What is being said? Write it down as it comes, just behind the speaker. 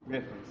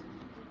Reference.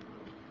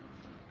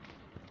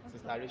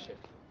 Sister Rachel.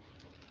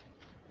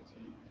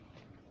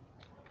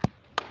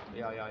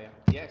 Yeah.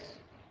 Yes.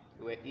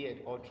 You were here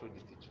all through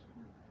the teaching.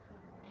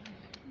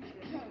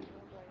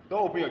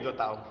 Don't open your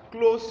jotter.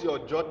 Close your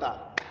jotter.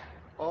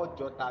 All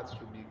jotters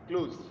should be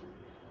closed.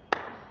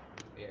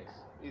 Yes.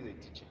 This is a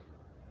teaching.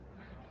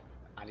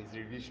 And it's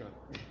revision.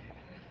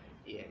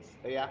 Yes.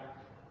 Oh, yeah.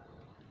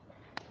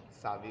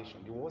 Salvation.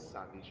 The word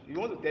salvation. You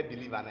want to tell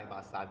believer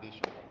about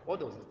salvation. What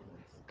does it mean?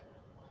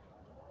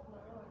 No,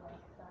 I don't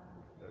understand.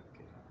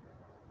 Okay.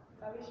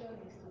 Salvation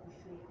is to be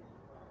saved.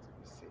 To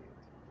be saved.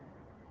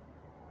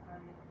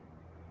 And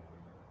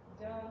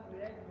John,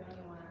 we read John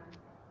 1,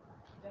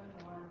 John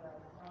 1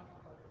 verse 1 to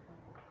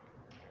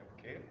 14.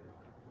 Okay.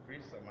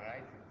 Please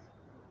summarize it.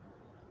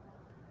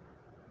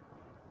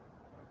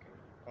 Okay.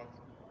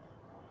 Continue.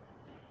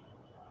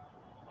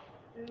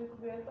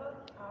 We were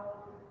taught how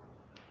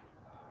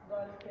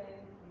God sent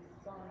His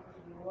Son to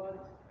the world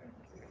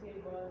to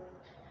save us.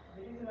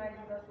 The reason why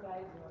Jesus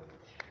Christ was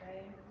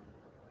sent,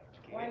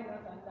 why Okay. He's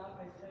not another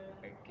person,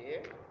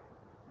 Okay.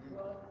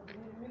 the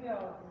meaning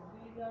of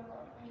Jesus,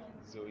 something like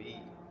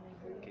Zoe.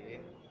 Zoe, Okay.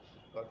 yes.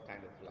 What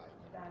kind of life?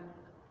 Than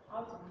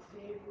how to be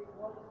saved,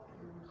 what to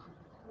do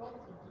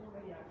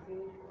when you are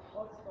saved,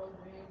 what to stop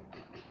doing.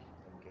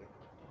 Okay.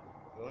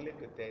 You only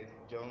could tell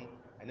John,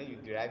 I know you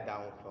derived that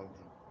one from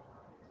the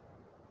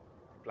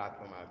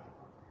platform as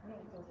No,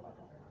 it was part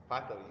of it.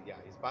 part of it,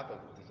 yeah, it's part of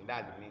the teaching.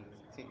 That's the main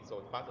thing. It's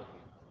all part of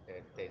the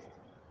test.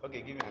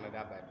 Okay, give me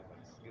another Bible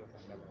verse. Give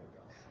us another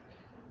Bible verse.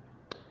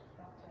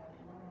 Chapter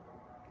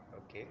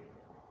 1. Okay.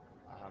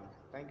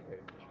 Thank you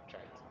very much. You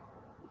tried.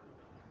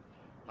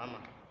 Mama,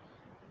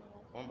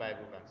 one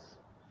Bible verse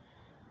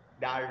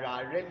that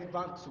are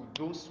relevant to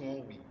those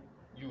one we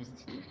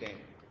used then.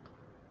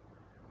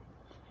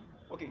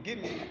 Okay, give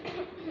me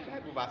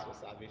Bible verse for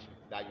salvation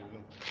that you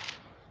know.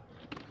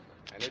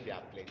 I know there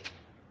are plenty.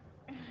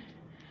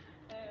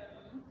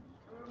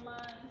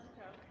 Romans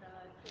chapter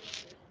 10,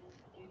 verses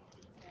 8 to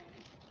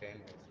 10.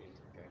 10 verse 8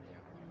 to 10,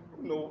 yeah.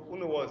 Who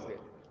know what's there?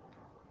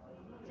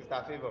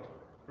 Sister Favor.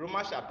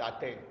 Romans chapter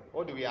 10.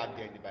 What do we have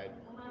there in the Bible?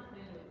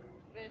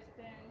 Verse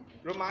 10,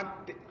 Roman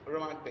 10,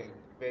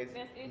 verse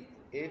verse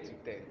 8 to 8 to 10.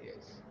 10,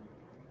 yes.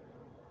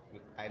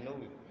 I know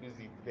we use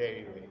it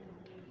very well.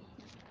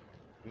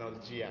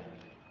 Nostalgia.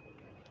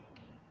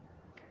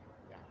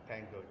 Yeah,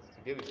 thank God.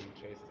 Today will be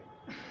interesting.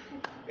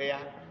 Yeah,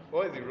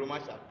 what is the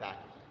Romans chapter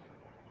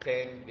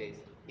 10, verse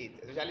 8,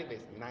 especially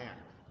verse 9?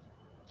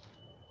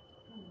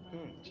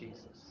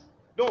 Jesus.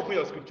 Don't open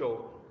your scripture.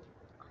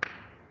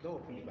 Don't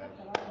open the It talks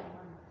Bible. about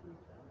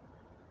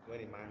when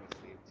a man is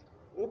saved.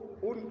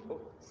 When a man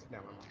is saved. Sit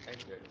down, Mama. Thank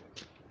you very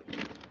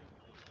much.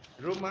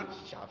 Romans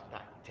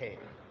chapter 10,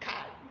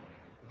 Kai,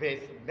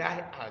 verse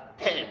 9 and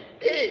 10.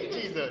 Hey,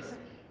 Jesus.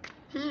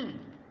 Hmm.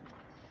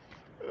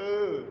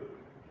 Oh,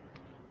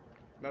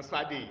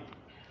 Nasfadi.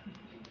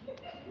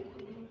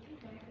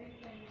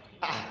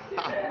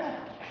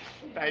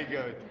 Thank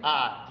God.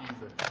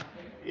 Jesus.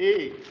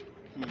 Hey.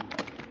 Hmm.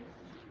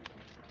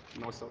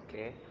 Not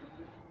okay.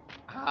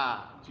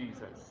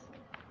 Jesus.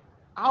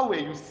 How were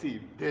you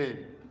saved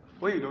then?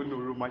 When you don't know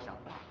Romans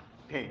chapter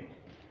 10,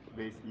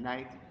 verse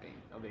 9 to 10,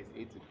 or verse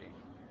 8 to 10.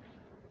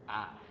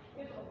 Ah.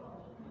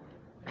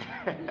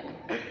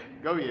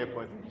 God will help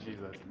us in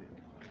Jesus'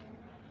 name.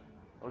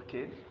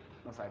 Okay.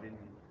 No, sir, I didn't.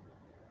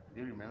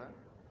 Do you remember?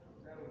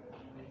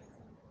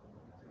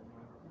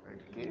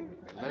 Okay.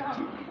 Not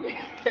you.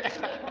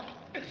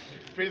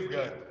 Praise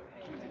God.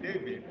 Today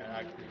will be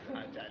interactive,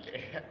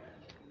 actually.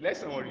 Let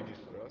someone read it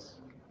for us.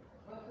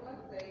 But what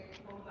said,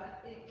 from verse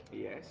 8,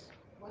 Yes.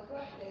 but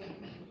what said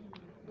he?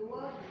 The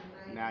word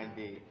is nigh Nine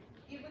thee, day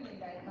even in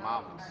thy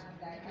mouth mouth. and in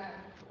thy heart,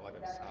 Word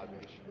of that is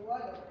salvation. the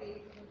word of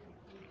faith which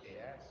we preach.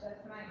 Yes.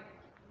 Verse 9,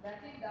 that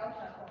if thou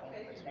shalt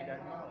confess Confess in with thy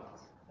thy mouth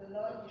mouth the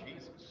Lord of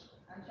Jesus, Jesus.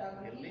 and shalt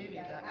believe Believe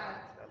in in thy thy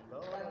heart heart the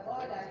Lord that has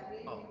God raised hath him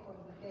raised up. him from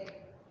the dead,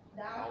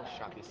 thou Thou shalt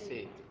shalt be be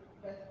saved.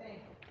 saved. Verse 10,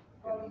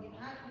 The for with the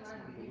heart heart man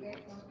man believeth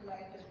believeth, unto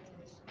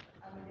righteousness,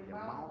 and with and the the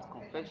mouth mouth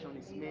confession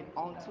confession is is made made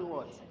unto unto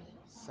what? salvation.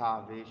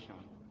 Salvation.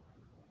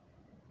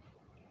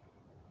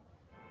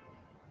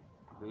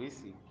 Do you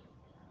see?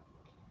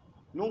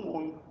 No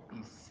one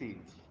is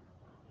saved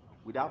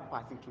without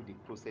passing through the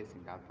process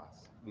in that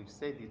verse. We've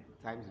said it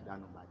times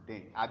without number.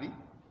 Then, Abby,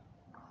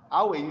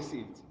 how were you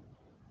saved?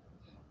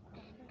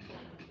 Confession.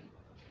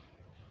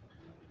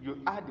 You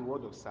heard the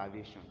word of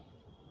salvation,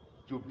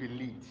 you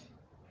believed,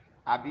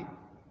 Abby,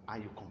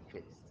 and you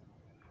confessed.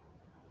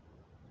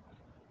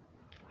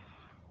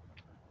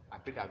 I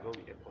pray that God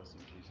will help us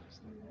in Jesus'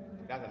 name.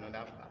 That's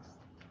another verse.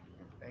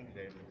 Thank you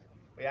very much.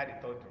 We had the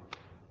third one.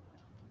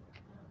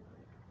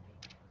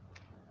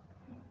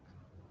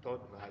 Third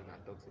verse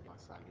that talks about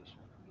salvation.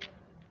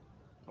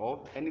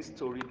 Or any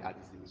story that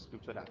is in the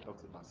scripture that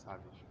talks about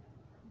salvation.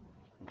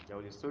 There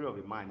was a story of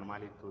a man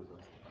normally tells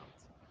us about.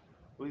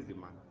 Who is the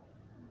man?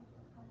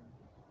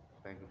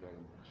 Thank you very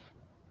much.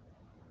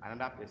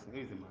 Another person. Who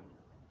is the man?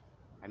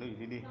 I know you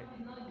didn't.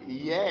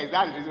 Yes,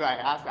 that's the reason why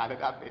I asked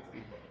another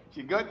person.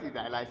 She got it,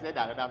 and I said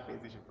another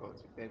person should come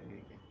to tell me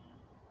again.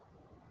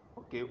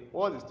 Okay,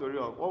 what was the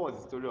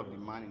story of the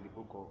man in the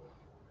book of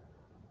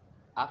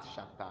Acts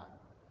chapter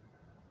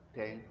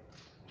 10,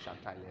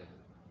 chapter 11?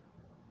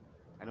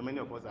 I know many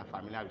of us are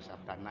familiar with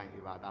chapter 9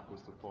 about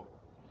Apostle Paul.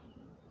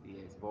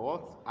 Yes, but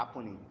what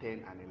happened in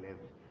 10 and 11?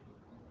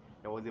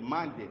 There was a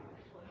man there,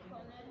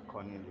 Cornelius.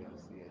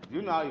 Cornelius. Yes. Do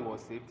you know how he was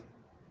saved?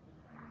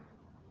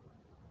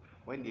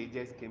 When the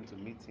angels came to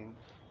meet him,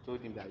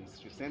 told him that he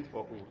should send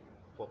for who?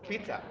 For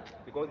Peter.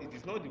 Because it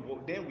is not the word.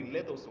 Then we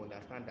let us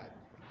understand that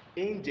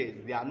angels,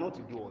 they are not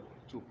to do what?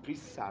 To preach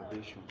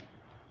salvation.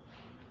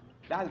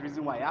 That's the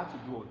reason why he had to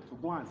do what? To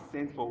go and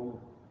send for who?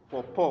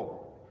 For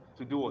Paul.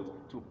 To do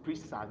what? To preach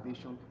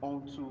salvation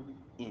unto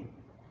him.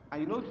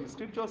 And you know the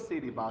scripture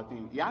said about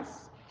him, he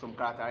has some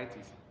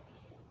characteristics.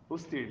 Who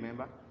still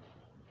remember?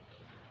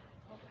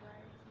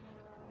 Upright,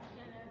 moral,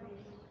 generous.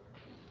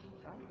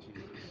 Ah,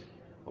 Jesus.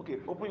 Okay,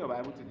 open your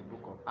Bible to the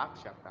book of Acts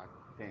chapter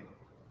 10,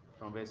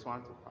 from verse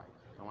 1 to 5,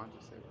 and 1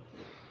 to 7.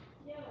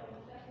 Here was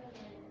a certain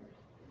man,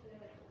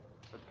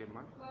 Okay,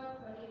 man.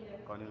 called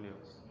Cornelius,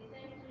 Cornelius. a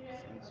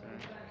centurion of the Centurion.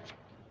 guard,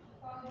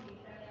 called the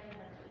Italian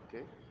man,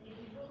 Okay. a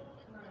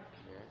devout man,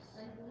 Yes.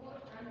 and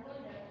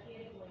one that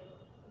feared God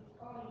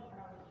with all his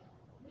house,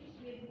 which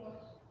gave much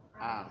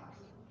alms Arms.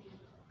 to the people,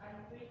 and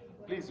prayed to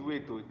God Please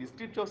always. wait. Oh, the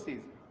scripture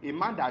says, a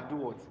man that do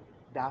what?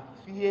 That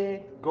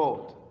fear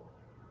God.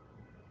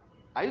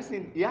 Are you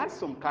seeing? He has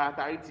some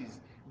characteristics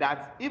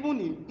that even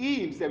in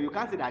he himself, you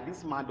can't say that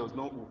this man does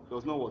not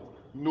what?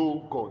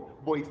 Know God.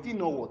 But he's still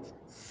not what?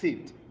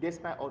 Saved,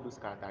 despite all those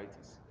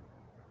characteristics.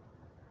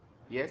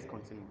 Yes,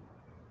 continue.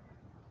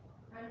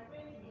 And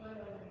prayed to God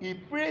always. He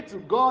prayed to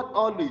God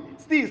always.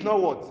 Still is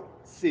not what?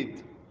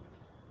 Saved.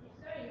 He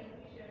saw in a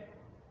vision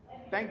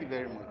Thank evidence you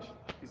very of much.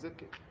 God. It's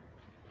okay.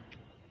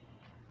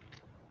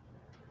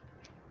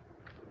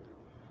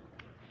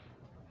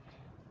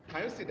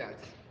 Can you see that?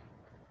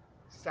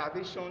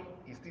 Salvation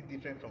is still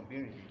different from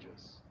being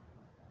religious.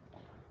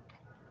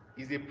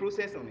 It's a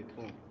process on its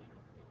own.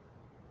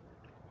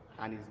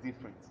 And it's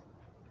different.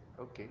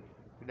 Okay.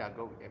 Pray that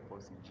God will help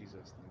us in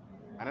Jesus'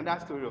 name. Another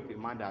story of a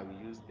man that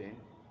we used then,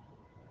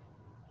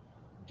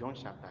 John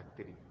chapter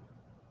 3.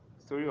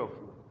 Story of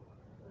who?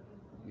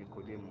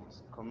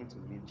 Nicodemus coming to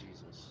meet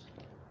Jesus.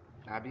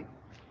 Abby,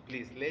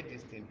 please let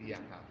this thing be at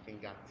our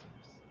fingertips.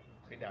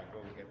 Pray that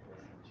God will help us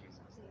in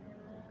Jesus'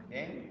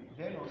 name.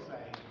 Then also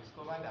I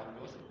discovered that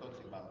we also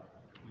talked about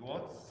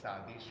what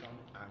salvation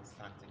and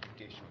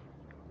sanctification.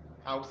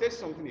 I will say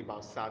something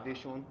about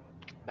salvation,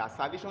 that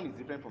salvation is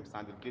different from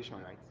sanctification,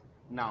 right?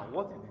 Now,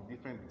 what is the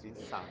difference between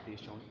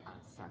salvation and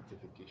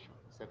sanctification?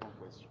 Second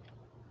question.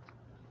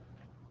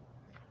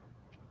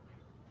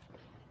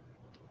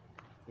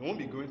 We won't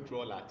be going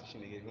through all our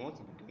teaching again. We want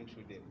to be going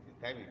through them.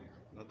 The time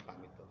will not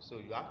permit us. So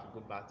you have to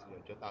go back to your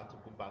jotter, to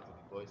go back to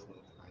the voice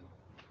notes and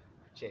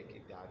check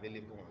if they are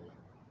available online.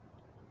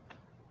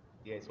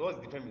 Yes, what's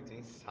the difference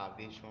between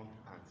salvation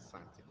and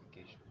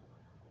sanctification?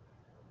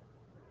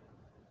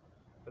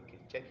 Okay,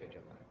 check your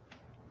jotter.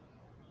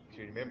 If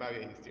you remember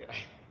where you still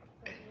right.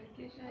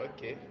 Sanctification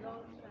Okay. is a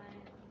long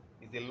time.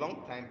 It's a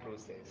long time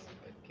process.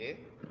 Okay.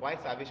 Why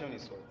salvation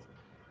is what?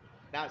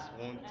 That's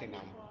one thing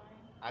I'm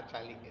Satisfying.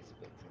 actually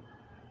expecting.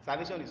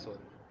 Salvation is what?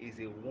 Is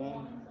a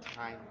one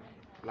time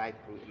life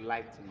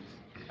thing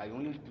that you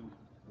only do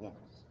once.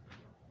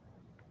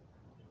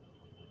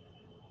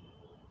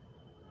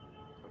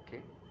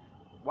 Okay.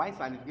 Why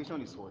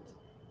sanctification is what?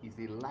 Is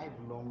a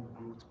lifelong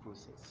growth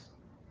process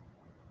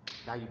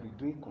that you'll be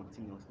doing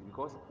continuously,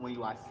 because when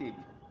you are saved,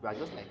 you are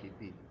just like a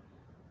babe.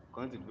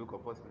 According to the book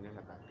of 1 Corinthians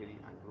chapter 3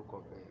 and the book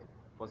of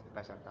 1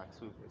 Peter chapter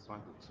 2, verse 1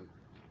 to 2.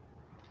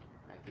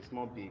 Like a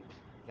small babe,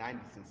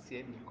 behind the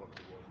sincere milk of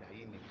the word that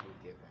ye may grow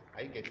thereby.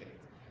 Are you getting it?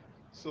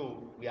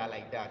 So we are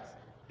like that.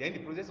 Then the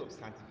process of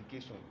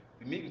sanctification,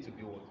 we make it to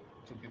be what?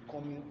 To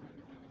becoming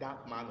that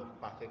man of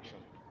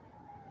perfection.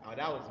 Now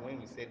that was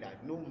when we said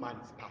that no man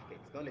is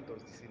perfect. Don't let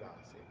us deceive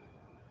ourselves.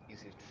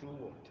 It's a true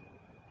word.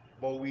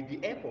 But with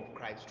the help of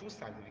Christ, through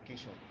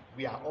sanctification,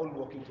 we are all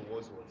working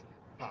towards what?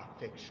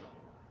 Perfection.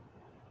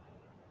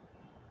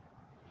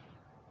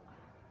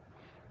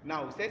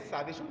 Now, we said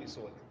salvation is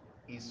what?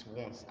 Is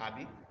once.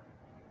 Abi?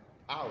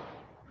 How?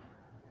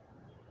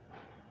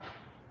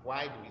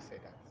 Why do we say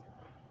that?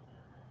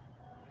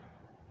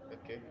 So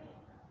Okay. today,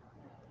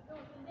 no,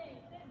 today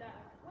you said that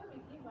when we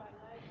give our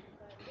life to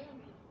Christ, when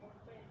we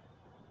confess,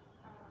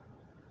 um,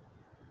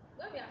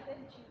 when we accept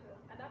Jesus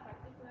at that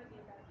particular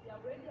day, that we have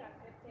already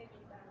accepted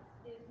it, that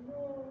there's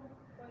no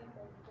point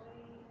of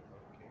going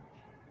Okay.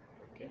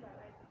 to Okay. give our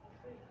life again.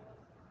 So it's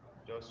just one.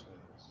 Just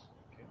once.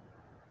 Okay.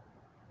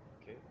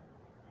 Okay.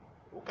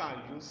 Who can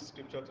use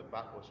scripture to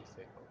back what she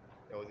said?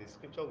 There was a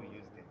scripture we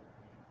used then.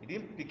 We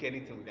didn't pick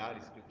anything without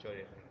the scripture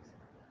reference.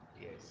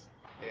 Yes.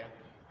 Yeah.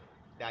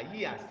 That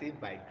ye are saved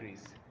by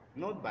grace,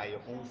 not by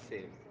your own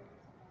self.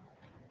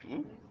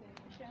 Hmm?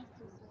 Ephesians 2:7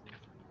 to 9.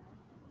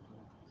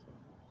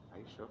 Are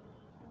you sure?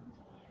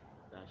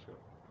 Yeah, sure.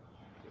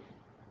 Okay.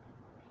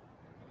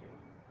 Okay.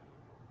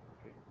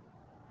 Okay.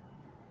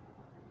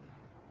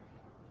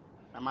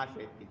 Mama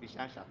said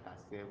Ephesians chapter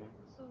 7,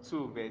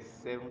 2 verse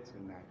 7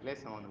 to 9. Let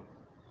someone know.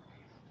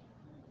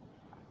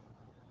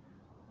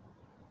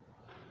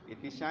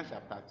 Ephesians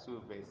chapter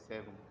 2, verse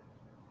 7.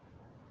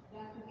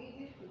 That in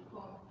ages to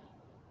come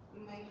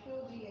he might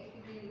show the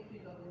exceeding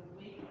riches of his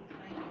grace in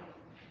kindness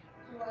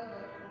towards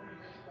us through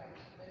Jesus Christ.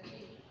 Verse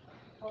 8.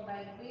 For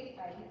by grace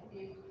are ye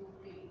saved through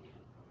faith,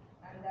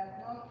 and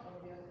that not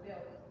of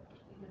yourselves,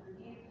 it is the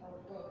gift of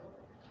God.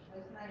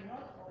 Verse 9.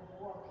 Not of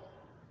works,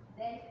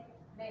 lest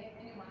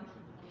any man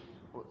should boast.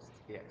 Post.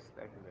 Yes,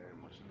 thank you very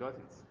much. You got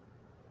it.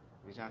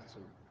 Ephesians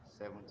 2,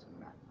 7 to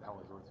 9. That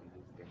was what we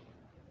used there.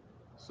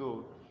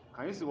 So,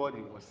 can you see what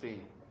he was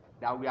saying?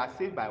 That we are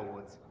saved by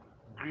what?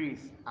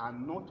 Grace,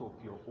 and not of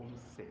your own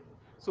self.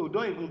 So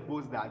don't even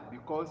boast that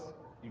because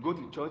you go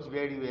to church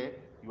very well,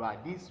 you are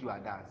this, you are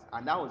that.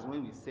 And that was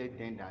when we said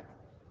then that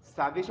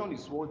salvation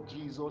is what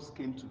Jesus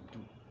came to do.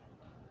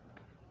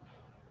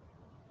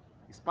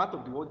 It's part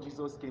of the what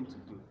Jesus came to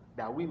do,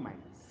 that we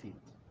might be saved.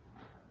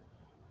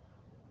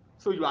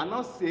 So you are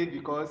not saved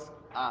because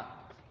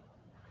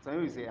some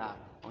people say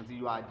until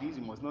you are this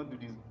you must not do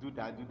this, do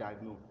that.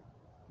 No,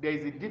 there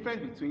is a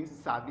difference between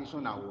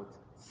salvation and what?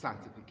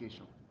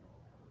 Sanctification.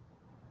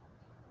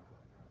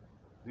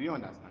 Do you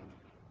understand?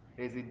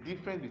 There is a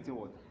difference between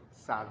what?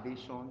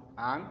 Salvation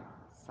and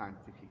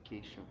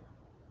sanctification.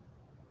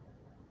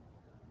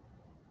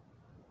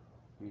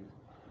 We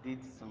did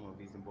some of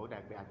this in both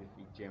that we had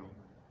a gem.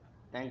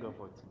 Thank God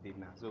for today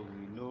now. So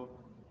we know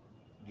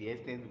the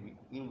extent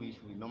in which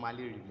we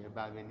normally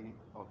remember many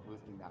of those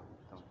things that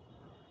we've done.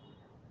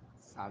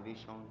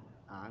 Salvation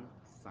and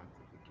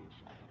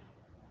sanctification.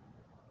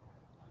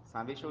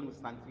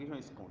 Sanctification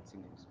is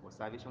continuous, but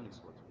salvation is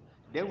what?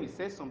 Then we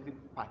said something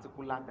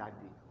particular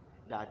that day.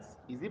 That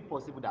is it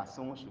possible that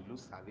someone should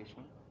lose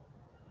salvation?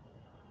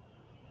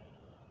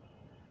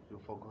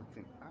 You've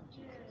forgotten.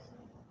 Jesus.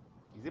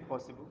 Is it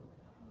possible?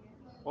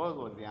 What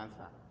was the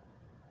answer?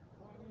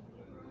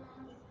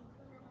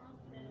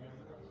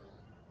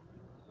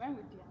 When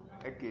would you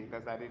announce? Okay,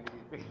 because I didn't.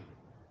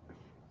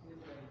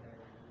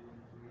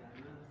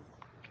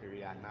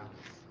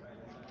 Re-announce.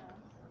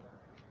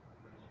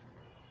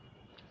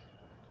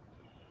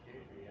 Okay,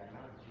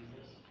 re-announce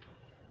Jesus.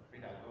 Pray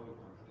that God will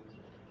continue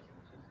to help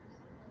us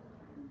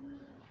in Jesus'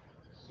 name.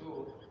 So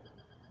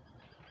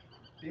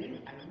then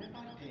I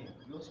remember then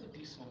we also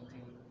did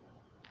something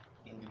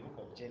in the book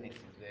of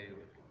Genesis very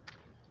well.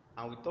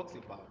 And we talked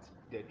about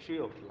the tree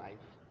of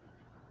life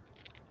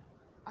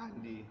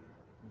and the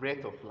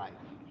breath of life.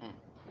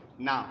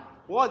 Now,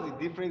 what's the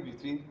difference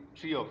between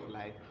tree of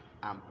life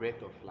and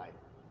breath of life?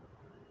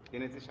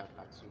 Genesis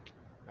chapter 2.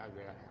 That's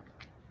where I am.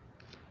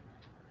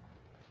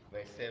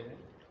 Verse 7.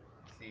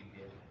 See it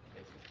there.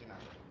 Verse 16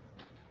 and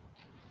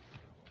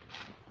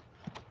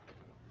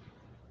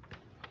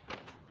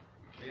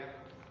 17. Where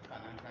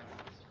can answer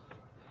this?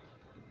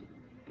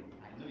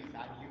 I know it's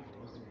hardly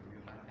for us to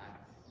remember that,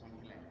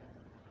 something like that.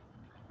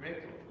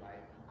 Breath of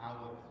life and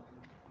what?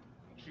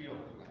 Tree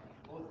of life.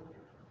 What's the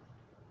difference?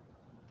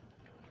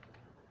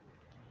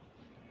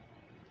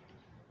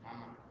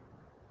 Mama.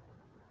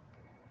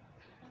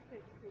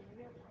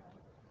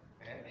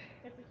 Eh?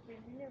 Ó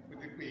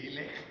ti pè é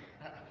lẹ́ẹ̀kan.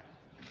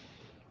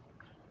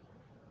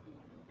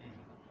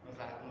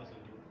 No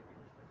sojú.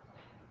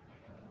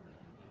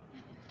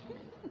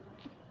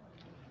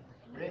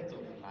 Breath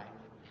of life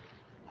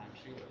and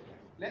tree of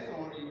life. Let's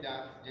all read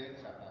that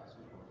Genesis chapter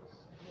 2 for us.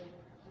 Yes.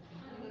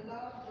 And the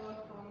Lord God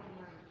formed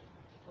man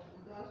of the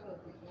dust of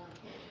the ground,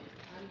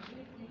 and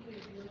breathed into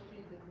his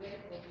nostrils the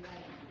breath of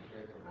life,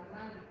 and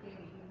man became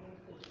a living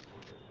soul.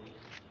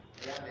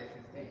 Yeah, verse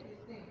Verse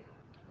 16. 16.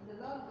 And the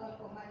Lord God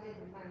commanded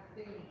the man,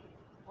 saying,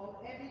 of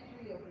every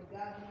tree of the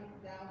garden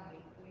thou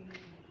mayest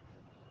freely eat.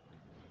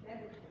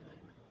 Let me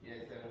finish.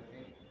 Yes,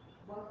 17.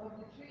 But of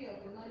the tree of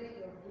the knowledge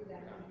of good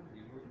and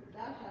evil,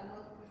 thou shalt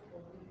not eat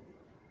of it.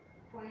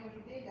 For in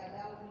the day that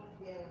thou eat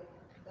thereof,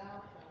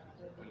 thou shalt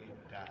surely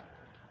die.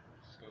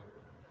 So,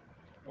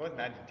 what's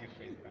that the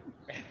difference now?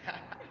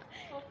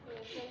 Okay,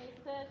 so you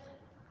said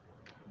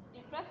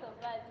the breath of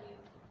life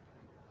is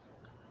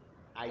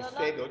I the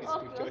said Lord. what the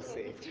Okay, scripture okay, the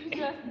said.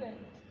 scripture said,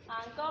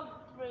 and God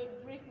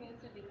breathed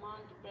into the man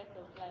the breath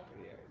of life.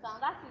 Yes. So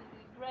and that is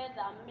the breath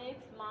that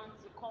makes man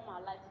to come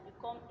alive, to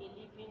become a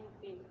living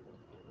being.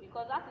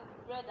 Because that is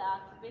the breath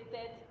that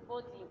activated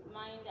both the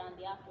mind and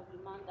the heart of the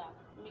man that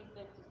makes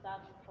them to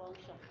start to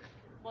function.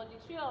 But the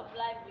tree of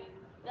life is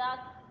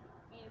that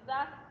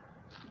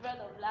breath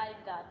of life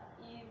that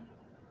is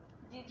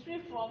the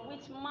tree from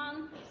which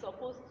man is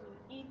supposed to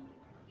eat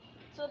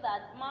so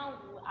that man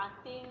will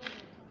attain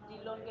the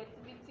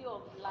longevity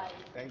of life.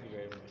 Thank you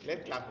very much.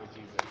 Let's clap for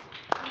Jesus.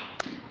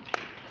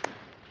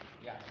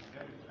 Yeah, he's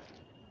very right.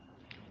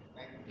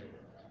 Thank you very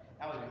much.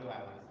 That was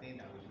I was saying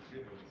that we should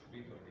pray for the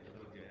spirit of the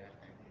Lord the other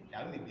time.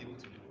 That we may be able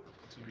to do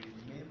to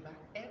remember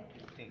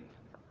everything.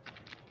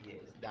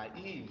 Yes, that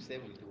he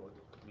himself will do what?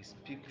 We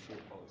speak through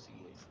us,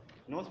 yes.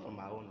 Not from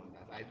our own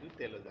understanding. I do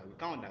tell us that we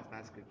can't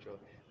understand scripture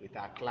with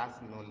our class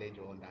knowledge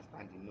or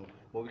understanding, no.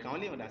 But we can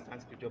only understand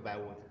scripture by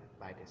what?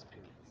 By the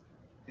Spirit.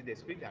 See, the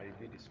Spirit that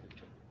reveals the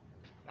scripture.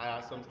 There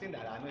are some things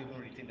that are not even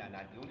written that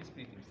the Holy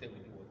Spirit himself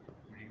will do what?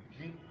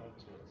 Reveal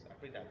unto us. I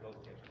pray that God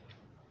will help us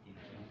in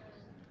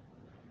Jesus' name.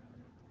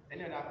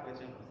 Any other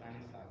question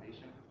concerning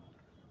salvation?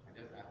 I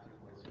just asked you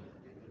questions.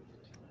 There's no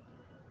teaching.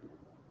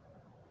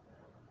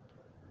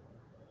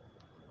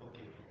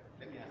 Okay,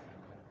 let me ask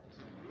another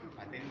question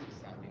pertaining to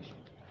salvation.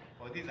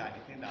 Because these are the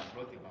things that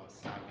brought about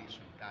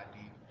salvation, that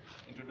the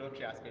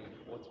introductory aspect of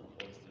what we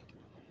all study.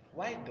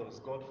 Why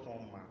does God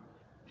form man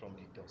from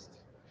the dust?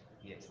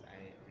 Yes,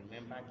 I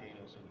remember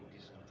then also we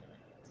did something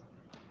like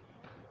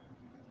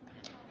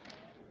that.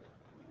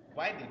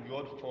 Why did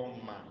God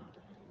form man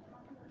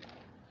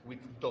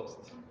with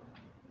dust?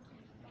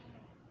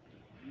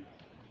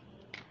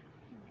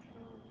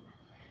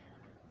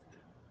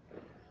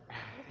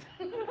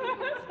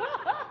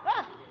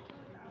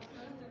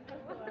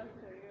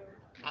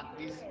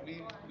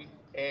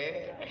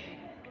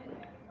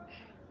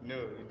 No,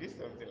 we did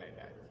something like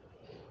that.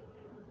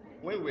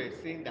 When we were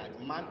saying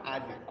that man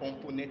has a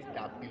component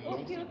that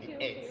belongs to the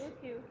earth.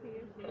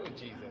 Oh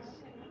Jesus.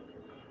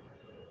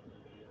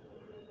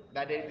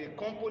 That there is a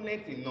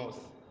component in us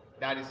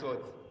that is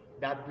what?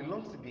 That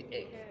belongs to the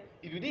earth.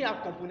 If you didn't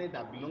have component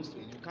that belongs to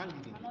it, you can't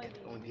live in the earth,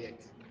 on the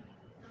earth.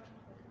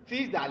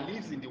 Fish that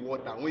lives in the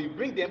water, when you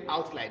bring them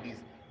out like this,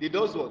 they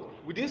does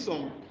what? Within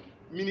some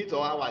minutes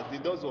or hours, they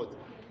does what?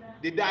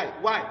 They die.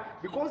 Why?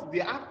 Because they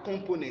have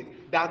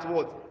component that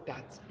what?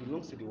 That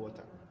belongs to the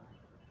water.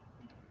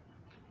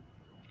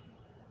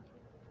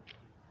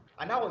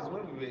 And that was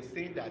when we were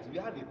saying that we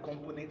have a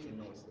component in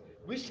us,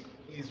 which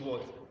is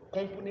what?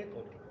 Component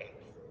of the earth.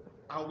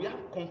 And we have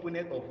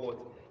component of what?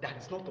 That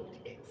is not of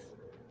the earth.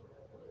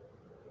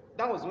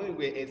 That was when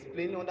we were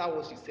explaining under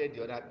what she said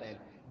the other time,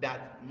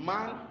 that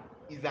man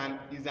is an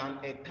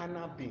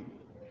eternal being.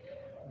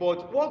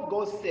 But what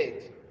God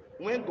said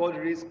when God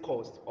raised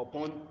curse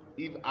upon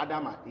Eve,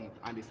 Adam and Eve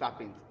and the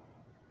serpent,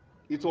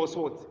 it was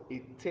what? A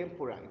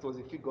temporal, it was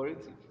a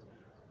figurative.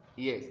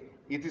 Yes,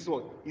 it is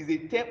what? Is a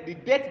the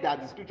death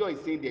that the scripture is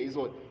saying there is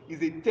what?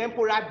 Is a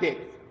temporal death.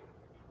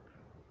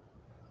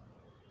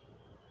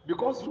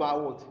 Because you are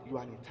what? You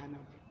are an eternal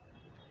being.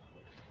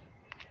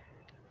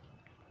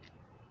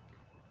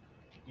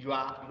 You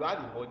are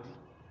the body.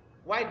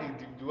 Why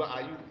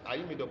are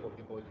you made up of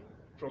the body?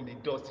 From the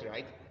dust,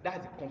 right?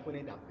 That's the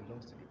component that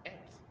belongs to the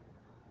earth.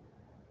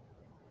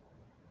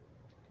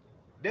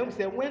 Then we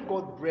say when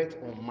God breathed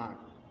on man,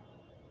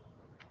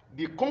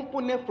 the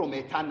component from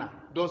eternal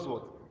does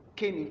what?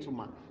 Came into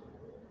man.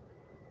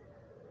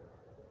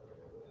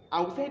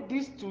 And we said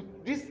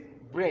this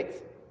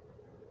breath,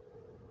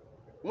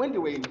 when they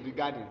were in the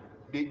garden,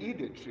 they eat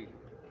the tree,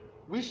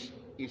 which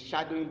is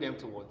shadowing them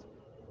to what?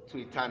 To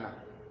eternal.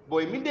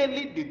 But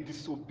immediately they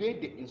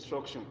disobeyed the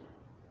instruction.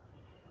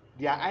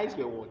 Their eyes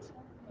were what?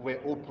 Were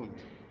opened.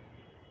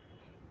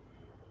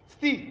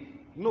 Still,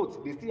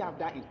 note, they still have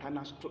that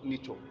internal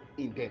nature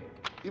in them.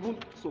 Even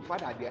so far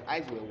that their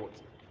eyes were what?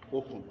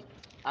 Opened.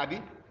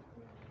 Abi?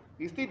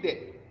 It's still there.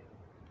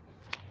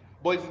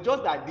 But it's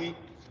just that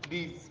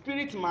the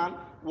spirit man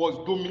was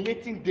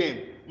dominating them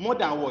more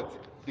than what?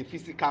 The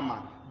physical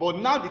man. But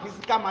now the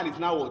physical man is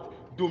now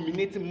what?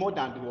 Dominating more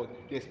than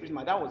the spirit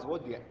man. That was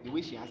what the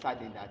way she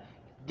answered in that.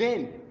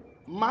 Then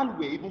man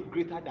were even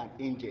greater than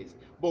angels.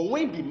 But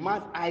when the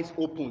man's eyes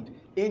opened,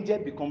 angel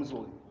becomes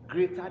what?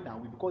 Greater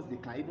than we, because they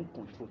can even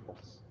control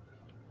us.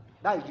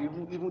 That is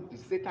even the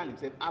Satan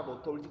himself have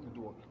authority to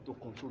do what? To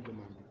control human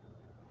being.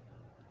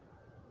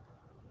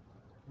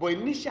 But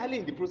initially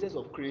in the process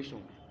of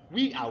creation,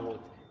 we are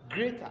what?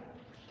 Greater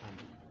than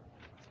him.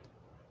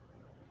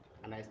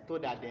 And I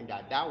told her then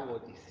that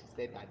word is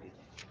said that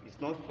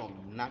it's not from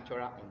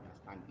natural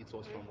understanding, it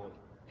was from what?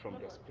 From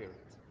the spirit.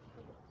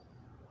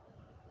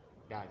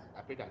 Guys,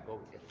 I pray that God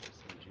will help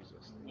us in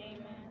Jesus' name.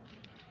 Amen.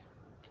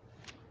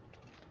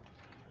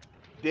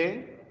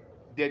 Then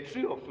the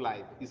tree of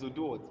life is to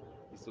do what?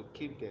 Is to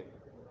keep them,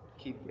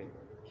 keep them,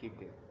 keep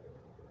them.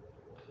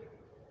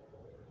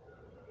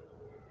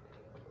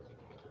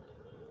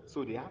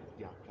 So they have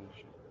their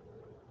function,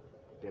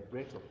 the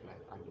breath of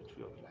life and the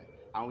tree of life.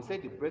 And we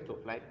said the breath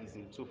of life is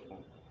in two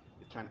forms.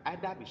 It can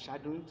either be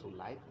shadowing to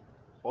life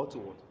or to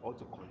what? Or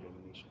to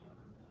condemnation.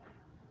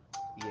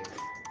 Yes.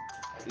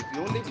 It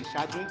will only be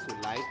shadowing to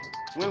life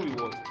when we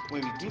what?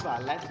 When we give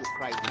our life to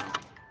Christ now.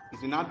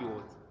 It will now be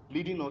what?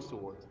 Leading us to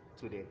what?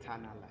 To the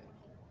eternal life.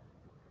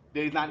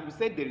 We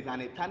said there is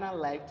an eternal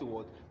life to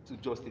what? To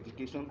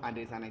justification, and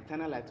there is an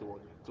eternal life to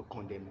what? To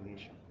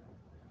condemnation.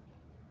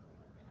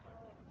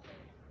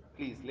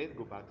 Please, let's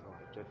go back to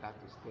our jotter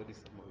to study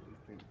some of these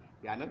things.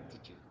 They are not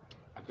teaching.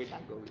 I pray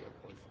that God will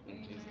help us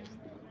in Jesus'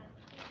 name.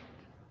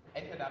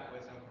 Any other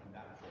question from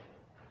that?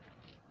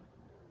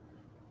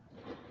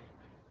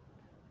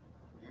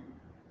 Hmm?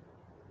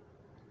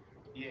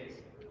 Yes,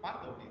 part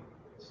of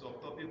the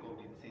subtopic of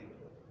the thing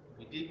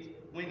we did,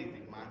 when is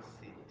a man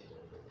saved?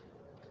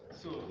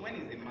 So, when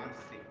is a man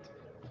saved?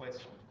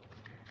 Question.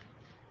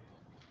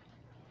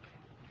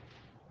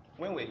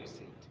 When were you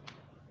saved?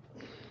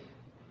 Hmm.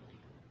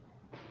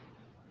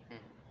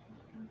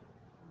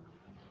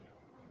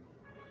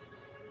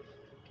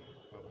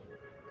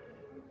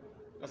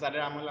 Okay.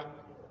 Osaderamola,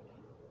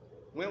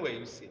 when were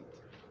you saved?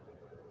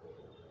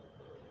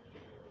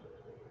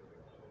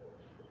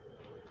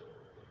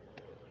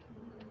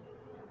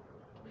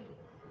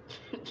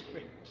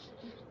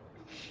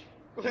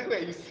 When were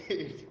you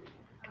saved?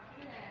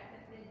 When I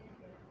accepted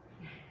Jesus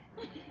and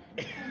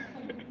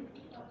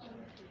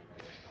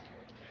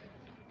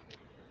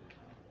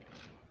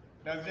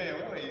Tanzania,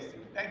 when were you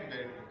saved? Thank you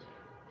very much.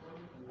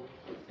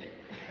 Okay.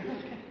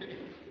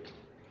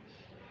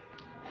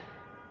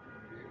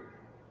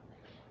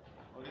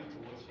 According to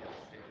what she has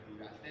said, when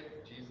you accept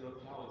Jesus,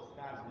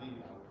 that's when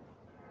you are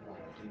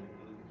saved.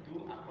 Do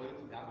according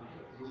to that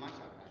book, Romans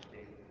chapter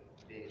 10,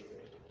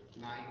 verse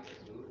 9 or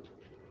so.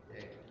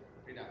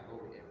 Pray that God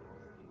will help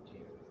us in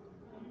Jesus'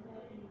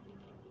 name.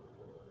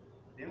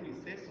 Then we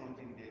say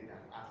something then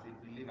that as a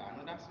believer,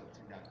 another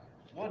something that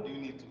what do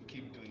you need to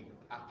keep doing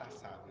after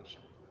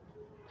salvation?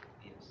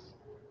 Yes.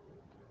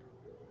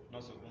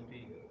 Not so don't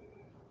be.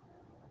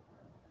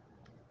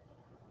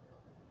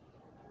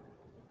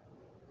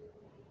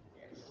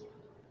 Yes.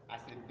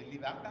 As a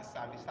believer, after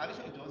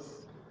salvation is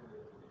just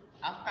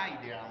after it,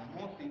 there are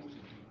more things to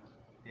do.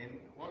 Then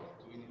what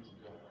do we need to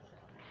do after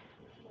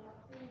salvation? To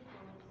abstain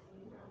from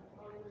sin and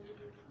always read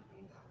the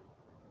scripture.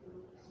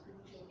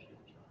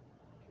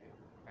 Okay.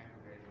 Thank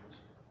you very much.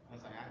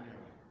 Once I hand you,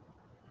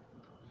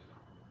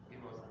 give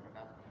us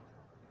another point.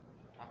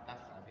 After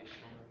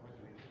salvation, what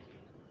do we need to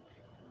do?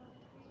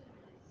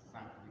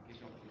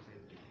 Sanctification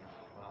process begins.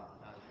 Wow,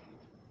 that's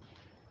good.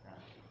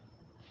 That's good.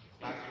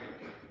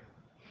 Classmates.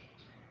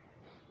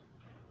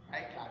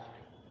 Hi,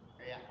 classmates.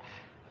 Yeah.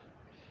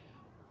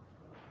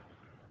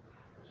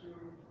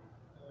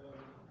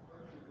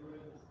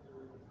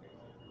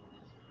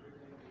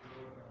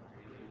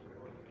 Reading the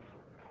word of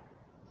God.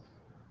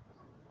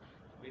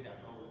 Pray that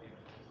God will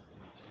help us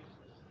in Jesus'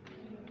 name.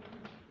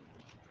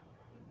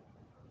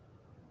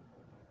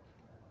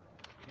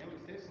 Then we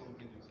say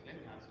something else. Let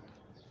me ask one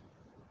question.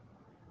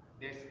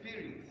 The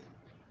spirit.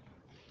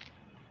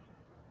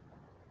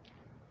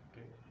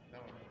 Okay,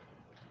 that one.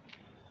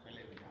 Well,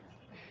 let me ask.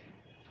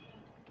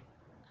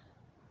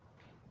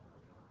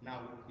 Now,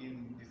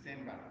 in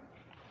December,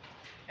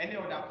 any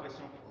other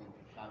question from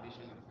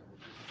salvation and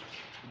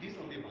sanctification? We did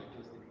something about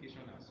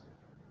justification as well.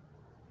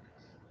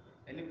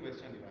 Any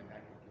question about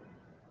that again?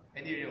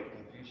 Any area of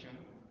confusion?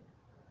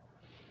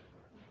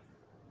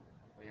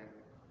 Oh yeah,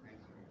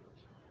 thanks very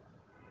much.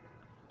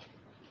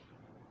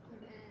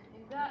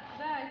 In that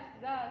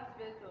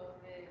aspect of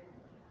like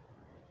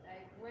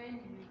when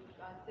you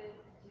accept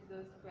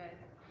Jesus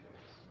Christ,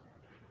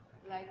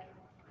 like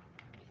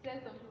you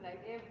said something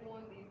like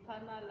everyone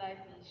eternal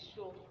life is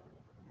sure,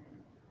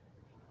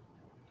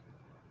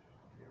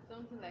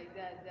 something like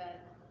that.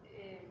 That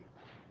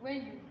when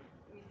you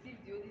receive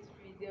the Holy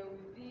Spirit, there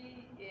will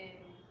be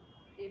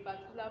a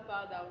particular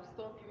power that will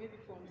stop you maybe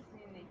from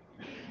sinning.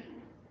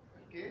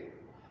 Okay.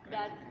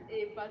 That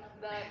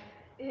that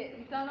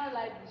eternal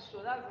life is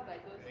sure. That's what I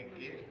just know.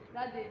 Okay.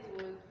 That day it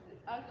was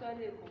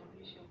actually a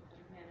confusion for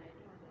me, and I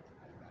didn't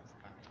understand.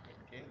 Understand.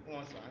 Okay. Who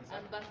wants to answer?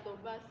 And Pastor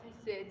Bassi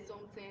said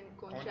something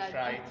Contrary to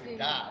contradicting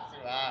that.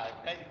 it.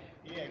 Right.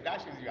 Yeah,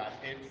 that shows you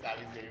attend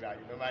service very well.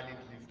 You normally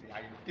listen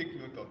and you take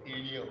note of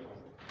area of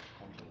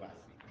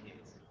controversy.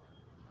 Yes.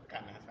 You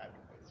can answer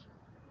the question.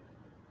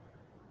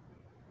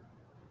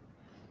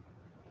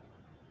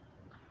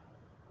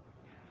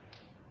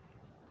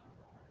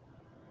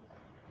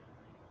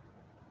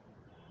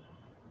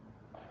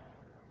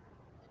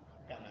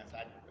 You can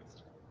answer the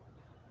question.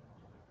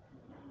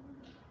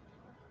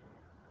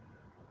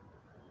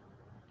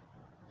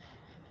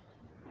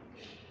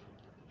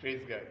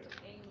 Praise God.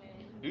 Amen.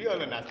 Do you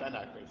all understand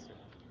that question?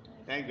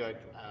 Thank God,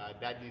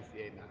 Daddy is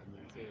here now.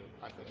 So,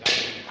 Pastor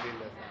Daddy will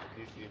tell us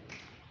this evening.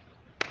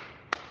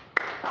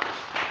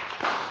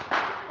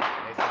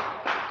 Yes.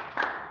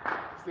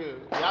 So,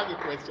 we have a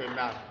question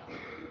now.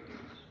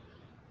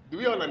 Do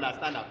we all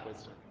understand that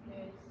question?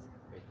 Yes.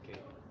 Okay.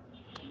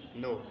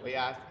 No, we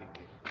ask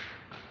again.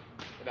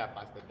 So that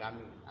Pastor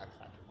Dami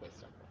answer the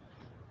question.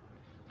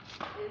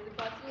 There's a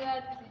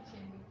particular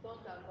teaching we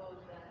talked about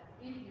that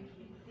if you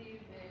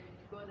receive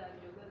God as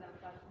your God and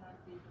personal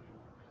Savior,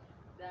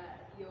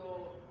 that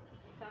your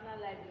eternal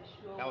life is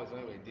sure. That was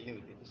when we were dealing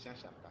with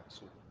Ephesians chapter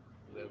 2,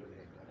 where we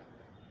read the other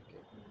time. Okay.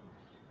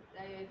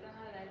 That your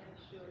eternal life is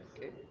sure.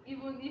 Okay. So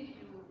even if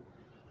you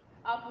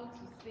happen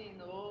to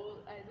sin or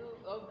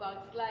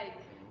backslide,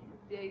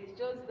 there is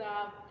just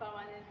that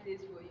permanent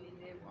place for you in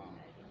heaven. Wow.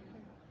 I don't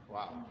know.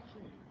 Wow.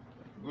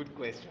 Good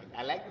question.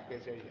 I like the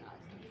question you asked.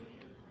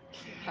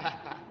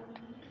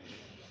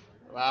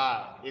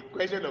 Wow. A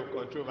question of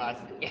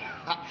controversy.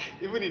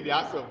 Even in the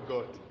house of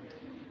God.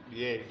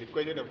 Yes, a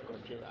question of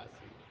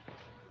controversy.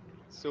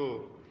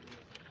 So,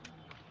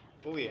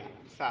 who we are?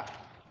 Sir.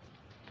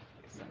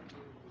 Yes, sir.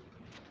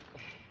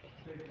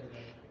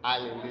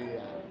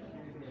 Hallelujah.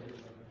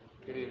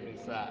 Good evening,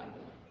 sir.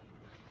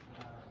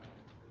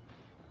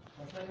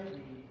 Concerning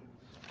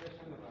the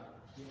question about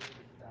being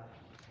Christian,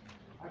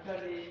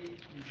 actually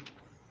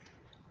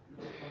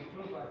it's a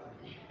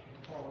controversy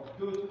for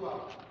those who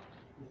have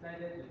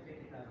decided to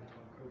take it as a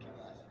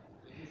controversy.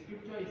 The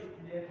scripture is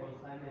clear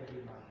concerning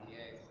every matter.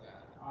 Yes, sir.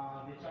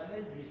 The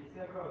challenge with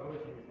several of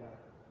us is that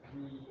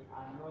we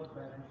are not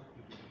Bible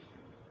students.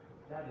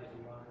 That is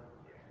one.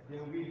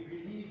 Then we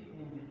believe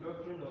in the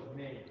doctrine of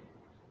men.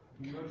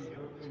 beyond the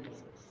doctrine of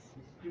the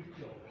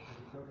scripture and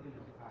the doctrine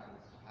of Christ.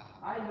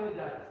 I know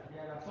that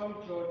there are some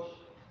church,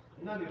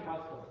 you know, I'm a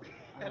pastor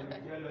and I'm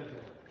a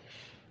theologian,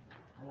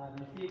 and I've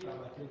been saved for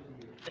about 20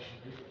 years.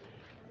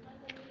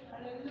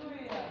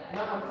 Hallelujah.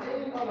 Now I'm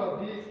saying all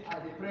of this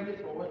as a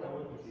premise for what I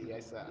want to say,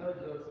 Yes, sir. not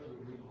just to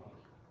make money.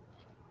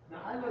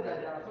 Now I know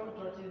that there are some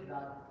churches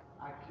that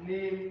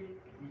acclaim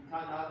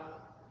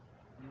eternal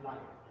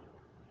life.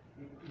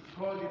 It's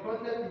called, the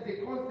concept is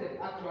a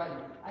concept actually.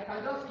 I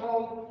can just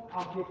come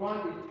and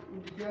propound it in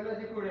the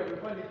theological realm, we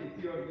call it a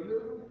theory. You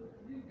know,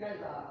 these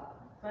guys are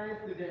science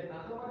students,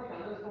 and somebody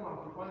can just come and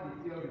propound a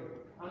theory,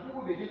 and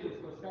people begin to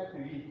subscribe to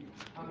it.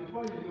 And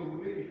before you know, we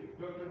make a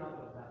doctrine out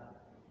of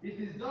that. It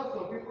is just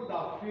some people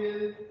that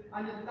feel,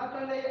 and it is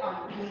actually a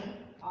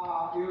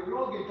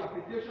wrong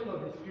interpretation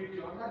of the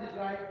scripture, and that is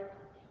why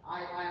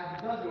I have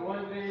just been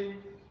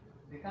wondering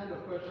the kind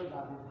of questions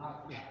that have been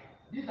asked.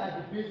 These are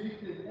the basic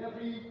things.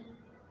 Every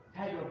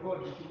child of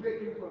God, you should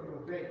wake him from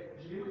your bed.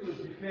 You should be able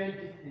to defend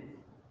these things.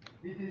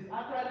 It is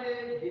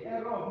actually the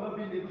error of not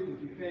being able to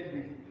defend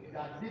this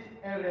that this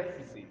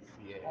heresy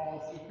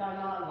of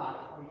eternal life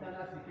or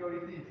eternal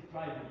security is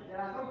thriving. There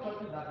are some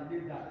churches that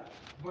believe that.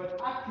 But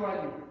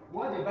actually,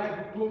 what the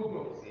Bible told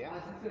us,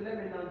 and so let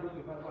me now go to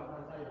the Bible and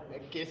answer your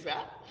question. Okay, sir.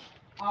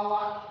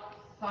 Our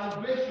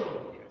salvation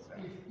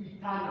is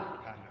eternal,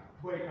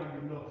 but it can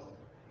be lost.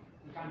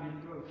 It can be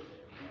lost.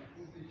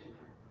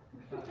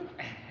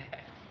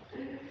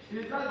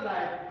 It's not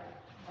like,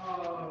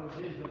 oh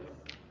Jesus,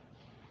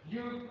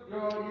 you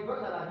got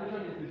an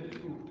admission into the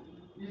school.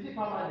 Is it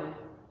permanent?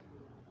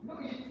 No,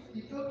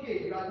 it's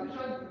okay. Your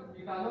admission,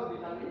 you cannot be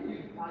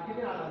terminated. If you are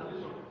given an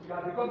admission, you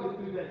have become a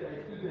student, you are a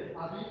student,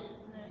 have you?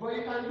 But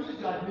you can lose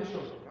your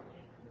admission.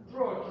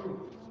 True or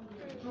true?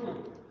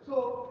 True.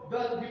 So the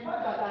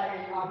fact that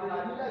I have been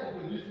admitted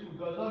into this school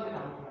does not mean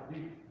I'm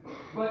graduating.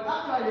 But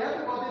actually,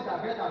 everybody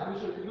that gets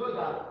admission, you know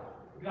that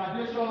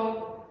graduation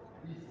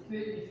is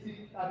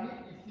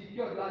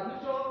secure.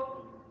 Graduation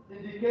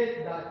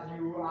indicates that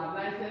you are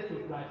licensed to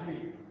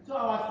graduate. So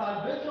our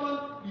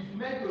salvation is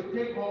meant to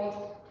take us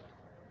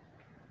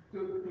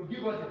to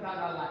give us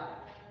eternal life.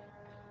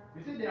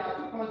 You see, there are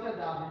two concepts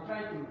that I've been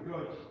trying to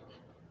dodge.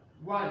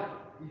 One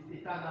is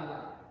eternal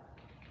life.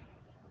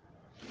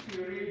 If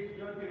you read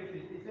John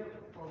 3:16, it says,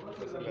 "For God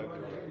so loved the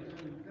world that he gave his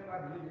son,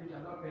 whoever believes in him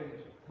shall not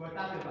perish, but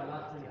have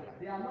everlasting life."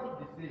 They are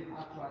not the same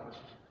actually.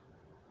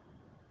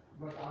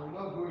 But I will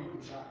not go into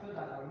that so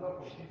that I will not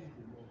confuse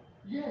it more.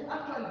 Yes,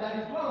 actually, that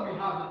is what we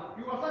have.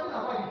 You were talking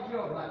about the tree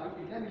of life.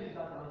 Okay, let me use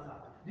that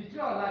answer. The tree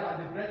of life and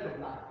the breath of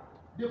life.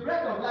 The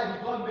breath of life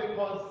is what makes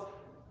us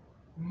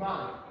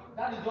man.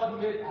 That is what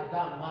made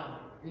Adam man,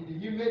 in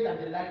the image and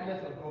the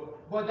likeness of God.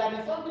 But there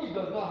is something he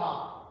does not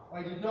have,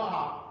 or he did not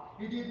have.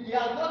 He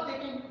has not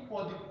taken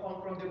from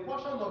the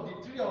portion of the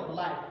tree of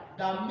life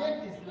that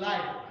makes his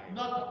life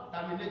not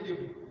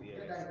terminatable.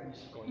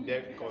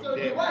 Condemn. So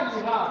the one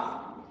he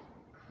has,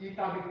 it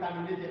can be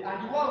terminated,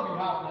 and the one we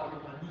have now, we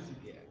can use it.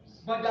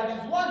 Yes. But there is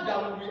one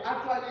that we will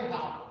actually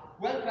have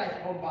when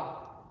Christ comes back,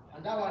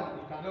 and that one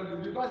we cannot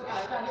lose, because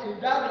in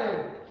that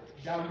realm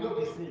there will not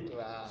be sin.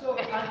 Wow. So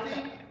I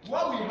think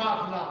what we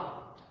have now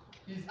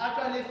is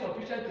actually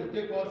sufficient to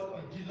take us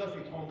if Jesus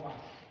will come back,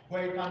 but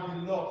it can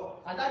be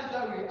lost, and that is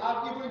why we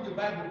have, even in the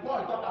Bible,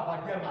 Paul talk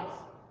about Demas,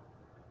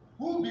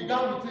 who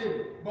began with him,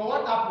 but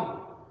what happened?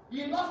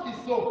 He lost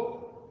his soul.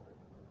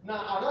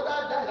 Now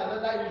that is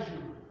another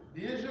issue.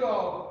 The issue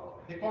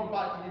of the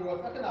combat, he was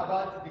talking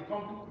about the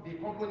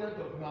component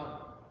of man,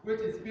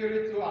 which is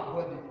spirit, soul, and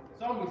body.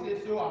 Some will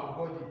say soul and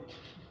body.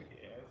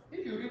 Yes.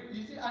 If you read,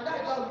 you see, and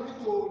that's why we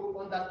need to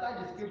understand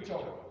the scripture.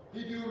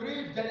 If you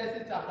read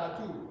Genesis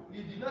chapter 2,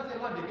 it did not say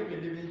man became a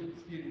living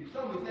spirit.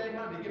 Some will say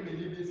man became a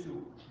living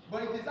soul.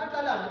 But it is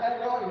actually an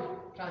error in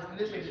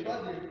translation,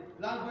 because the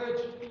language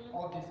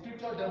of the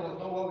scripture then was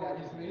not what we are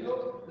using. You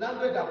know,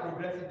 language are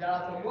progressive. There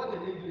are some words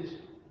in English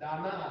that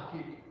are now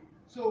archaic.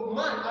 So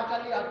man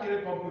actually has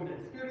three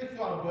components: spirit,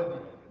 soul, and body.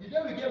 The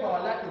day we gave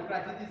our life to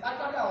Christ, it is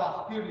actually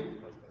our spirit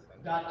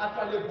that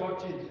actually got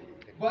changed.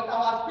 But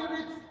our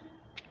spirit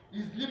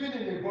is living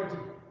in a body,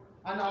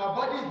 and our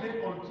body is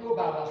being controlled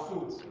by our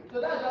soul.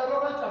 So that's why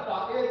Romans chapter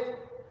 8,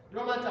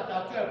 Romans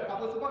chapter 12,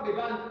 Apostle Paul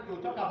began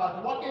to talk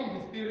about walking in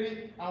the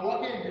spirit and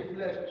walking in the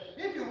flesh.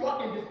 If you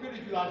walk in the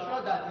spirit, you are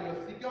sure that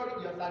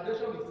your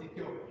salvation is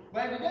secure.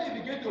 But the day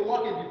you begin to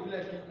walk in the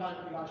flesh,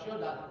 you are sure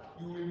that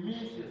you will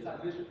miss your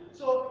salvation.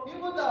 So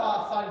even though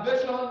our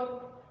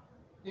salvation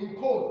in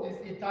quote is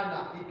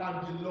eternal, it can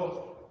be lost.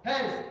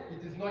 Hence,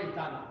 it is not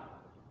eternal.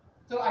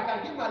 So I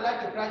can give my life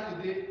to Christ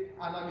today,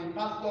 and I'm a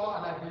pastor,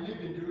 and I believe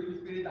in the Holy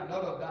Spirit and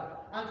all of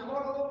that. And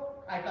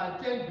tomorrow, I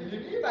can change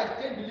believing. If I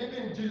change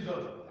believing in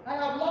Jesus, I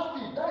have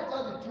lost it. That is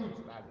not the truth.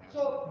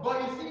 So, but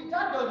you see,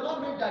 that does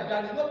not mean that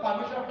there is no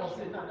permission for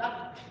sin. And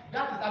that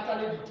is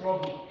actually the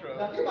trouble.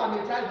 That if I'm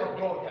a child of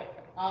God, and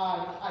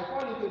I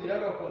fall into the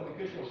error of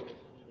fornication,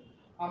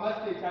 am I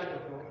still a child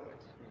of God?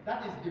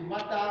 That is the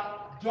matter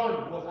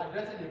John was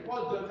addressing in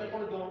 1 John,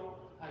 2 John,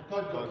 and 3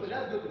 John. So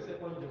let's go to 2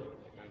 John.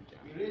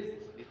 We raise,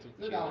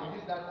 so that we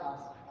use that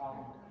as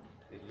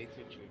The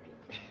little children.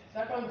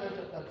 Second John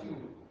chapter 2.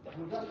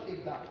 We'll just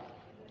take that.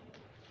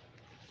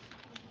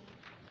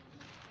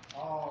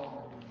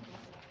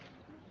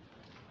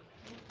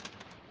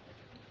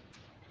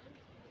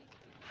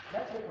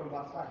 Let's take from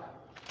verse 5.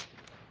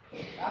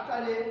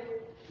 Actually,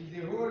 it's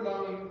a whole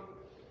long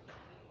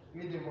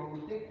reading, but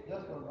we'll take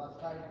just from verse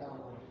 5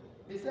 downwards.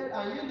 He said,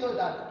 and you know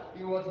that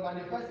he was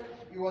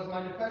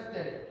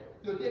manifested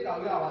to take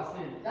away our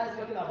sin. That's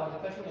talking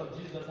about the person of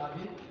Jesus,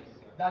 Abi.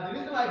 That the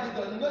reason why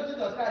Jesus,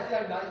 Jesus Christ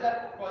said, now, he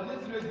said, for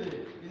this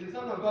reason, is the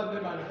Son of God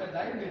made manifest,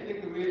 that he may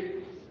take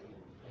away.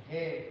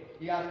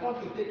 He has come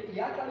to take, he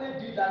actually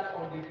did that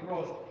on the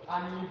cross,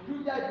 and he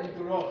imputed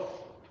into us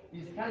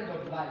his kind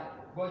of life.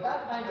 But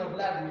that kind of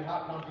life we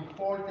have can be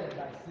faulted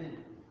by sin.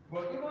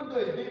 But even though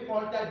it's being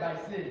faulted by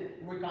sin,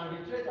 we can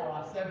retrace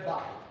ourselves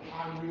back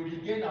and we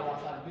regain our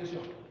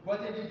salvation.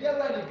 But in the day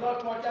when it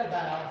got faulted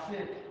by our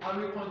sin,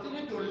 and we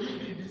continue to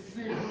live in the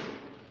sin,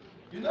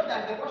 you know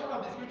that the portion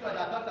of the scripture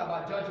that talks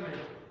about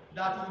judgment,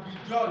 that will be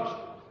judged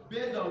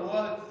based on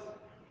what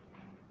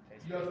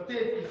your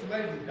state is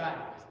when you die.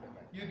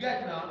 You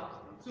get now?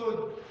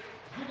 So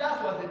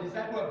Judas was a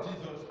disciple of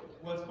Jesus,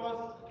 was first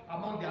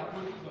among the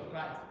apostles of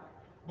Christ.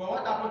 But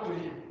what happened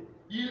to him?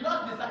 He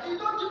lost the you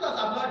know Jesus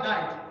have not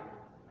died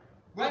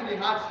when they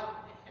had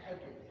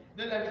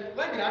when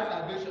they had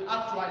salvation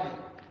actually,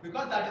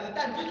 because that is the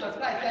time Jesus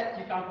Christ said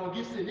he can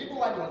forgive sin even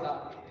when he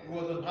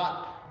was on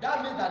earth.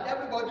 That means that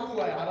everybody who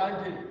were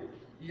around him,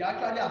 he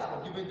actually has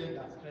forgiven them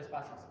their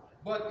trespasses.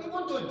 But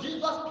even though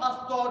Jesus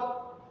pastored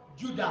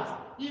Judas,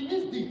 he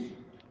missed it.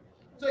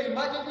 So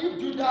imagine if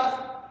Judas,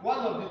 one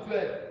of the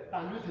 12,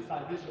 can lose his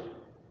salvation,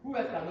 who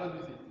else cannot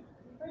lose it?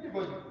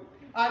 Anybody.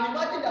 And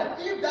imagine that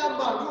if that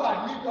man who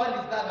had lived all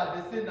his life as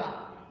a sinner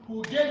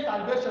could gain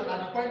salvation at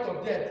the point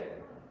of death,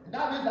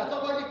 that means that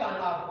somebody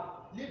can have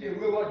lived a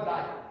wayward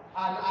life,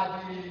 and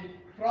at the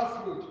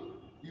crossroad,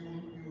 you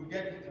will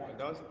get it right.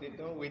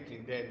 Don't wait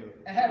till then.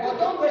 But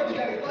don't wait till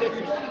then, because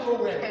you don't know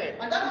when.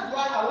 And that is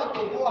why I want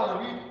to go and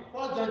read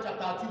 1 John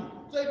chapter 2.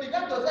 So he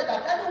began to say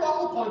that anyone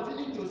who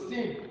continues to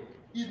sin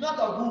is not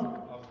of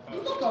who?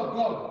 It's not of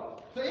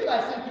God. So if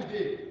I sin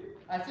today,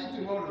 I sin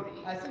tomorrow,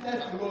 I sin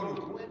next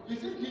tomorrow. You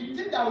see,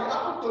 the thing that will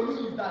happen to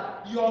you is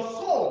that your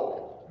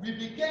soul will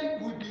get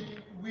to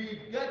be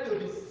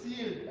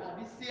sealed.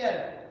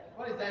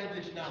 What is that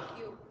English now?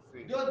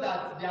 Those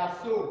that their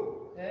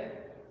soul,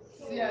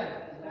 sealed. Is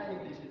that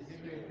English?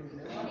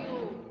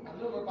 I'm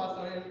not a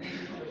pastor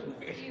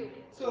English.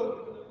 So,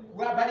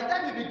 well, by the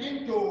time you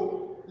begin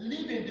to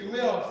live in the way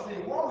of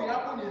sin, what will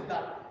happen is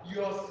that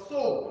your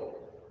soul,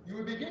 you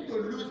will begin to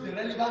lose the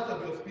relevance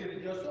of your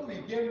spirit. Your soul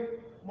will gain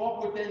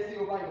more potency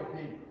over your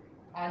being.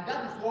 And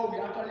that is what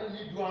will actually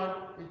lead one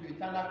into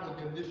eternal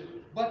condemnation.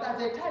 But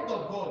as a child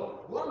of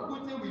God, one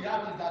good thing we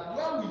have is that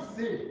when we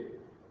sin,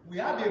 we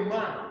have a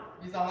man,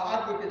 he's our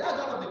advocate. That's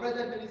one of the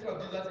present ministry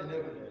of Jesus in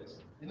heaven.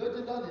 You know,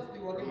 Jesus is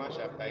still working for us.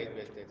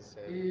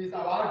 He is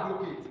our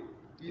advocate.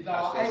 He's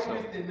our high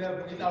priest in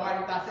heaven. He's our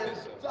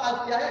intercessor. So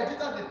as we are here,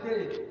 Jesus is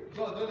praying,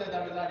 God, don't let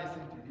that man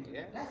sin today.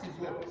 Yeah. That's his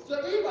word. So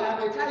if I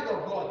am a child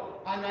of God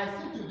and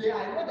I sin today,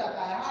 I know that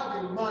I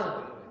have a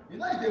man. You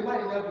know, he's a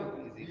man in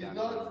heaven.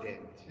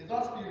 He's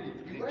not spirit.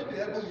 He went to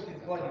heaven with his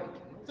body.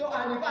 So,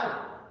 and in fact,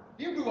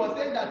 if we were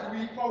saying that we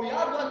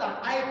have not an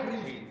high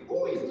priest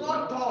who is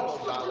not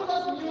touched. So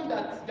Jesus knew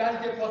that there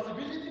is a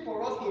possibility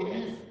for us to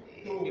miss,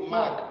 to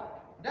fall.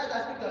 That's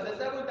the scripture says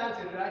 7 times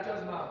a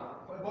righteous man.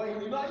 But he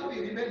will not, if he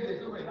remains, there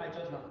is no a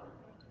righteous man.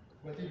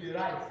 But if he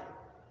rise,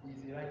 he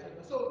is a righteous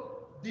man.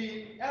 So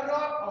the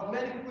error of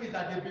many people is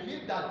that they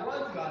believe that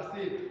once you are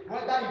saved,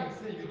 whether you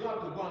sin, you don't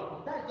have to go and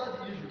confess. That's not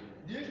the issue.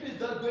 The issue is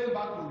just going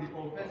back to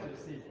reconfess your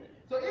sin.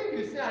 So if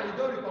you sin and you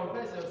don't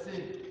reconfess your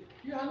sin,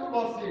 you are no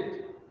more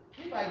saved.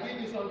 If I give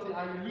you something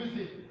and you lose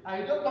it,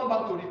 and you don't come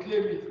back to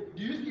reclaim it,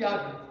 do you still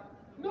have it?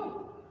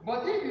 No.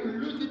 But if you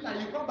lose it and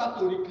you come back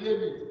to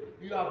reclaim it,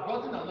 you have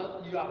gotten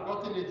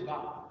it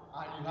back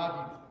and you have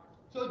it.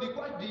 So the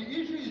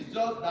issue is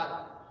just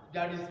that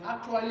there is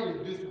actually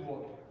in this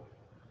world.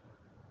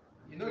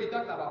 You know, he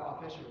talked about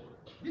perfection.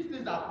 These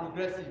things are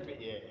progressive.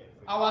 Yes.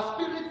 Our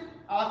spirit,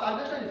 our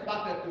salvation is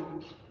perfect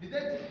too.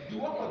 The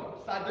work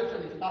of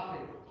salvation is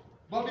perfect.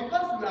 But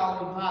because we are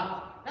on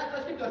earth, that's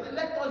why scripture says,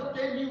 let us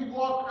daily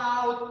work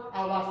out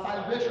our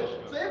salvation.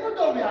 So even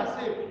though we are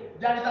saved,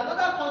 there is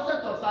another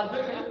concept of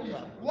salvation, which is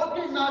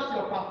working out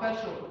your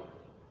perfection.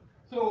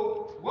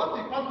 So what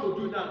we come to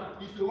do now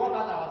is to work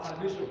out our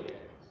salvation.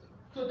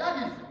 So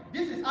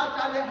this is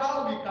actually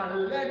how we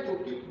can learn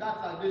to keep that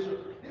salvation.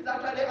 This is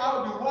actually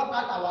how we work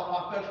out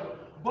our perfection.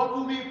 But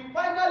we will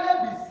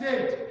finally be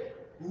saved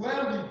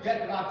when we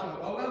get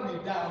raptured, or when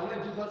we die, or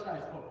when Jesus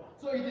Christ comes.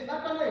 So it is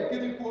actually a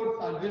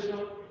threefold salvation.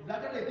 It's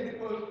actually a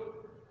threefold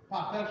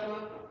perfection.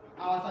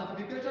 Our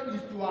sanctification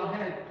is to our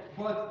hand.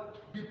 But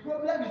the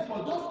problem is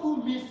for those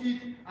who miss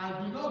it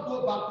and do not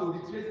go back to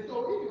retrace it.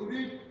 So if you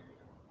read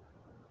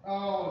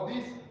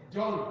this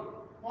John,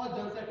 1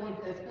 John 2,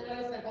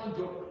 especially 2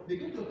 John,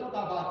 begin to talk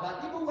about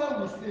that even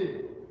when we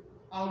sin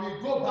and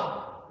we go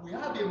back, we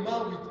have a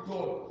man with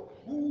God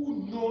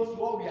who knows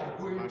what we are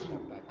going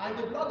through. And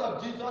the blood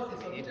of Jesus is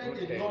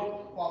sufficient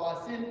enough for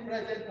our sin,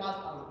 present, past,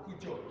 and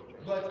future.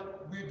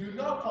 But we do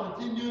not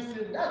continue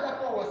sin. That's why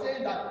Paul was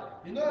saying that,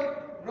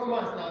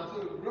 Romans now,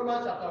 so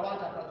Romans chapter 1,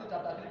 chapter 2,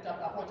 chapter 3,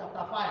 chapter 4,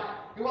 chapter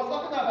 5. He was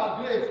talking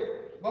about grace.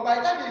 But by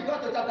the time he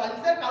got to chapter,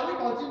 he said, can we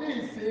continue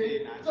in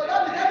sin? So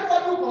that means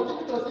everybody who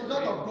continue to sin is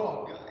not of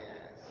God.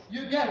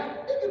 You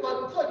get, if you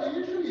so the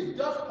issue is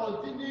just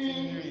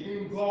continuing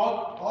in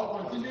God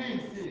or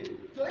continuing in sin.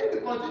 So if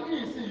you continue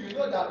in sin, you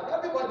know that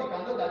everybody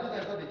can know that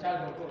Jesus is not a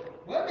child of God.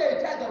 When you're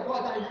a child of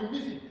God and you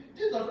miss it,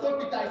 Jesus told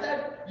Peter, he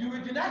said, you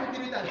will deny me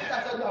 3 times. Peter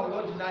said, no, I will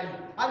not deny you.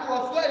 And he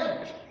was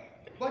swearing.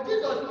 But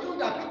Jesus knew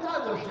that Peter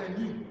was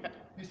genuine.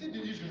 You see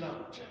the issue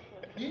now.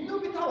 He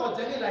knew Peter was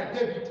genuine like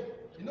David.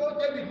 You know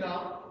David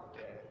now?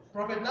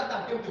 Prophet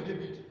Nathan came to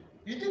David.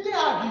 He didn't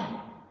argue.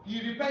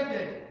 He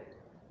repented.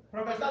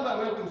 Prophet Samuel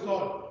went to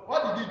Saul.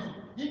 What did he do?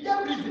 He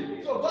gave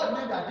reason. So God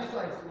knew that this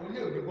one is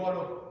only the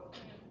borrow.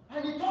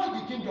 And he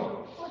turned the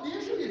kingdom. So the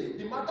issue is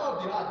the matter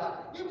of the heart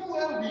that even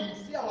when we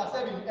see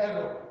ourselves in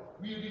error,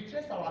 we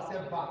retrace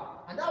ourselves back.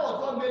 And that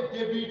was what made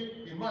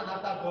David a man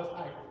after God's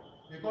eye.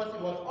 Because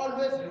he was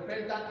always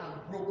repentant and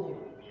broken,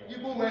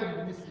 even when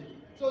he missed it.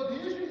 So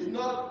the issue is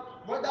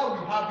not whether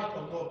we have it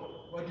or not,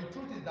 but the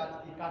truth is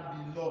that it can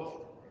be lost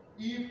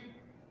if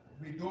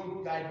we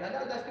don't guide it. And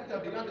that's the scripture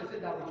began to say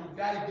that we should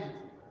guide it.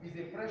 It's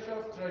a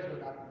precious treasure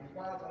that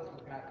requires us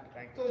to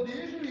guide. So the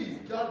issue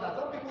is just that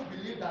some people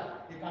believe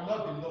that it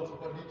cannot be lost,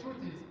 but the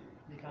truth is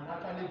it can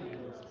actually be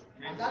lost.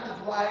 And that is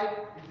why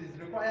it is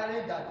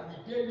requiring that we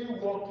daily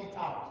work it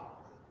out.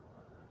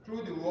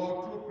 Through the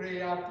word, through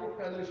prayer, through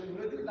fellowship.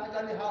 This is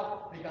actually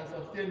how we can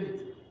sustain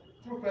it.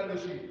 Through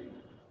fellowship.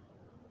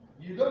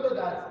 You don't know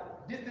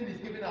that this thing is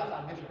giving us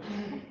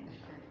salvation.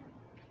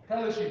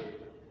 Fellowship.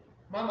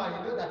 Mama,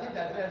 you know that if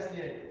there's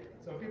no FCN,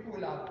 some people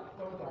will have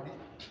come to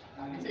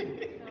Alice.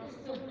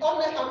 So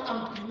unless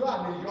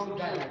I'm a young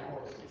guy like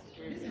us.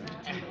 This is the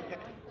truth.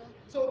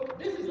 So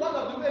this is one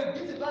of the ways,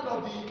 this is one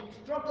of the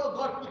structure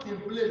God put in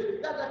place.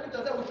 That's why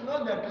Peter said we should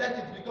not neglect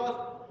it, because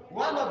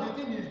one of the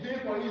things he's doing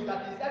for you is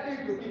that he's helping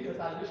you to keep your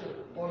salvation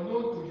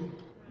unknown to you.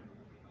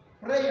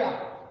 Prayer,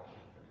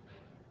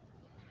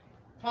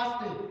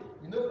 fasting.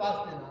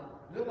 Fasting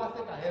now.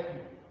 Fasting can help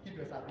you keep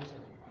your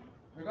salvation.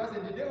 Because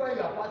in the day when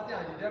you are fasting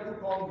and the devil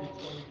comes with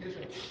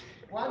communication,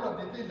 one of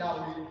the things that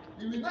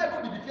it will not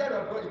even be the fear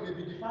of God, it may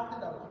be the fasting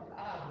that will keep,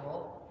 bro,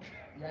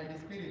 you are in the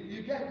spirit.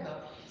 You get now.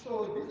 So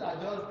these are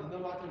just the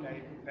normal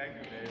things. Thank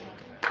you very much.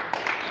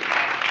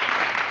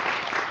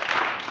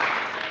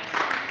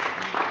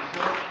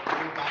 Just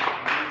go back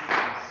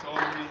to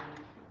summary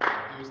of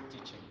those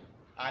teaching.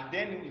 And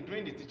then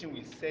during the teaching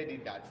we said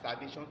it that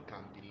salvation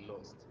can be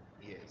lost.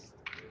 Yes.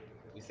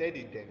 We said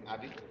it then,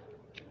 Abby.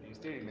 You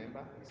still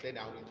remember? We said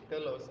and we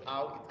tell us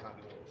how it can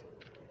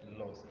be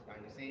lost. And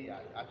you say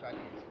actually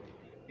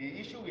the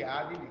issue we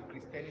are having in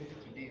Christianity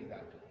today is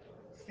that,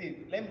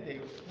 see, let me tell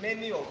you,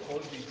 many of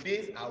us we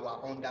base our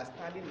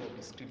understanding of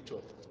the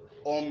scripture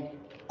on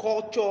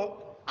culture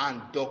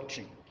and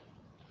doctrine.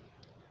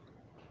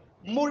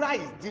 Moral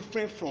is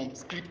different from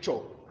scripture.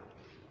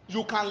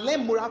 You can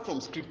learn moral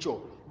from scripture,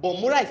 but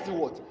moral is still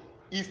what?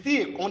 Is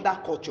still under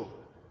culture.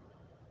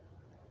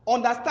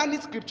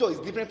 Understanding scripture is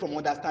different from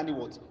understanding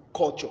what?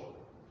 Culture.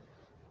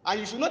 And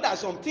you should know that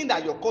something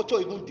that your culture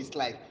even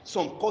dislike,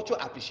 some culture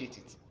appreciate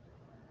it.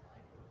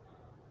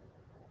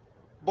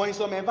 But in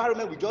some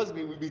environment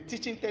we be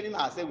teaching, telling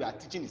ourselves we are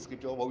teaching the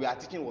scripture, but we are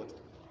teaching what?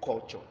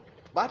 Culture.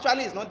 But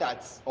actually it's not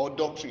that, or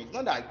doctrine, it's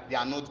not that they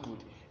are not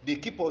good. They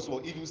keep us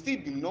what? If you see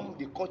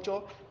the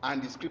culture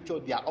and the scripture,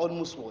 they are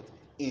almost what?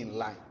 In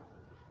line.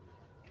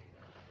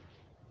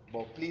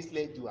 But please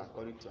let's do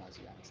according to as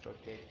we are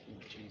instructed in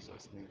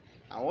Jesus' name.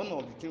 And one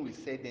of the things we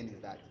said then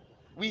is that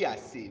we are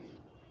saved.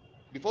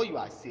 Before you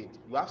are saved,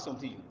 you have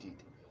something you did.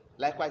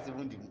 Likewise,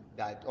 even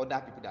that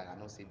other people that are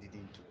not saved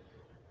didn't do.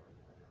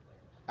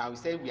 And we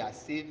said we are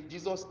saved.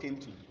 Jesus came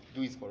to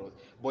do it for us.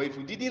 But if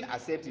you didn't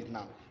accept it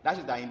now, that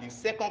is that in the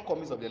second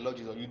coming of the Lord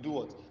Jesus, you do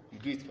what? You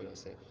do it for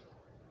yourself.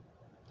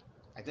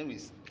 I think we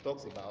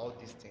talked about all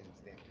these things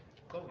then.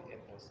 God will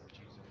help us in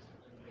Jesus'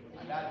 name.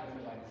 And that's the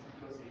reason why the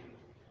scripture says,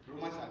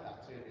 Romans chapter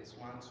 12, verse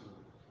 1 to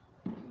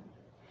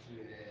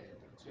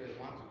 12,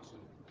 1 to 2.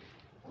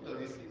 What does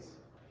this say?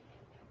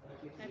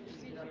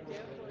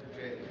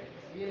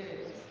 Yes.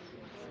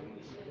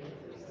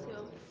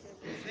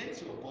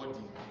 Present your body.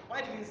 Why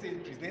didn't he say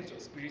present your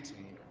spirit to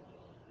him?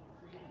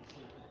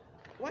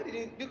 Why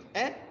didn't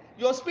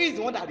your spirit is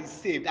the one that is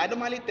saved. I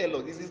normally tell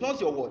us it's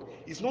not your word,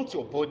 it's not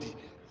your body,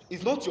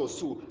 it's not your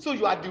soul. So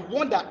you are the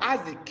one that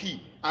has the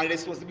key and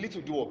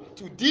responsibility to do what?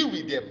 To deal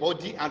with their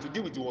body and to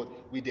deal with the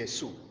what? With their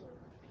soul.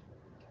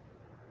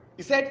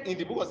 He said in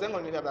the book of 2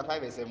 Corinthians chapter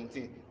 5 verse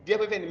 17,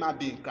 therefore if any man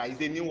be in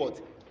Christ is a new what?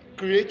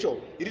 Creature.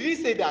 He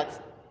didn't say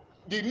that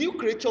the new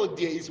creature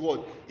there is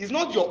what? It's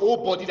not your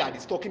whole body that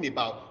is talking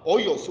about or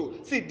your soul.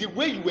 See, the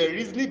way you were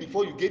reasoning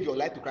before you gave your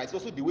life to Christ,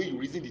 also the way you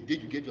reason the day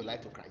you gave your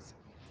life to Christ.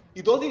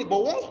 It doesn't,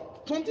 but once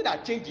something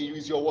that changed in you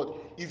is your what?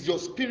 Is your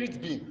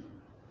spirit being.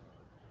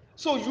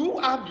 So you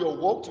have your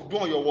work to do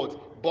on your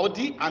what?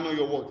 Body and on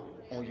your what?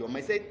 On your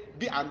mind. Say,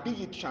 be and be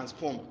it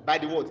transformed by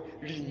the what?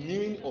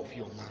 Renewing of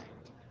your mind.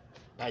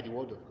 By the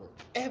word of God.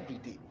 Every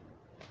day.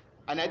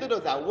 And I told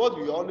us that word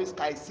will always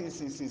carry sin,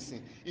 sin, sin,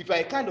 sin. If you are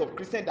a kind of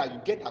Christian that you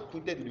get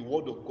acquainted with the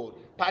word of God,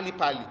 pali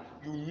pali,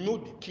 you know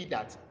the key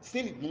that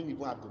sin won't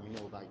even have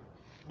dominion over you.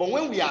 But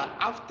when we are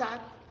after,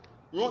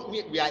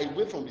 we are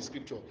away from the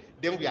scripture,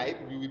 then we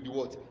will be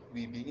what?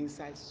 We will be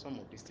inside some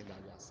of these things that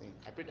we are saying.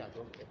 I pray that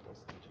God help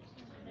us in Jesus.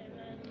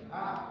 There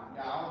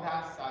are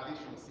other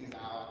salvation sins, and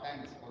our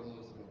time is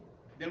almost gone.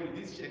 Then with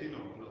this shedding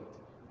of blood,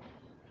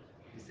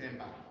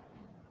 December,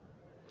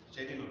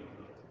 shedding of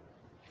blood.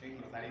 I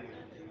think Nazari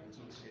will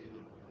took shedding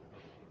of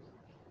blood.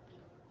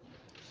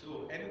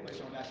 So, any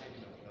question on that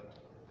shedding of blood?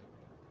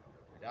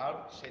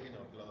 Without shedding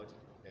of blood,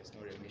 there's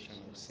no remission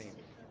of sin.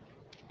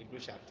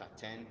 Hebrews chapter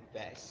 10,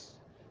 verse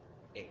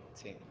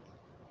 18.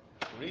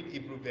 Read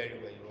Hebrew very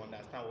well, you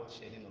understand what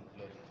shedding of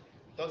blood is.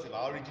 It talks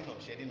about origin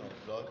of shedding of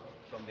blood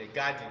from the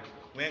garden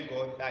when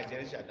God, that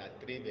Genesis chapter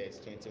 3, verse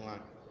 21,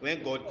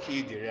 when God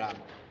killed the ram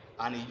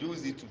and he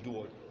used it to do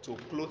what? To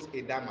clothe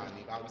Adam and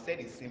Eve. And we said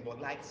it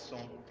symbolized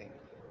something.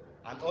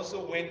 And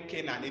also when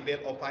Cain and Abel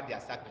offered their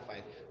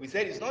sacrifice, we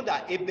said it's not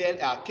that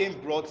Cain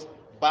brought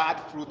bad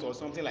fruit or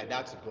something like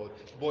that to God,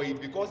 but it's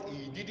because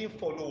he didn't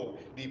follow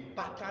the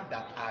pattern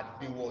that had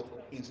been what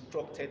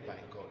instructed by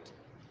God.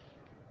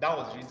 That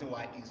was the reason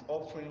why his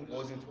offering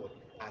wasn't what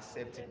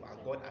acceptable,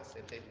 and God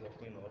accepted the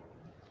offering of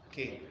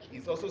Cain.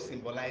 It's also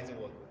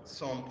symbolizing what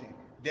something.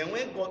 Then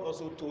when God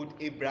also told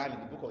Abraham in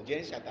the book of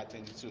Genesis chapter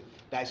 22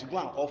 that he should go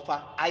and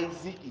offer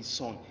Isaac his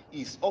son,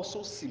 is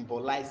also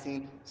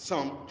symbolizing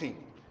something.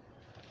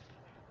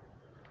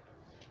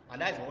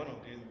 And that is one of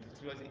the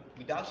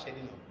without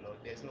shedding of blood,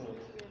 there's no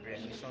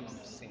remission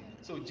of sin.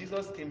 So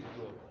Jesus came to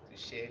do to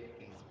shed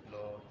his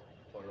blood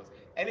for us.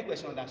 Any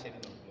question on that shedding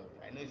of blood?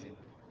 I know it's a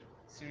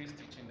serious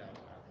teaching that we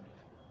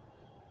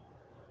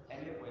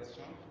have. Any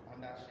question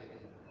on that shedding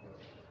of blood?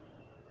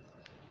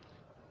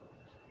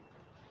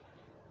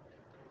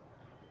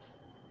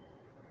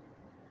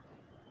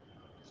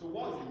 So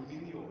what is the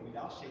meaning of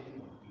without shedding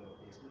of blood,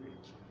 there's no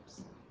remission of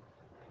sin?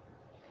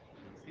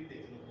 Yes, if there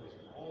is no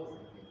question, what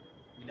is the meaning?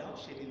 Without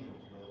shedding of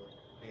blood,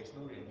 there is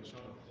no remission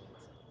of what?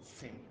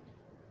 Sin.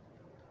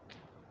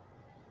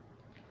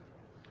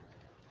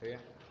 Yeah.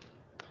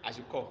 I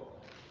should call.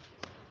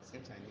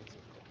 Since I need to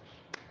call.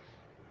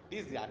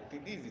 This is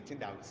the thing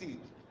that we see.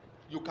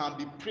 You can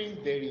be praying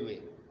very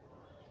well.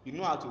 You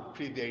know how to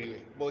pray very well.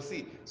 But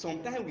see,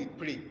 sometimes we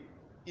pray.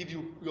 If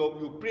you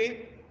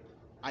pray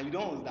and you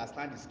don't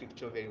understand the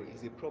scripture very well,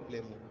 it's a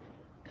problem.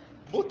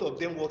 Both of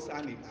them works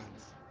hand in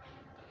hand.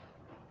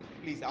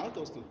 Please, I want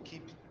us to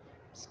keep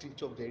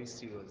scripture very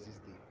serious this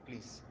day.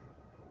 Please.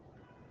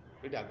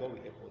 Pray that God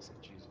will help us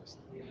in Jesus'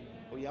 name.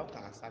 Oh, you have to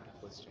answer the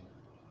question.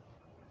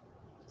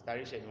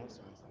 Starisha, you want to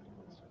answer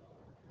the question?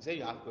 You said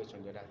you have a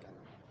question the other time.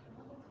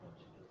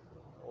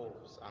 Oh,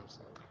 I'm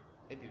sorry.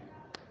 Maybe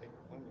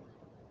when we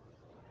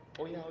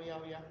oh yeah, oh yeah,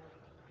 oh yeah.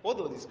 What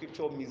does the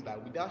scripture mean by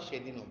without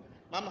shedding of?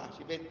 Mama,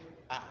 she bet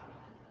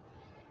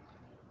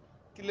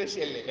kí ló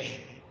ṣẹlẹ̀?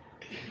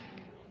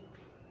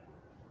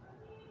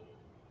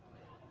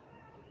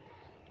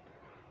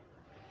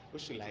 Who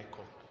should I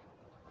call?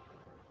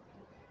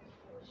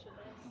 Who should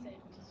I send?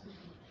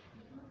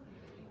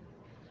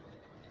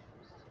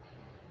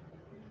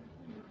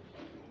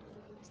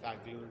 Star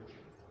Glory.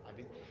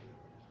 Abi?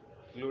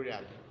 Glory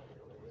Abi?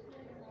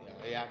 Yeah,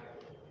 oh yeah.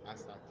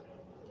 That's that.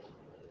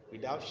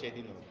 Without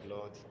shedding of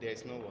blood, there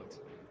is no what?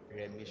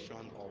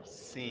 Remission of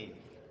sin.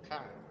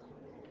 Kai.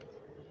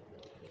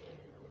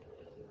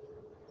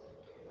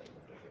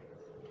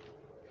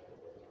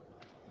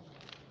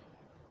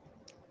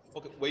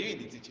 Okay, were you in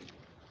the teaching?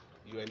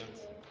 You were not.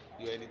 Yes,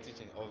 You were in the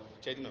teaching of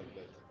shedding of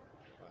blood.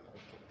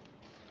 Okay.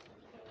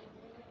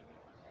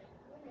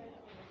 so when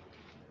everything was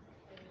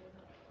speaking,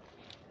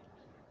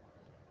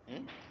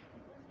 Hmm? I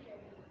couldn't hear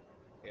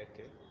you.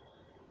 Okay.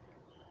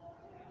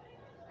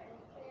 I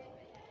said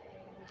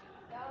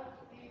without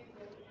the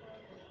remission of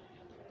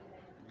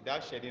like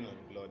Without shedding of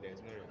blood, there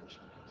is no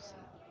remission of sin.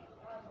 yeah,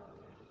 that's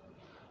what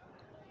scripture.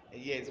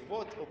 Yes,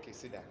 but okay,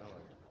 see that. No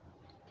worry.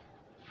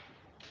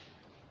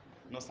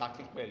 No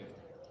sacking pẹ̀lú.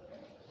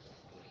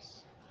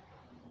 Yes.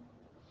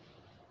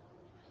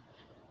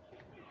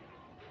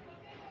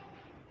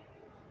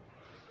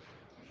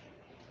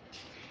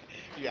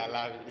 You are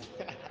laughing.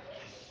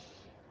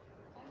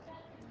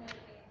 Actually, not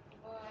yet,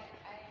 but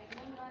I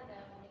remember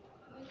that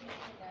when you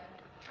said that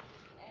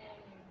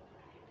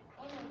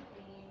one of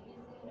the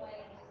reasons why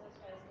Jesus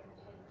Christ came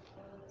to shed his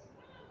blood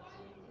to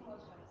redeem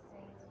us from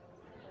sins was to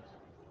save us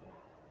from sin.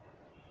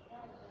 So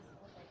that was just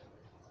what I thought.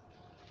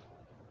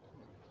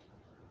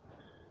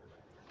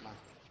 Ma.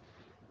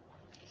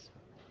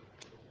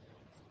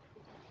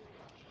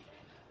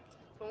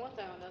 From what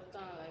I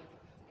understand, like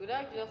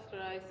without Jesus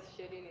Christ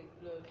shedding his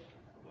blood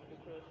on the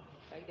cross,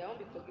 like there won't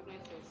be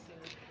forgiveness of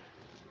sins.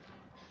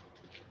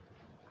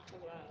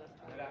 That's what I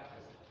understand. Another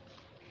person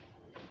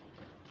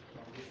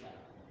from this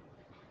side.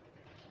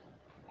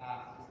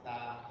 Sister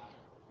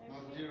Okay.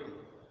 Naziro.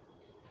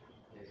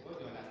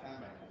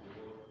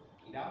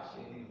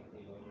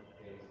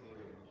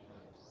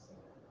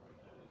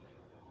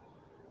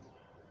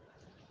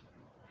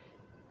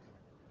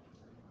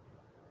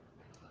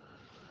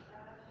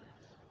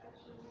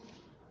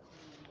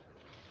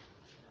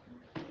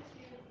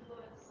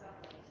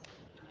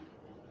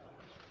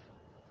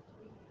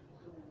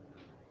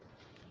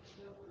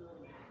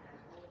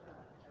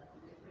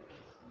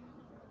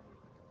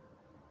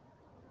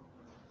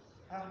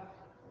 Ah,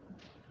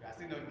 you are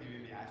still not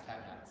giving me answer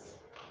that. It's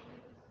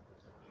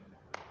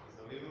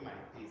of even my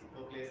taste,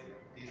 hopeless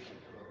taste in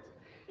front.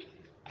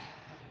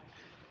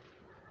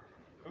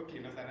 Okay,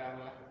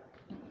 Nosadamola,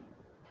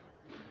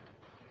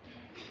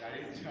 you are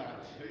raising your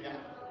hand. Yeah.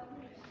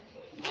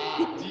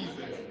 Ah,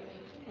 Jesus.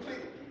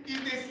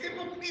 It's a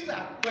simple, these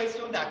are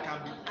questions that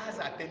can be asked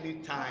at any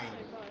time.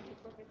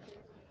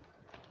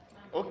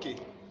 Okay.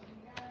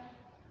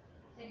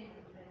 Shedding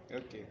of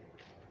blood. Okay.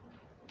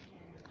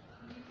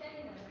 The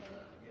shedding of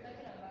blood is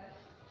talking about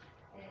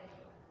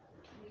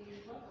the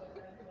work of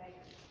salvation, like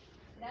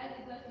that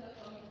Jesus not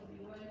coming to the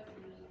world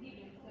to give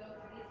himself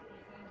this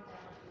person down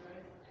for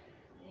us,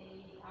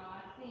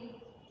 our sins,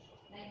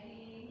 like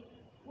the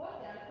what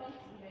he has come to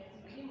do, like to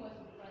redeem us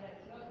with the Father,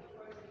 is not the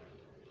first thing.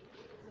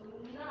 So we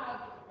will not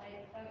have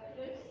like a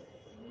close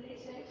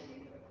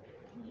relationship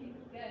with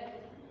God.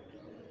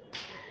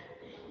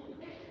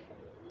 Make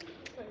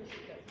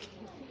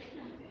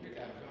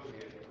I blow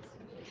here.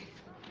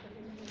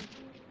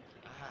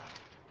 Ah,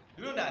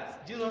 you know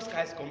that Jesus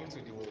Christ coming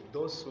to the world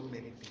does so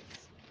many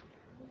things.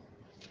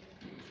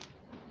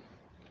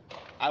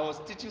 I was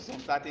teaching some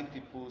certain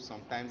people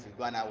sometimes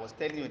ago, and I was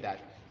telling you that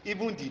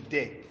even the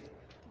dead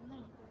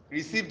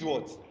received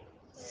what?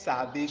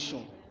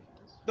 Salvation.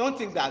 Don't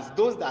think that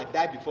those that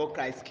died before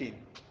Christ came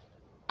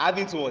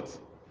haven't what?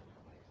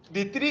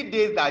 The 3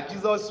 days that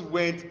Jesus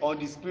went on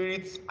the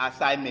spirit's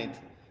assignment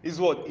is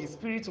what? His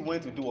spirit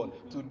went to do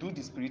what? To do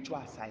the spiritual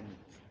assignment.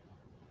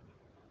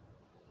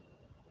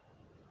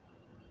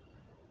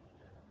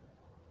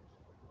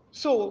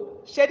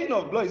 So shedding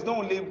of blood is not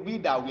only we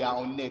that we are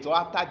on earth or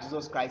after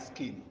Jesus Christ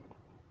came.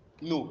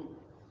 No.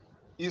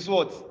 Is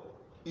what?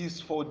 Is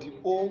for the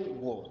whole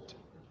world.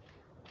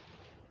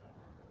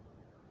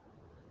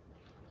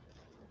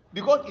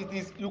 Because it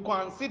is, you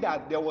can see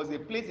that there was a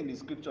place in the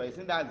scripture, I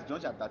think that's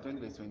John chapter 20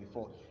 verse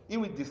 24,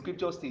 in which the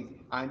scripture says,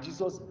 and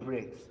Jesus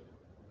breathed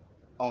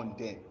on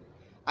them.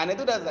 And I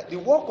thought that the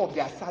work of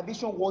their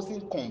salvation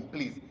wasn't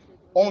complete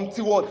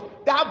until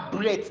what? That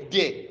breath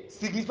there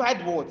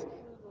signified what?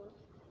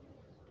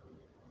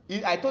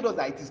 I told us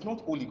that it is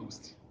not Holy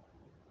Ghost.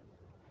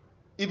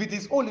 If it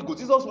is Holy Ghost,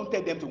 Jesus won't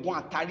tell them to go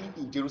and tarry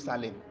in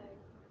Jerusalem.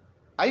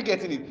 Are you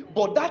getting it?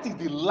 But that is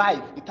the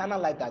life,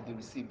 eternal life that they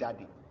received that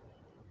day.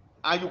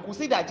 And you could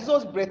see that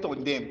Jesus breathed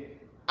on them.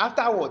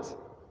 Afterwards,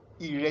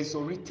 he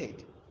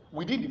resurrected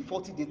within the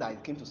 40 days that he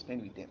came to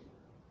spend with them.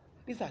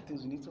 These are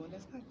things we need to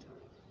understand.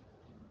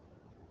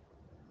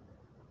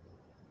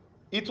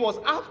 It was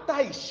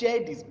after he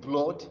shed his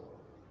blood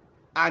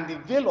and the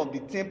veil of the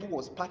temple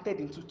was parted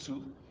into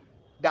two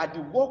that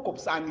the work of,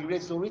 and he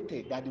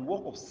resurrected, that the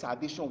work of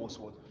salvation was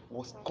what?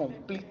 Was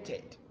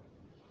completed.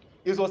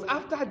 It was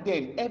after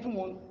then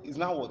everyone is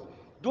now what?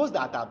 Those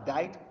that have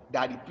died,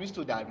 that the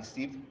priesthood that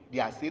received, they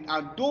are saved,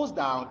 and those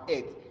that are on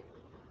earth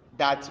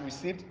that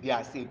received, they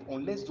are saved,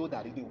 unless those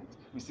that didn't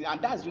receive.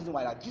 And that's the reason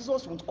why that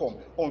Jesus won't come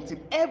until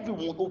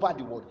everyone over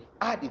the world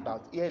heard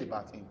about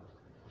him.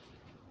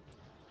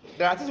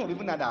 There are things some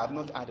people now that have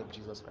not heard of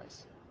Jesus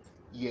Christ.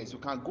 Yes, you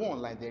can go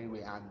online very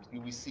well and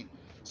you will see.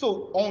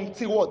 So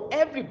until what?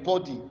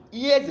 Everybody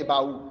hears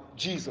about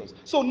Jesus.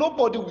 So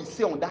nobody will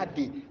say on that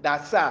day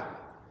that, sir,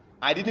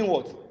 I didn't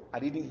what? I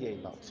didn't hear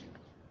about you.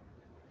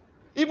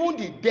 Even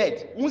the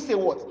dead won't say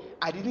what?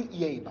 I didn't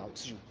hear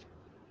about you.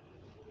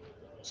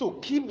 So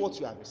keep what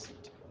you have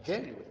received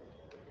very well.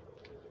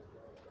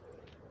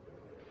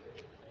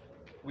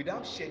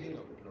 Without shedding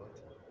of blood,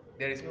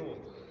 there is no what?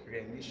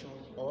 Remission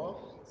of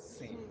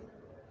sin.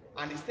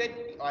 And he said,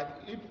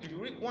 if you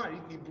read, go and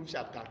read Hebrews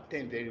chapter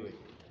 10 very well,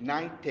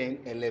 9, 10,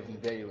 11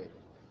 very well.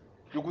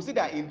 You could see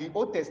that in the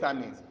Old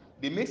Testament,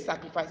 they make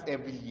sacrifice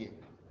every year.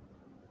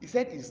 He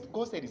said,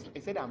 God said, he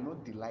said, I'm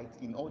not delight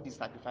in all these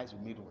sacrifices we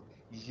made what?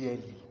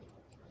 Yearly.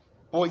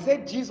 But he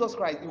said, Jesus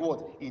Christ,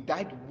 he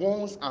died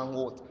once and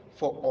what?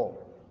 For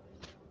all.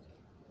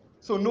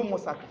 So no more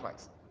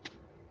sacrifice.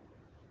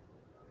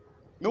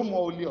 No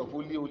more holy of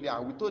holy, holy.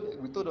 And we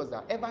told us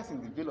that ever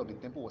since the veil of the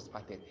temple was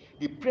parted,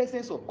 the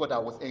presence of God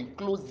that was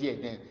enclosed here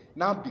then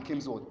now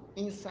becomes what?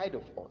 Inside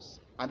of us.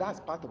 And that's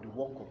part of the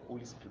work of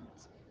Holy Spirit.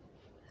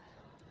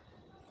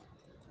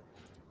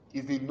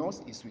 Is in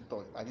us, is with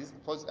us. And this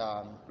first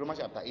Romans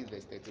chapter 8,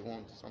 verse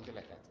 31, something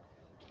like that.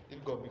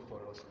 If God be for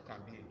us, who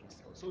can be against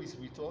us? So it's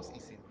with us,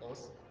 it's in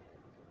us.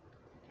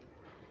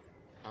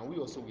 And we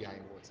also, we are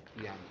in what?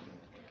 We are in him.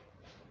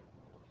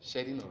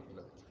 Shedding of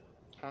blood.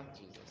 Ah,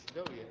 Jesus.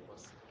 God will help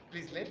us.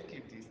 Please, let's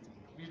keep this thing.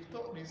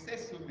 We've said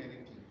so many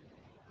things.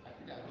 I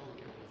think that God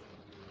will help us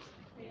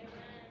in Jesus.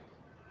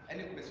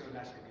 Any question on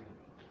that shedding of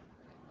blood?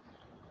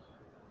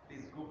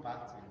 Please go back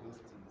to those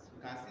things. You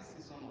can still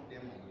see some of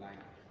them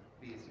online.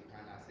 Please, you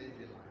can access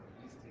them and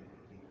listen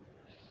again.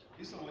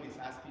 If someone is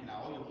asking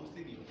now, oh, you're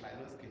Muslim in your trial,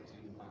 let's get to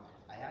you, man.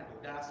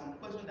 There are some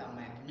questions that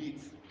my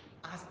mates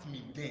asked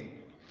me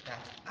then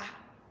that, I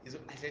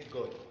said,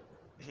 God.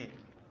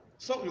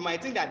 So you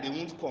might think that they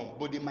won't come,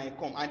 but they might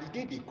come. And the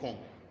day they come,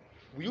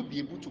 will you be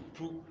able to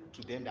prove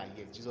to them that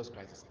yes, Jesus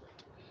Christ is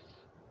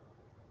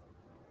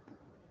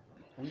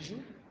Lord? Will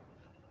you?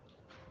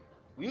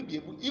 Will you be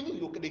able, even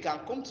you, they can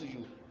come to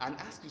you and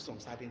ask you some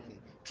certain things.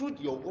 Through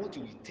your what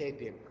you will tell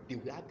them, they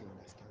will have the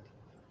understanding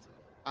of it.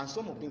 And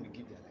some of them will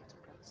give their life to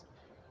Christ.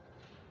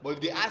 But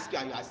if they ask you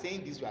and you are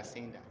saying this, you are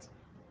saying that.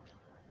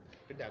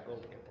 Pray that God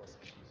will help us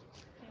in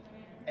Jesus.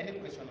 Any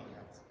question on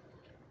that?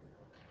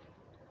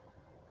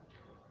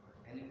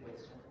 Any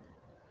question?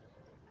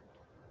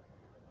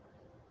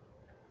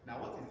 Now,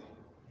 what is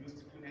the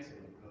usefulness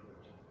of the blood of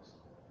Jesus?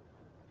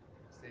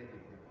 Said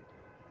again.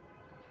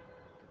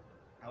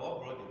 I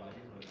what brought about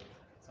this was that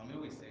some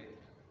people said,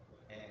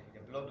 the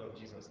blood of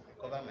Jesus.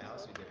 I cover my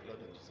house with the blood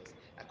of Jesus.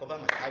 I cover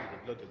my car with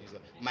the blood of Jesus.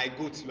 My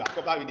goats, you are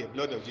covered with the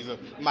blood of Jesus.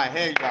 My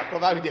hair, you are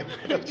covered with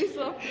the blood of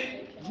Jesus.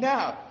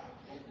 Now,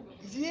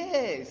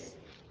 yes,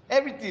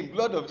 everything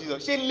blood of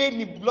Jesus. She lay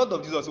me blood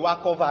of Jesus. You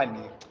are covered.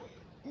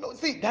 No,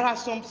 see, there are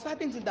some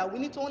certain things that we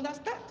need to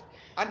understand,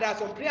 and there are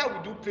some prayer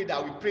we do pray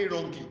that we pray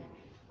wrongly.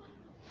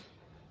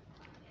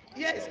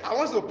 Yes, I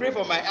want to pray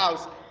for my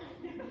house.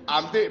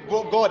 I'm there,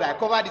 God, I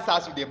cover this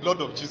house with the blood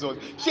of Jesus.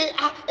 She,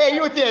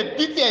 you there,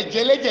 beat a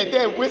jelly,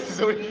 there, waste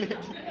is only.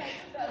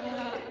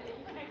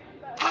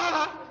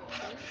 Ah,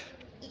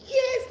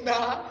 yes,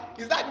 now,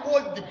 is that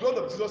what the blood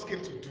of Jesus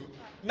came to do?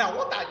 Now,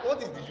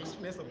 what is the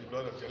usefulness of the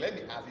blood of Jesus? Let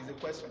me ask, it's a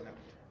question now.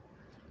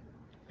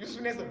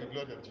 Usefulness of the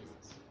blood of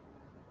Jesus.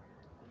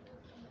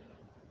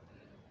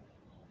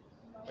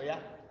 Oh yeah,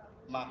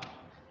 ma.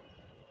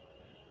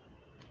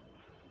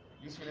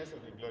 Usefulness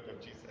of the blood of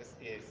Jesus.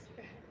 Yes.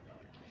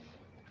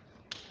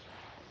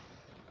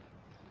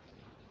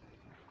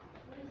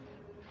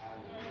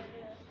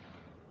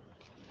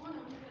 One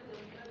of the uses of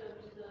the blood of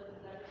Jesus is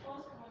that the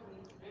first one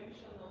is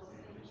remission of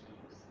sin.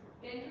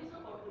 Then it's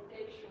also for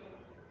protection.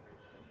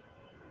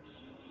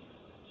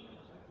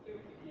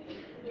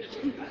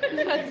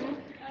 That's what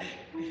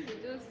they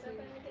just say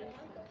this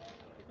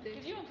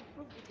Did you protection. want to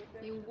prove the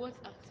protection? In what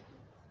aspect?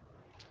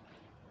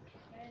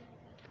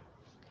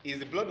 Is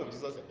the blood of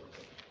Jesus a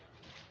protection?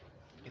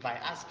 If I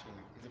ask you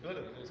now, is the blood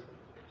of Jesus for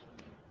protection?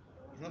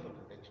 It's not for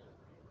protection.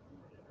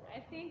 I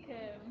think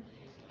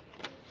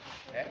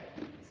Eh?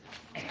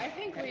 I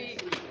think we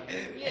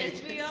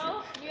yes we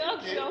all grew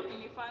Okay. up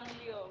in a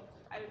family of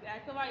I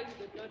cover it with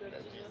the blood of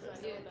Jesus and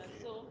all Yes. that.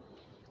 So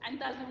and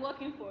it has been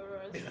working for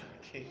us.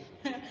 Okay.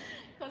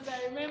 Because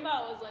I remember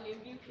I was on a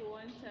vehicle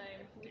one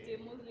time with a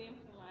Muslim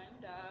woman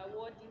that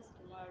wore this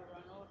Kumaru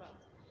and all that.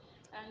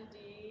 And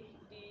the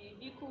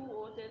vehicle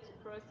wanted to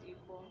cross a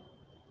form.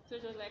 So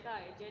she was like,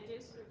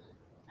 Jesus.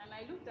 And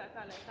I looked at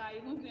her like,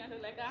 even me, and I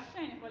was like,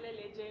 fine, for so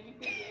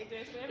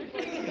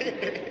everybody,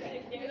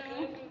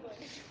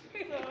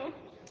 So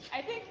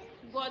I think,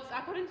 but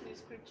according to the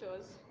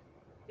scriptures,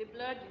 the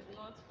blood is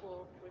not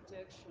for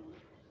protection.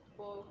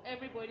 But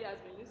everybody has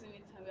been using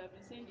it and we have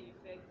been seeing the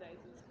effect that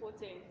it is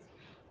potent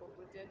for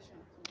protection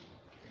too.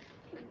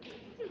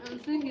 I'm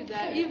thinking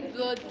that if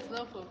blood is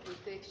not for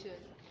protection,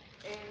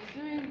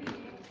 during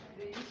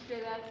the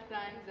Israelite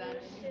times and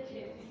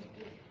Egypt,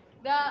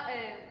 that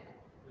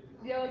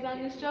there was an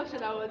instruction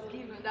that was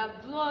given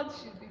that blood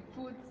should be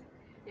put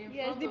in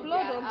Yes, front the of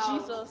blood their of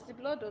house. Jesus, the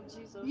blood of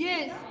Jesus.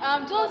 Yes,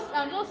 I'm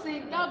just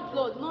saying that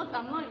blood.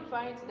 I'm not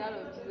referring to that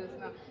of Jesus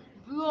now.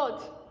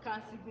 Blood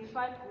can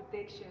signify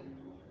protection.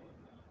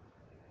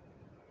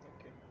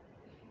 Okay.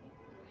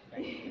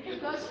 Thank you.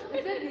 Because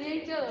it said the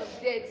angel of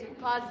death will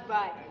pass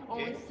by on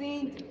Okay.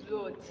 seeing the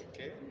blood.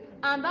 Okay.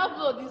 And that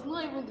blood is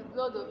not even the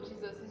blood of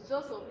Jesus, it's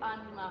just of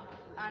animal,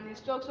 an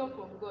instruction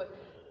from God.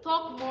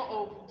 Talk more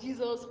of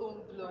Jesus' own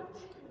blood.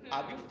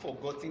 Have you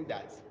forgotten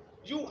that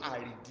you are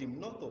redeemed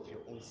not of your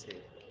own self,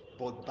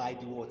 but by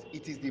the what?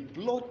 It is the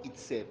blood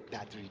itself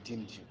that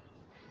redeemed you.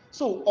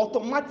 So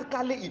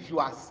automatically, if you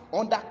are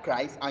under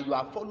Christ and you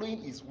are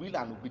following His will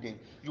and obedience,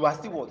 you are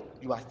still what?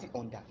 You are still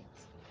under it.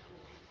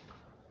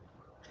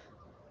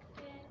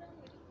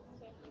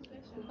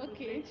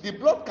 Okay. The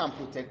blood can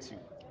protect you.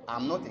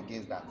 I'm not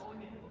against that.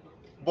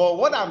 But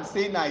what I'm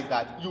saying now is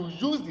that you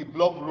use the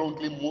blood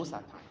wrongly most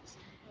at times.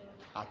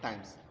 At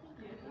times.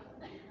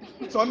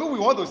 Some people we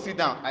want to sit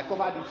down. I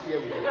cover this here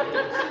with the blood.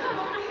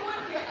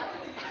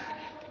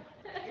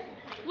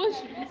 What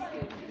should we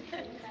say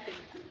instead?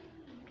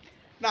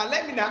 Now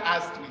let me now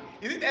ask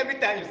you: is it every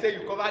time you say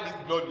you cover this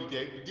blood with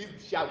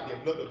this shirt with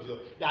the blood of Jesus,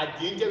 that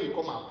the angel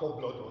will come and pour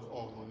blood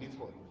on it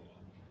for you?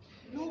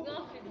 No.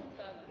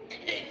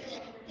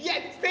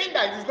 Yes, saying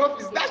that it is not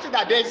physical, that shows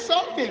that there is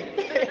something.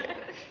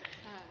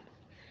 Ah,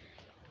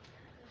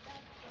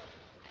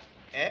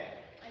 Eh?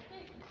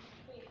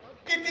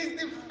 It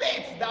is the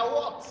faith that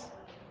works.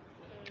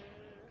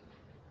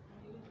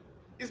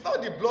 It's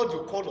not the blood you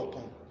call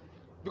upon,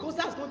 because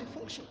that's not the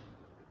function.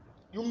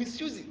 You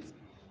misuse it.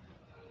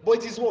 But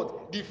it is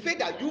what? The faith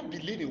that you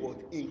believe in what?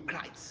 In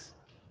Christ.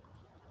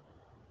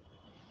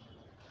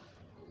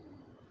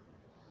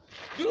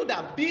 Do you know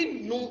that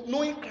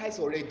knowing Christ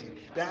already,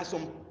 there are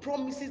some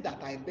promises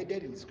that are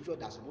embedded in the scripture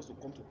that are supposed to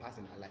come to pass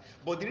in our life.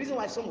 But the reason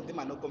why some of them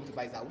are not coming to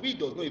pass is that we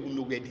does not even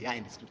know where they are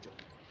in the scripture.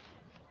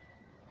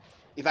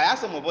 If I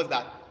ask some of us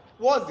that,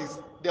 what's this?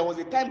 There was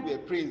a time we were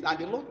praying and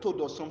the Lord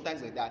told us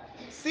sometimes like that,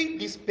 see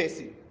this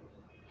person.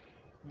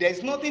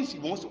 There's nothing she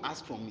wants to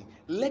ask from me.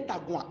 Let her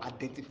go and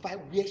identify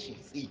where she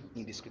is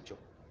in the scripture.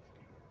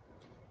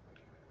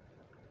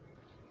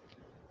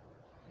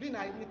 During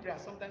our evening prayer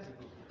sometimes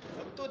ago,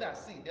 I told her,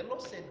 see, the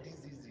Lord said this.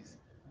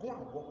 Go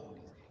and work on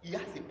this. He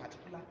has a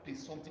particular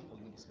place, something for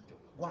you in the scripture.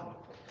 Go and look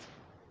for it.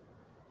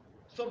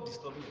 Stop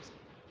disturbing yourself.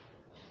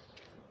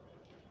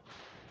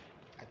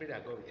 I pray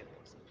that God will help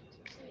us in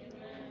Jesus' name.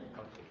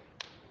 Okay.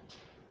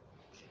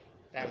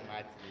 Time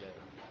at 11.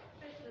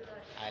 Praise the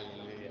Lord.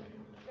 Hallelujah.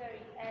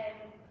 Sorry,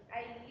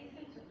 I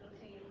listened to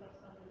Dulcie for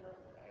song a lot.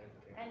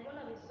 Okay. And one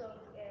of his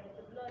songs,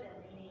 The Blood and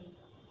the Name.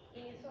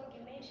 In his song, you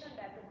mentioned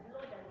that the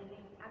blood and the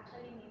name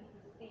actually means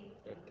the same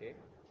thing. Okay.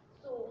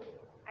 So,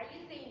 are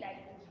you saying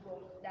that it is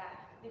wrong,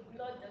 that the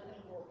blood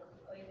doesn't work?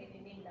 Or is it the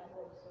name that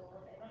works? Or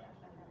what? I don't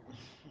understand that part.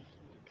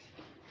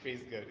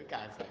 Praise God. You can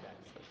answer that.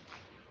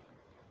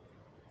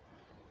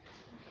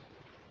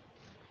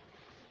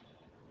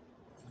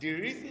 The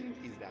reason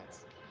is that,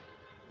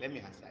 let me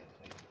answer it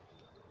for you.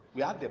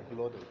 We have the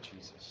blood of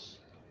Jesus,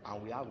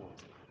 and we have what?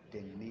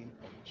 The name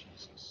of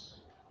Jesus.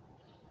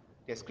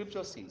 The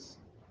scripture says,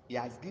 He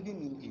has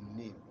given him a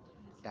name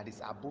that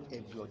is above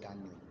every other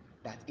name.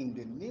 That in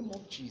the name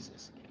of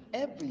Jesus,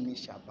 every knee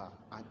shall bow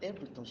and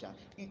every tongue shall.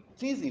 It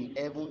is in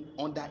heaven,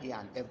 under here,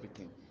 and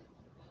everything.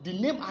 The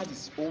name has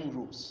its own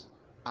rules,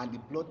 and the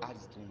blood has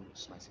its own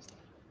rules, my sister.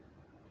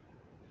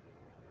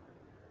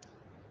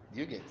 Do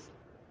you get?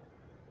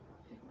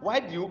 Why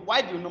do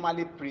you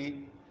normally pray?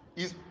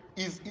 Is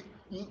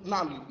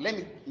now let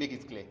me make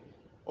it clear.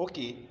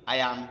 Okay, I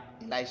am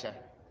Elisha.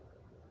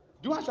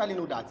 Do you actually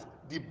know that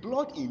the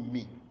blood in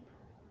me,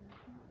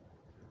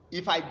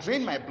 if I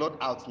drain my blood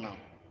out now,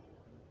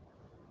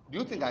 do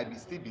you think I will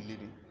still be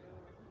living?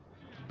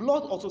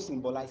 Blood also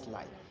symbolizes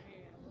life.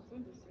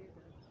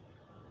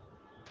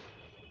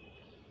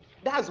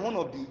 That's one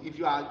of the, if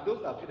you are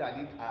those of you that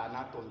did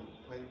anatomy,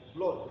 when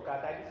blood, the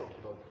characteristics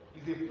of blood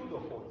is a fluid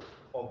of what?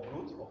 Of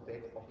growth, of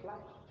death, of life.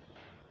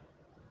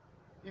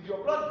 If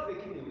your blood is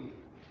taken away,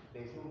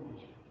 there is no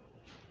growth.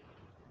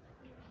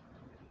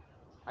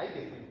 Are you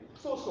getting it?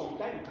 So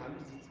sometimes you can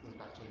use it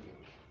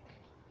interchangeably.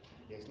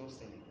 There is no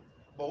sin in it.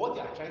 But what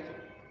they are trying to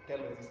tell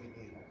us this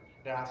evening is that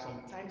there are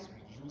some times we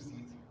use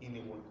it in a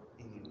what?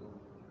 In a wrong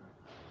way.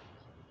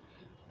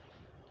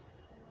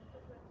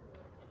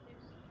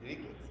 Did you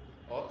get?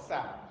 Or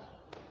sir?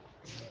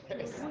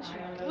 Yes.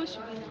 I What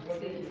should we understand the now say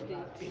burden you instead?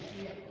 have. You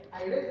see,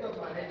 I raised up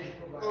my hand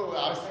before, but Oh,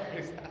 I I'm decided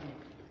sorry, to sir. leave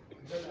it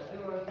because I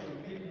don't want to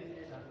leave this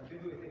place and some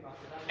people will say,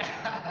 Pastor, that is not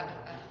kind of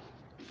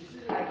this. You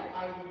see,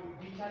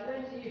 the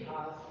challenge he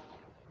has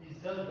is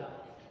just that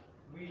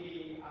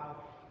we have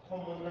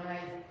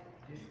commonized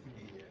this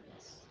thing.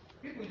 Yes.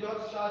 People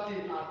just shout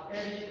it at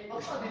any,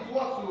 of course it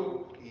works,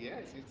 so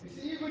Yes, it you is.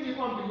 see, even if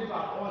unbeliever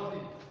calls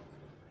it,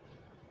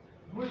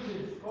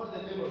 Muslims call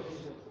the name of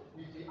Jesus,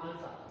 it will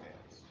answer.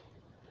 Yes.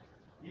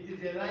 It is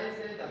a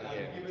license that has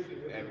been given to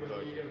everybody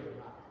Everybody. here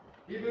on earth.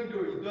 Even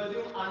though it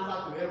doesn't answer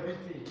to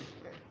everything,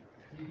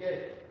 you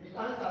get it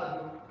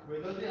answers, but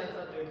it doesn't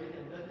answer to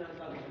everything, it doesn't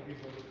answer to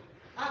everybody.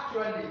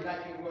 Actually,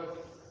 like it was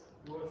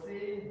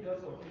saying just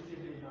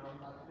conclusively now,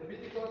 that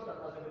Leviticus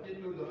chapter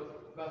 17 told us,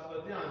 verse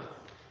 14 and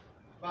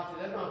verse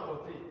 11 and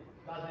 14,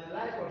 that the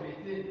life of a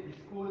thing is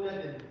colder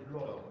than the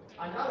blood.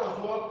 And that was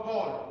what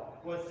Paul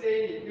was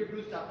saying in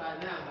Hebrews chapter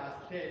 9 verse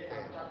 10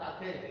 and chapter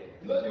 10.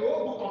 You know, the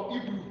whole book of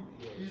Hebrew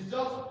is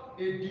just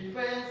a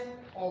defense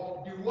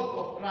of the work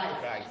of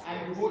Christ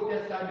and the Old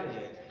Testament.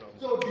 Yes,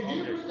 So the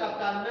Hebrews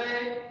chapter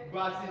 9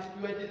 verses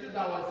 22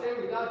 that was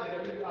saying without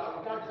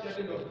the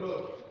shedding of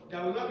blood,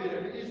 there will not be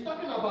remission. It's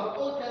talking about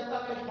Old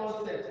Testament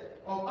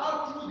concept of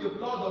how through the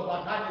blood of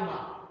an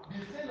animal, the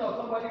sin of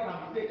somebody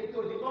can be taken.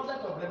 So the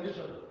concept of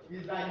remission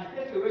is that you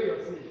take away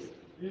your sins.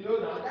 You know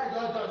now, that's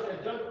what John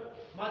said.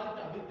 Matthew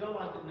chapter John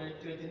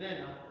 1:29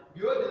 now.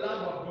 Behold the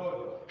Lamb of God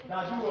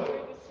that do what?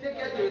 Take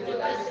it away. So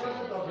that's the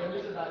concept of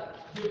remission, that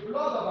the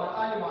blood of an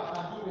animal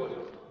can do what?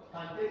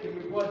 Can take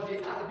away. But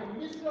the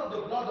mystery of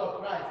the blood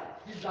of Christ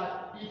is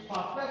that it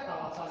perfects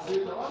our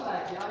salvation,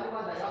 unlike the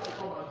animal that you have to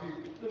come and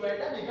do. So by the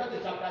time you get to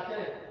chapter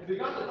 10, we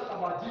began to talk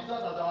about Jesus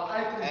as our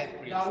high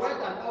priest that went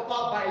and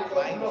offered by his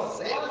own blood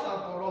once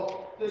and for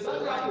all. So it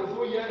doesn't have to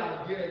go year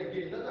and year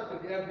again. It doesn't have to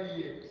be every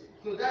year.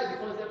 So that is the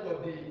concept of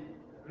the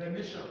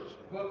remission.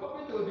 But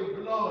coming to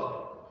the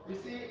blood, you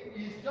see,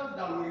 it's just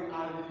that we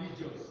are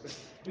religious.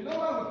 You know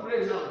when we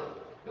pray now,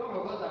 some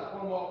of us that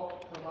come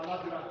up from our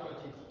Lateran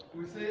churches,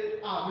 we say,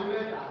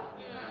 amen.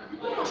 You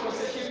don't have to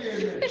say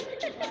amen.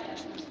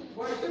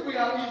 But you see,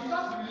 it's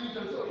just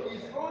religion. So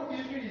his own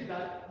issue is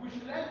that we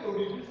should learn to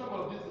review some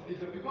of this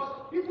religion because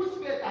people's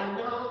faith are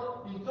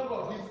now in some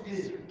of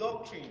these things.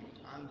 Doctrine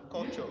and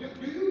culture.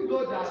 Do you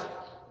know that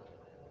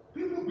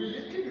people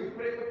believe if you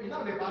pray, okay, now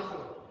I'm a pastor.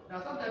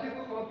 Now sometimes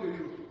people come to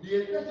you,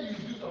 they expect you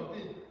to do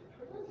something.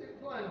 I don't say,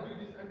 go and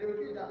do this, and they will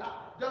feel that,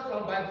 just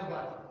one Bible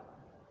verse.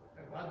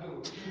 I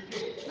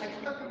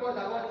can't remember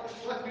what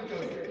scripture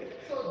said.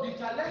 So the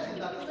challenge is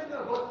that so many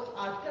of us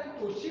are trying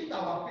to shift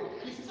our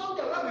faith. You see,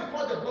 something when we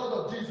call the blood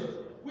of Jesus,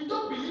 we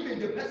don't believe in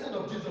the person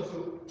of Jesus.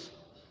 So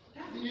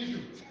that's the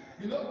issue.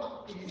 You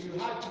know, you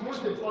had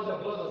Muslims call the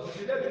blood of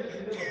Jesus. They believe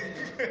in the name of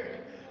Jesus.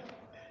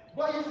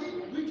 But you see,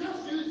 we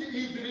just use it.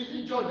 It's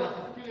religion that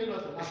is killing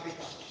us in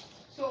Africa.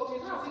 So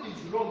it's not as if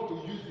it's wrong to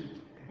use it.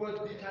 But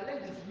the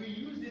challenge is we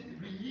use it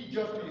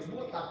religiously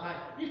most of the time.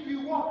 If we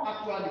work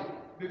actually,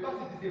 because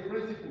it is a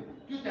principle,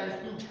 2 times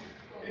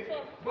 2.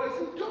 But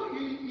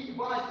you see,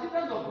 but as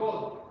children of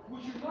God,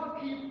 we should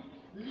not keep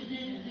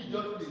living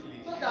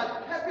religiously. So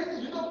that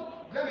everything,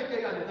 let me tell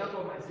you an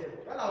example of myself.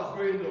 When I was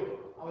growing up,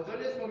 I was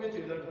always coming to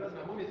a lot because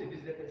my mom is a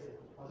business person.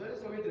 I was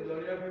always coming to a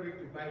lot every week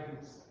to buy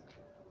goods.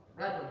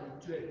 Right from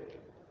the 12.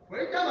 But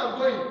every time I'm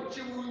going,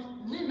 she will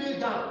kneel me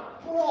down.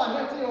 Oh, I'm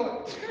letting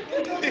you.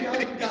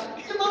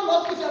 She man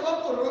must push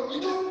about for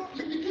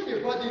it became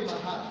a body in my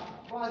heart.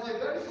 But as a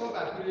very small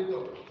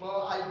vibrator.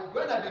 But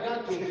when I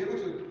began to be able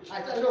to,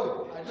 I said,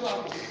 no, I don't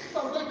have to. If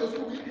I'm going to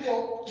school, we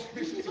go.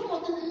 You see, some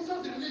of these is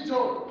just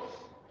religion.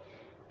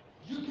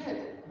 You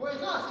get. But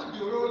it's not as if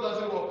the oil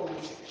doesn't work.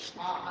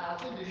 I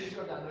have seen the mystery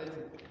of the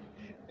anointing.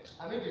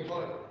 I mean the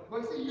God.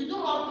 But see, you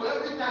don't have to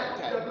every time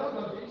the blood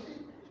of Jesus.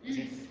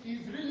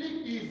 Is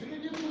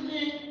really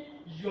pulling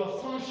your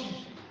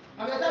sonship.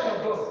 I'm a child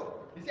of God.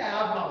 You see, I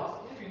have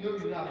mouth. If you know,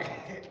 you have mouth.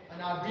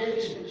 And I'm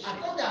breathing. And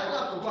sometimes I don't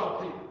have to go and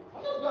pray. I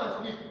just go and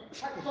sleep.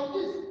 Some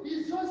things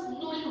is just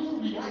knowing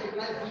who we are in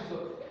Christ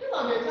Jesus. If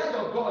I'm a child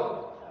of God,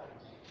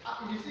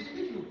 you see, if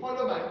you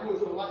follow my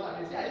post on WhatsApp,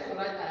 you see, I used to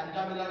write I am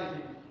Jamila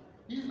Lady.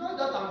 It's not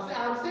just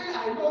I'm saying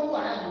I know who I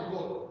am in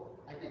God.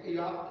 I think you've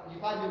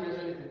had me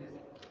mention it in this.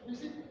 You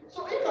see,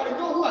 so if I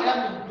know who I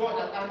am in God,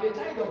 that I'm a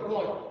child of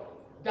God,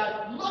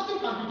 that nothing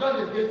can be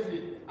done against me,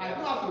 I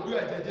don't have to do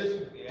a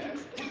Jesus.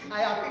 Yes.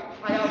 I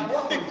have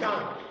walked in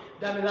town,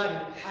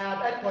 Damilani. I have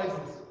had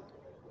poisons,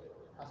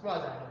 as far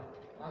as I know.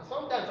 And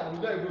sometimes I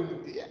will not even know.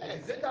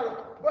 Yes.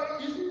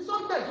 But you see,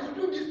 sometimes you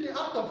do this thing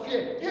out of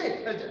fear.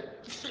 Hey, and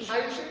you see,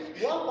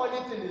 one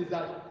funny thing is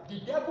that the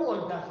devil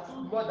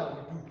understood more than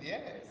we do.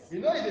 Yes. You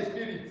know, he's a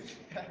spirit.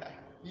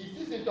 He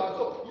sees into us.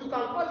 So you can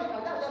call it,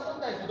 and that's why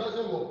sometimes it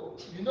doesn't work.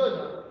 You know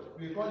now,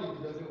 we call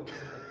it doesn't work.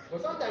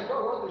 But sometimes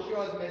God wants to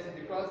show us mercy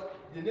because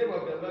the name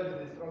of the Lord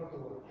is a strong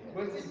tower.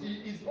 But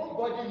see, his own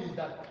burden is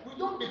that we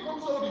don't become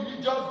so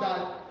religious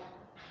that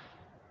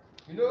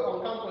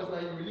on campus now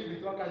you will live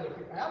with all kinds of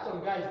people. I have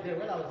some guys there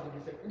when I was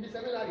in the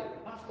seminary,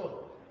 pastor.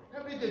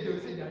 Every day they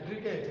will say they are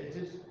drinking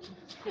Jesus.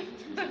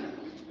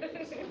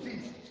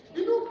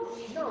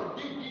 Now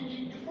the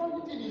funny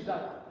thing is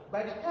that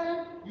by the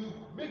time you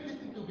make this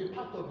thing to be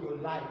part of your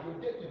life, your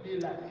day-to-day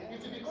life, it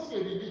will become a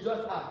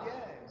religious act.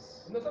 Yes.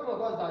 Some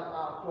of us that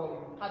are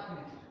from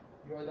Catholics,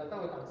 you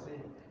understand what I'm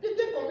saying? They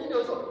take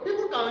communion, so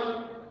people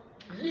can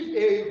leave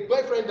a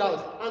boyfriend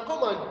house and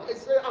come and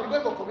say, I'm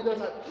going for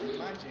communion.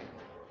 Imagine.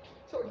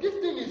 So this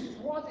thing is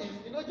what is,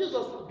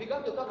 Jesus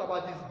began to talk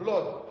about his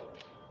blood.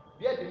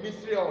 There the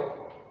mystery of,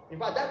 in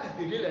fact, that is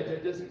the real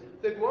exegesis.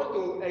 So if you want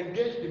to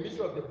engage the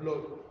mystery of the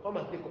blood, come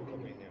and take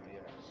communion.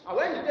 And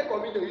when you take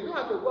communion, you don't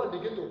have to go and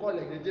begin to call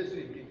exegesis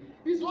again.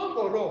 It's one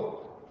for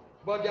all.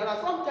 But there are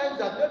some times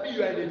that maybe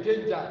you are in a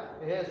danger.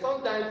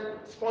 Sometimes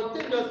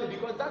spontaneously,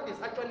 because that is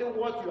actually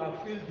what you are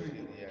filled with.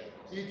 Yes.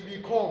 It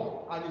will come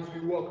and it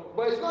will work.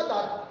 But it's not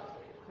that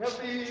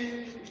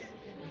every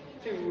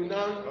thing will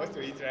now. Also,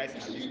 eat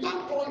rice. You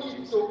don't turn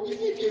it. So you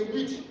see, if a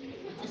witch,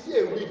 if you see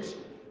a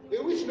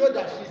witch knows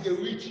that she's a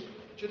witch.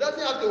 She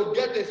doesn't have to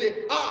get and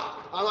say, am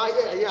I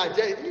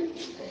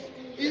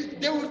here?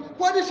 They will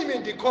punish him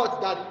in the court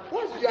that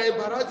once you are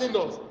embarrassing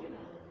us,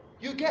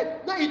 you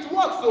get. Now it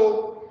works,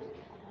 so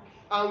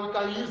and we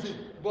can use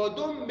it, but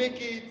don't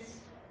make it.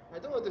 I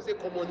don't want to say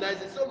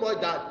commonize it so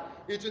much that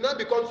it will not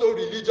become so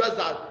religious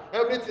that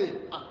everything.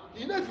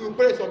 If you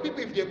pray, some people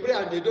if they pray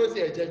and they don't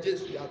say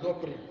Jesus, they are not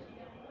praying.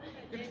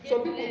 If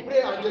some people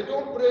pray and they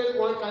don't pray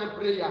one kind of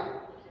prayer,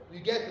 you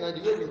get now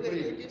the way we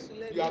pray.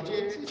 You are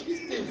these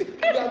things.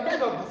 We are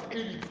men of the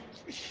spirit.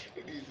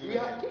 If you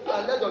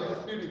are led of the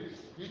spirit,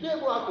 you don't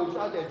even have to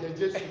shout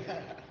Jesus.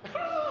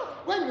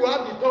 When you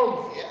have the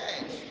tongues,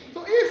 yes.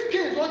 So if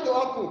things want to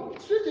happen,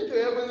 switch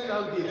into heavenly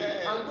language,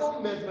 yes. And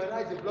don't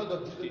mesmerize the blood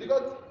of Jesus.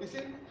 Because you see,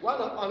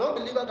 an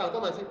unbeliever can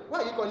come and say, why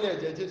are you calling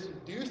it Jesus?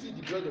 Do you see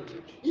the blood of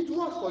Jesus? It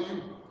works for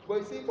you. But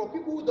you see, for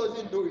people who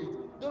doesn't know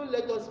it, don't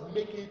let us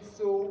make it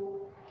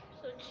so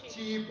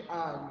cheap,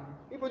 and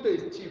even though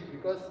it's cheap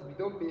because we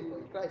don't pay for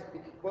it, Christ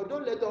pay, but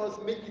don't let us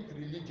make it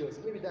religious.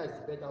 Maybe that's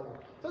the better one.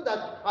 So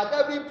that at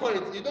every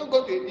point you don't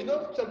go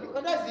to some people,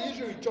 and that's the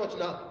issue with church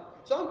now.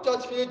 Some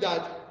church feel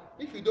that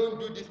if you don't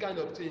do this kind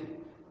of thing,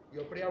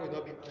 your prayer will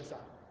not be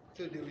answered.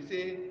 So they will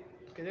say,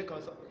 can you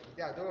consult?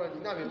 Yeah, I don't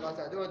want, I'm a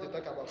pastor, I don't want to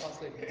talk about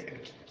pastor in this thing.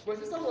 But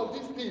see, some of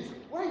these things,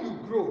 when you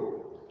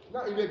grow,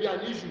 now it may be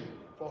an issue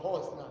for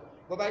us now.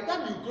 But by the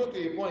time you grow to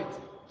a point,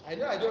 I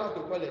know I don't have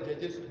to call a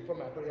Jesus before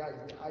my prayer is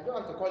there. I don't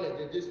have to call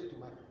a Jesus to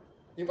my.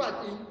 In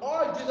fact, in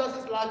all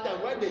Jesus' last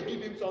time, when they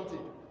give him something,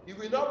 he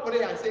will not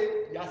pray and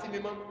say,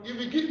 Yasimimam. He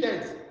will give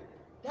thanks.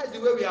 That's the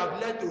way we have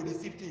learned to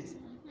receive things.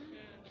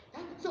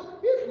 So,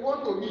 if you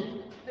want to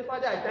eat, say,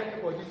 Father, I thank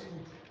you for this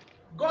food.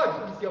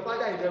 God is your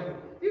Father in heaven.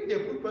 If they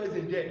put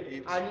poison there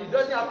and it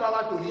doesn't have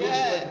power to remove the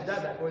poison,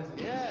 die by poison.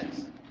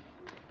 Yes.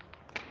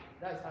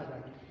 That's hard,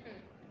 Abi.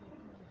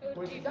 So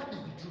But deep. that is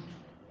the truth.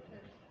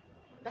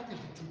 That is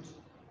the truth.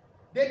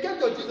 They came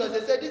to Jesus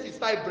and said, "This is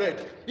my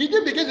bread." He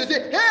didn't begin to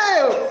say,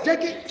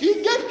 "Hey!"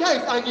 He gave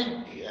thanks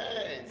and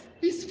Yes.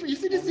 you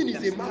see, this thing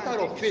is a matter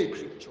of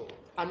faith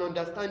and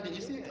understanding.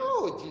 You see,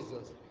 oh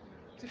Jesus,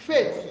 see,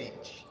 faith.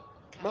 Knowledge.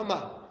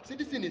 Mama, see,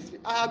 this thing is.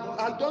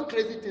 I've done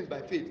crazy things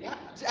by faith.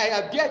 See, I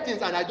have done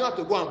things and I don't have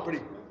to go and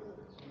pray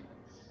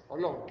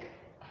alone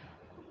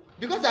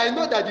because I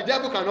know that the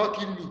devil cannot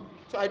kill me.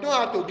 So I don't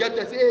have to get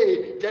to say,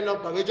 "Hey, then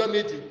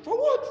for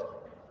what?"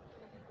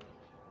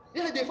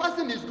 Yeah, the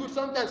fasting is good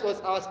sometimes for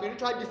our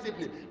spiritual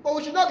discipline, but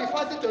we should not be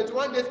fasting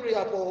 21 days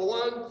prayer for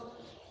one.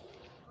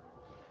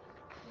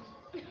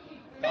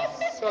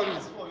 Sorry.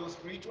 For your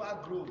spiritual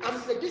growth. I'm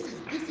saying this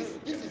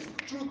is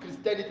true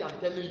Christianity. I'm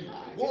telling you.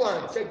 Go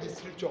and check the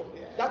scripture.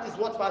 That is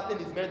what fasting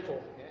is meant for.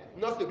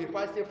 Not to be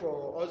fasting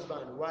for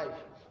husband, wife.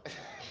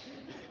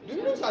 Do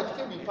you know that the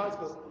thing we fast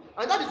for?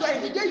 And that is why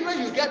the day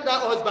when you get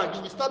that husband,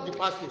 you will stop the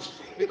fasting.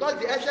 Because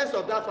the essence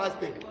of that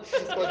fasting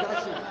is for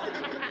that thing.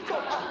 So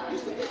you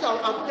see, this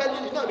I'm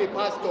telling you, now I'm a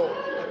pastor.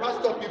 I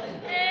pastor people.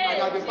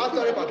 And I've been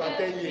pastoring for about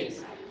 10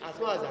 years. As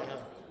far as I am.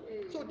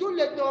 So don't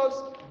let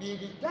us be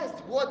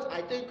that's what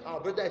I think our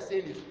brother is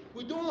saying is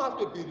we don't have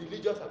to be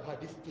religious about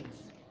these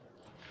things.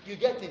 You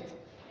get it?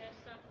 Yes,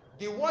 sir.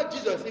 The word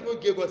Jesus even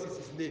gave us is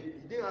his name.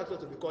 He didn't ask us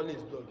to be calling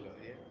his blood.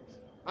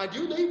 And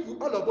you know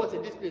if all of us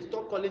in this place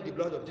stop calling the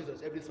blood of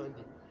Jesus every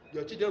Sunday,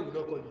 your children will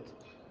not call it.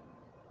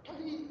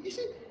 And you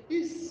see,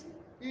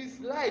 it's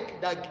like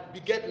that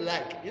beget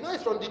like. You know,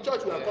 it's from the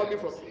church we are coming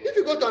from. If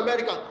you go to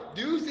America,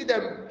 do you see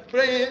them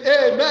praying,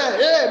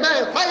 "Amen,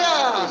 amen,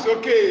 fire"? It's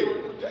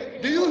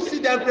okay. Do you see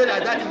them pray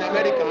like that in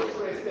America?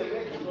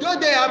 Don't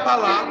they have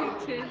power?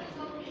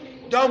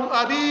 Don't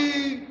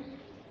Abi,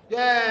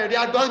 yeah, they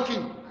are donkey.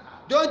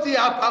 Don't they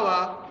have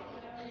power?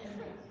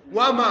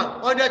 One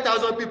man,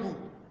 100,000 people,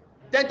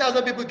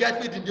 10,000 people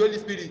get filled in the Holy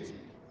Spirit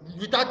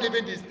without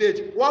leaving the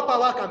stage. One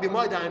power can be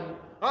more than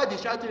all the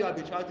shouting you have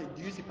been shouting.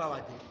 Do you see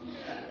power there?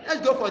 Let's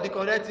go for the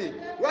correct thing.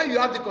 When you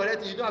have the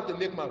correct thing, you don't have to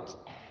make mouth.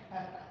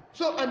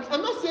 So I'm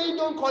not saying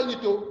don't call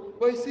it though,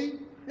 but you see,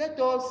 let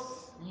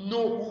us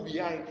know who we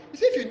are. You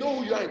see, if you know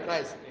who you are in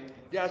Christ,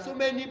 there are so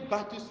many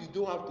battles you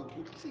don't have to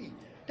go. See,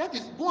 that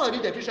is go and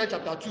read Ephesians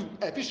chapter 2.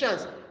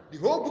 Ephesians, the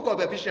whole book of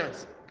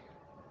Ephesians.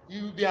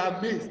 You will be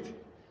amazed.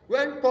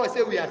 When Paul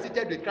said we are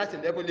seated with Christ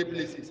in heavenly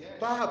places,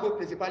 power above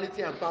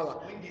principality and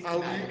power. And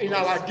we, in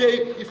our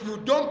day, if you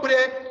don't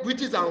pray,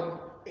 witches and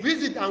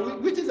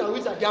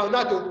wizards, they are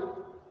not.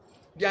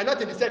 They are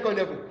not in the second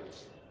level.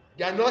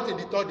 They are not in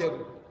the third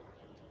level.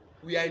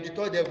 We are in the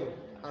third level,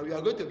 and we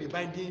are going to be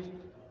binding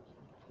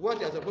what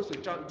you are supposed to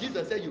trample.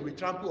 Jesus said you will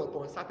trample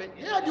upon serpent.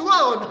 They are the one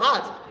on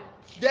earth.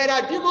 There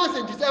are demons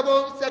in the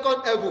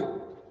second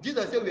level.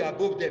 Jesus said we are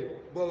above them,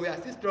 but we are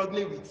still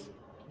struggling with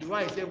the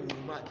one he said we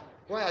will mad.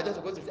 Why are you just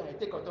supposed to say I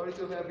take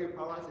authority over every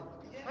power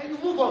and you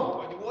move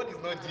on? But the word is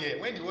not there.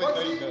 When the word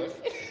is not in us.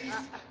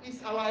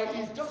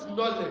 It's just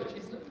knowledge.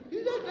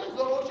 That's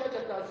the whole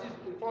chapter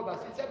 4 verse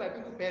 6 said my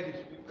people perish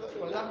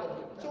for lack of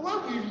it. So when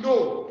we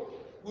know,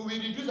 we will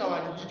reduce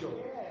our religion.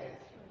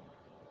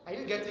 Are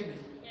you getting me?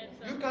 Yes,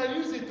 sir. You can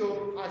use it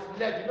as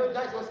led. You know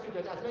that's what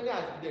scripture as many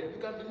as led.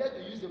 You can be led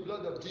to use the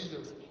blood of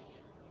Jesus.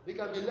 You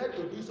can be led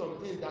to do some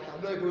things that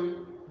are not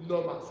even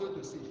normal, so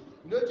to say.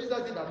 You know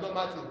Jesus did a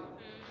normal thing.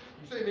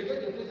 So you may get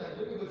the place and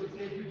the Holy Ghost will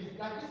say, "Do this."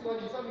 Like this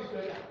morning, you saw me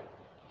prayer.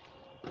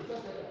 This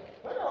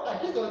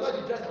was not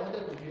the dress I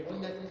wanted to wear,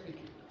 honestly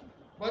speaking.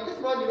 But this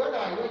morning, when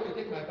I went to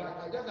take my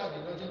bath, I just had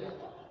the notion that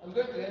I'm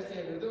going to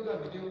SCL, don't go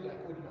and be doing like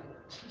old man.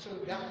 So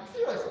that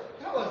serious.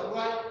 That was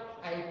why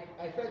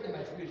I felt in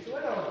my spirit. So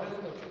when I was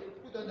dressing up,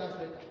 put on that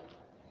sweater.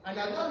 And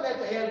I don't let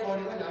the hair go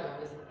when I had an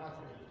accident.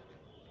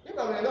 If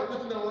I were not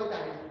putting on what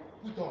I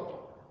put on,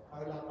 I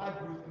would have had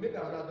bruise. Maybe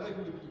I would have not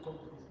even able to come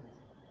to this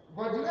place.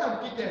 But the way I'm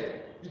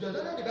fitted, it was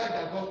only the bag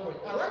that got spoiled.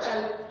 And when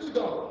I stood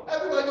up,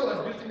 everybody was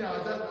greeting me. I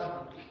was just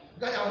happy.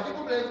 Because I was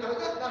even playing, I was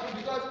just happy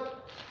because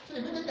so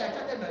immediately I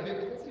started my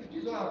baby. I said,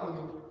 "This is what happened.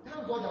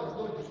 Thank God I was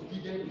not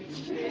disobedient to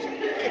him."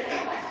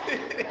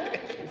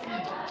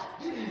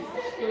 This is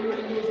story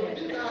knows me.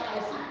 This is how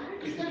I see.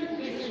 It's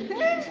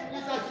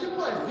as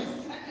simple as this.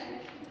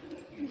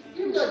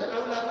 If that I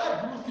would have had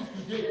bruises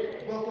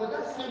today, but for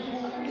that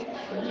simple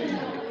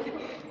reading.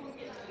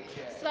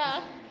 Sir,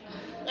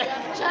 you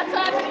have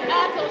shattered the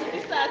heart of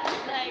sisters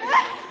this night.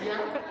 Yeah.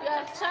 You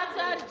have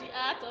shattered the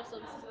heart of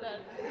some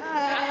sisters.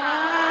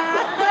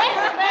 When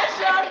you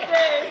mention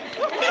this.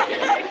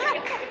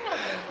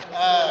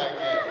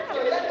 So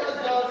let us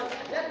grow.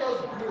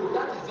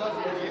 That is just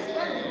what it is.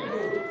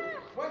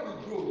 When we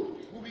grow,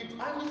 we will,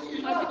 and you see,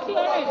 you don't And the have to go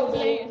back chlorine home is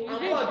playing. and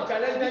go and be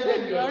challenging You them said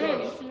in the your orange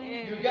church. is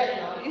playing. You get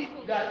now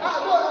that no,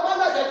 the one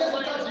that they just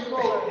church, you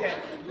know,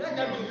 let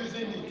them be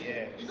using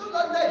it. You know,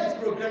 knowledge is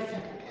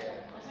progressive.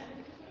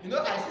 You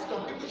know, I see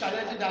some people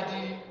challenging that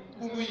the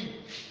Kumui.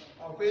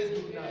 on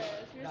Facebook now Yes,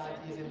 that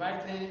is recently.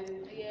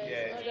 inviting. Yes,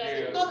 Yes, You other see,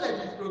 period. people. knowledge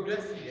is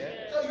progressive.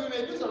 Yeah. So Yes. you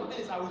may do some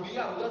things, I will be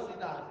here, I will just sit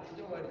down and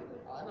say, don't worry,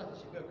 I will not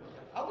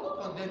I will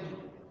not condemn you.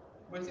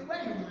 But see, when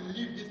you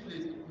leave this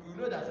place, you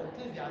will know that some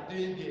things they are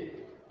doing there.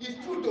 It's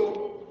true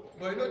though,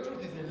 but you know,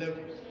 truth is a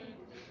level.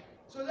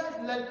 So let's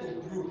learn to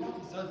grow. That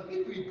is just,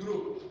 if we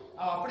grow,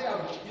 our prayer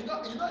will, you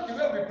know the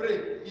way we pray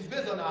is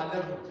based on our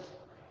level.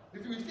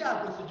 If you see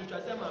Apostle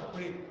Joshua Selman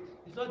pray,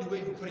 it's not the way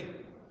you pray.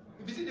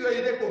 If you see the way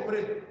you take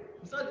pray,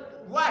 it's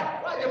not.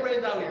 Why they pray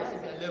that way? That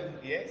is their level.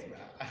 Yes,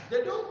 now.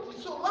 They don't.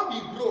 So when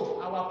we grow,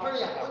 our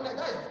prayer,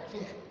 that is the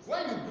truth.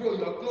 When you grow,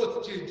 your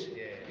clothes change.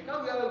 Yeah. You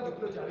can't wear the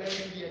clothes you are wearing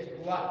 3 years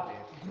ago. Why?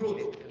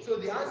 Growth. So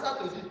the answer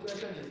to this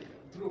question is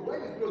grow.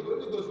 When you grow, the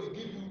Holy Ghost will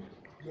give you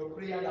your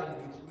prayer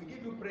language. We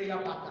give you prayer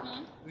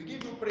pattern. We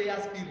give you prayer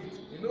spirit.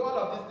 You know all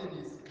of these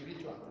things is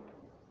spiritual.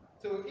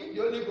 So if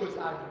the Holy Ghost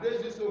has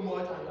raised you so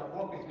much and you have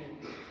walked with Him,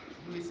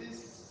 you will see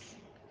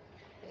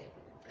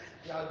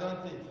you have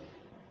done things,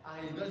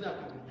 and it doesn't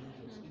have to be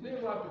religious. You don't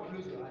even have to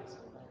close your eyes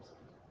sometimes.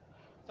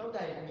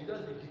 Sometimes you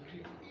just dey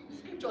decree. The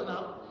scripture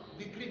now,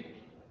 decree.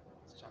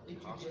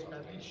 It will be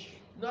established.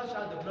 Not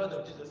shout the blood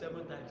of Jesus 7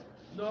 times.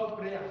 No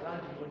pray and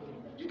land in one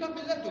thing. You can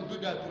be led to do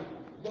that too.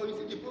 But you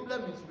see, the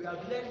problem is we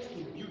have learned to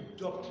build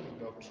doctrine.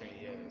 Doctrine,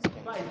 yes.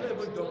 In fact, it's not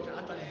even doctrine,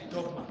 actually it's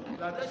dogma. We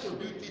are trying to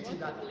build teaching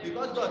that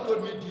because God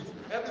told me this,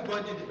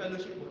 everybody in the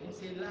fellowship, but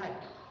it's a lie.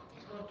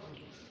 It's not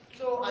true.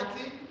 So I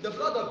think the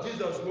blood of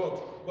Jesus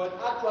works, but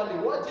actually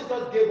what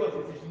Jesus gave us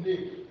is his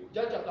name.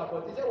 John chapter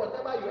 14, he said,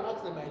 whatever you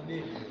ask in my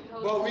name.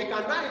 But we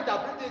can now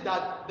interpret it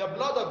that the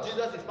blood of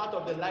Jesus is part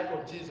of the life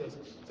of Jesus.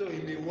 So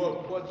it may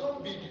work. But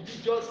don't be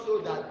religious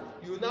so that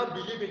you now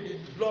believe in the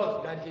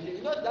blood than the name.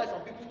 You know that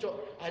some people,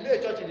 I know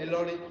a church in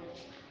Ilorin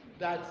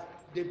that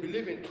they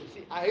believe in. You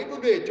see, I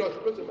even know a church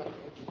close to my.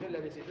 Okay, don't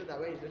let me say so that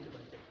when you don't do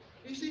my church.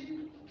 You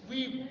see,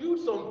 we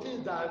do some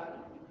things that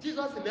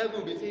Jesus in heaven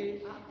will be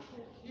saying,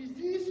 is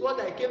this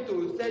what I came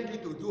to send you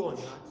to do on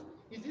earth?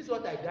 Is this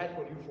what I died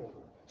for you for?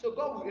 So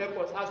God will help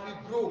us as we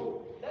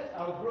grow. Let's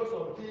outgrow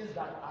some things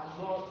that are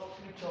not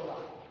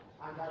scriptural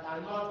and that are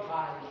not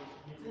by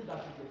the things that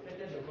is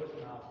expected of us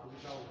in our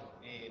spiritual world.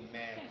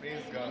 Amen.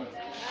 Praise God.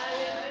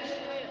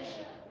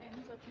 Hallelujah.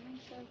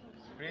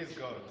 Praise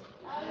God.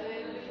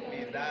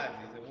 Please, that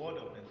is a word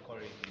of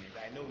encouragement.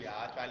 I know we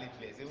are actually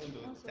blessed, even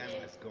though the time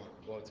has gone,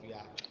 but we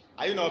are.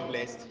 Are you not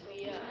blessed?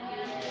 Yeah.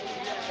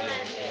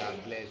 Yes, we are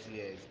blessed,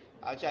 yes.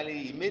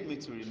 Actually, it made me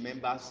to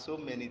remember so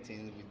many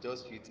things with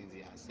just few things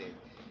he has said.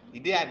 The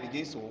day I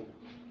begin to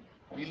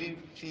really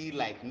feel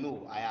like,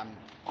 no, I am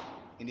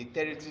in the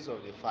territories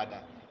of the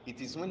Father, it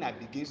is when I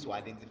begin to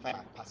identify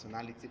my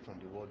personality from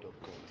the Word of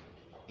God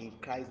in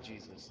Christ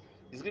Jesus.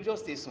 The scripture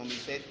says something, it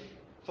says,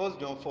 1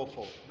 John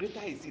 4:4,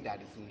 greater is he that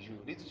is in you,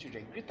 little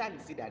children, greater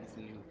is he that is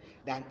in you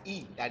than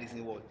he that is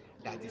in what?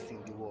 That is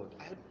in the world.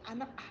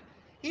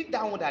 If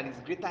that one that is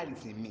greater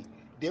is in me,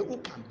 then who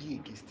can be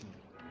against me?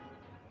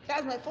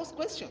 That's my first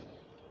question.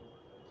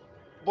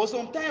 But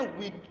sometimes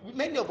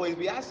many of us,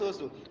 we ask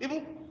also,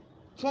 even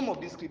some of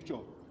this scripture,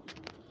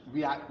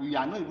 we are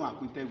not even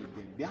acquainted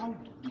with them. How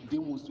do they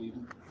want to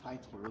even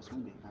fight for us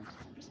when the time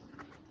comes?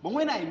 But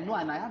when I know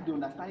and I have the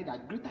understanding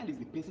that greater is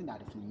the person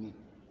that is in me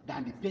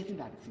than the person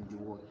that is in the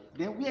world,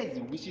 then where is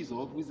the wishes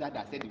of wizard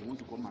that said he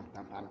wants to come and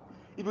tamper?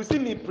 If you see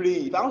me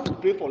praying, if I want to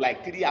pray for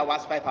like 3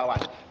 hours, 5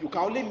 hours, you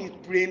can only me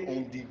praying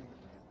on the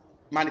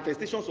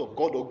manifestations of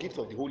God or gifts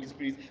of the Holy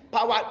Spirit.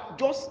 Power,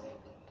 just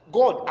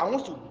God, I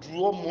want to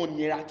draw more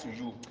nearer to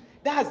you.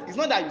 It's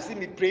not that you see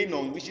me praying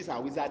on witches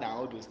and wizards and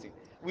all those things.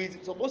 We're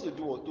supposed to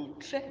do what? To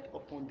tread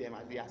upon them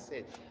as they are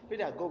said. Pray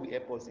that God will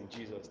help us in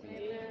Jesus'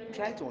 name.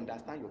 Try to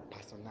understand your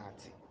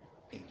personality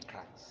in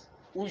Christ,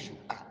 who you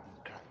are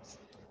in Christ.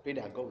 Pray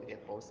that God will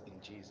help us in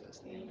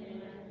Jesus'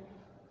 name.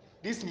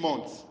 This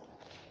month,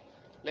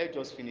 let's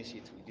just finish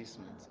it with this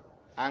month.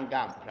 Anger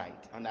and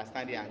pride.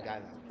 Understanding anger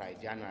and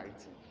pride, January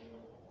 2.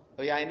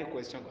 Oh yeah, any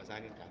question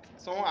concerning that?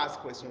 Someone asked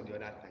question the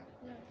other time.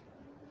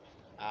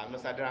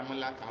 Mr.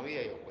 Daramola, can we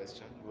hear your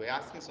question? You were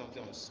asking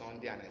something on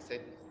Sunday and I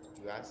said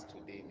you asked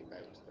today in the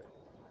Bible study.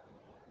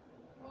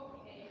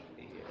 Okay.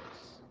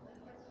 Yes.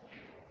 That's question.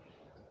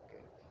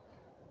 Okay.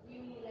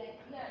 You are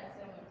in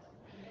someone,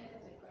 you met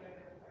with a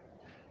correct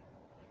person.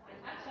 And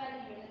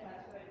actually you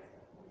never sweat.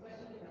 The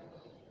person is of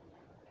God.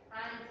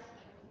 And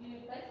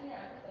you personally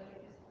are going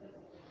to make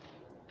this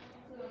person.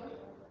 So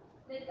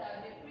later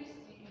they preach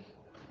to you.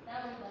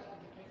 Now went back to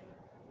the person.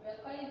 You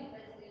were calling the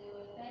person, you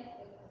were trying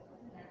to tell the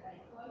person, person that like,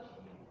 what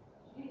should you do?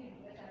 Should you leave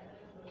the person and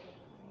just brush your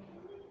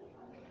teeth?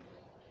 How do you do?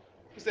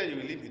 Who said you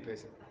will leave the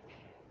person?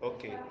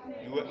 Okay.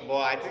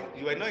 But I think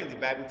you were not in the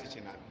Bible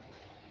teaching, Abby.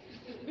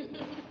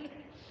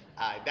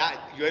 That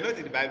you were not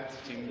in the Bible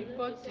teaching.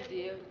 Report to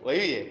the elder. Were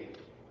you here?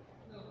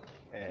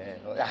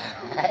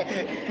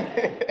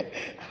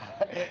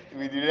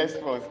 With the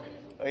response.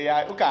 Oh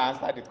yeah, who can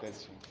answer the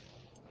question?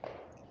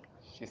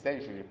 She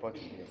said you should report to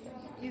the elder.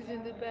 He's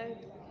in the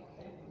Bible.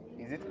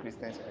 Is it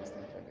Christians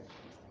Christian fellow?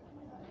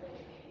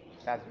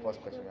 That's the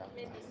first question you have to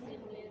Maybe ask.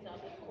 siblings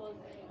and be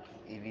cousins.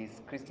 If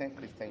it's Christian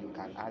Christian, you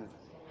can ask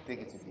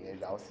take it to the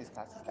elders. Our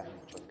sister in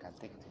the church can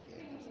take it to the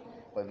elders.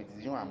 But if it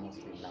is you and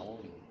Muslim, now what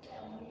will you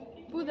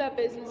Put that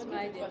person's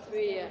mind in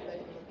prayer.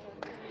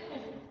 do?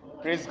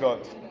 Praise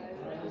God.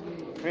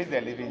 Praise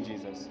the living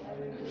Jesus.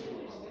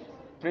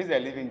 Praise the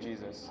living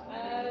Jesus.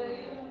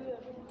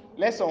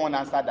 Let someone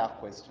answer that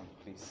question,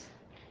 please.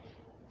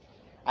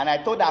 And I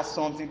told her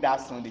something that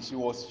Sunday. She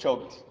was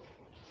shocked.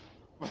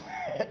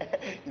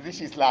 You see,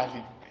 she's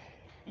laughing.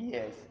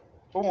 Yes.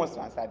 Who wants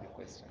to answer the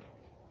question?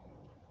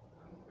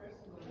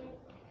 Personally,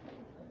 I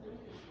think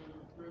it's when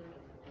you pray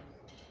for the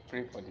person.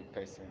 Pray for the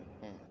person.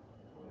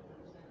 For the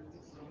person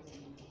needs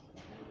something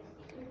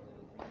from God.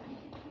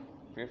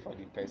 Pray for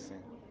the person.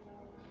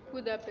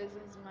 Put that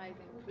person's mind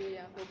in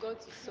prayer for God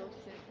to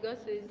soften. God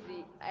says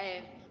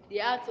the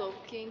hearts of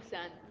kings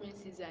and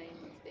princes are in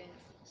his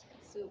hands.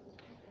 So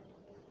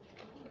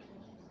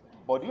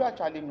But do you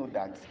actually know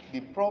that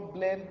the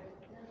problem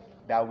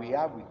that we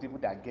have with people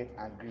that get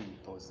angry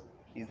with us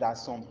is that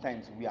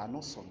sometimes we are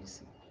not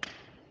submissive?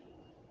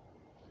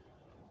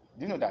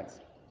 Do you know that?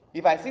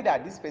 If I see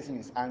that this person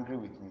is angry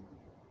with me,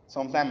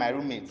 sometimes my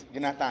roommate,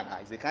 Jonathan,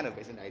 is the kind of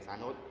person that is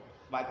annoyed.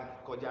 But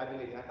Jonathan,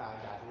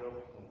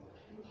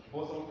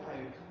 but sometimes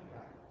you calm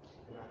down.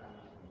 Jonathan,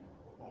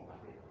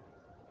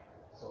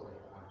 sorry,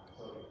 I'm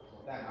sorry.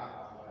 Sometimes I have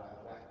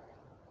like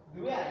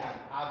the way I am,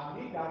 I've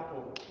made that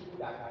for people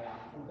that I am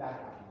older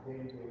than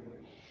very, very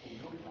well. So you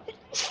know that.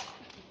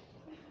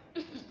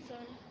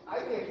 sorry. Are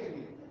you getting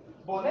me?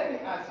 But let me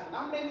ask you,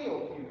 how many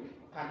of you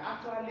can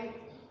actually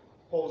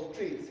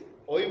prostrate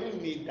or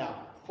even kneel down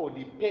for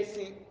the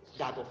person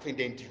that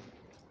offended you?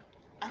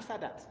 Answer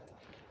that.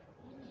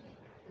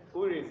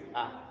 Who raised?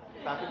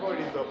 Some people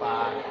raise up.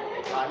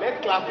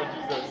 Let's clap for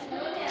Jesus.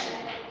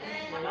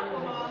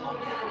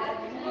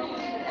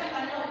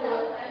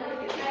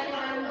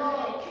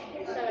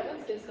 Sarah,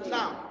 don't say sorry.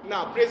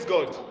 Now, praise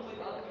God.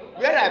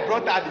 Where I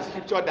brought out the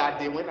scripture that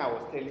day when I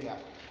was telling her,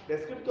 the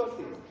scripture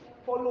says,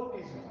 follow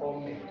peace with all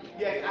men.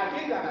 Yes, I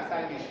gave you an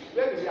assignment.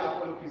 Where do we have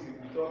follow peace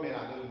with all men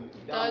and all men?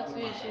 That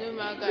which no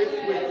man can Wait,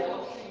 see. wait.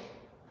 Okay,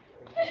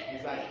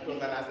 it was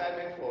an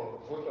assignment for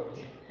both of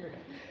you.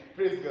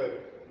 Praise God.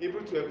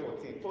 Hebrew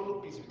 12:14. Follow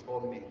peace with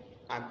all men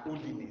and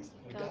holiness,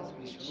 That without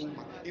which which no no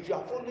man. man If you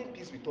can are following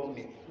peace with all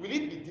men, will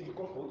it be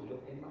difficult for you to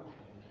love any man?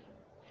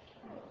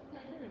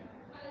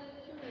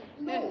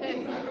 No,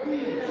 it's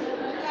agreed.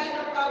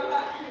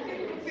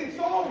 See,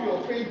 someone will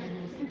offend you,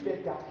 you still beg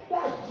that.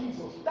 That's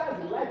Jesus. That's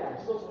the life that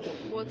Jesus wants us to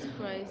what live.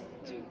 Christ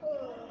do.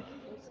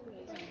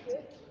 What Christ did.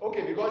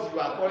 Okay, because you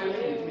are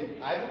quarreling with me,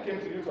 I even came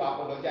to you to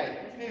apologize.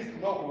 Please,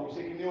 no,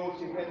 shaking you,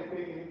 shaking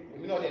anything.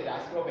 You know that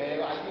that's not very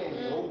well.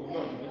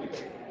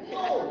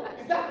 No,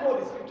 is that what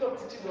the scripture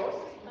teaches us?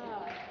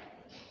 Ah,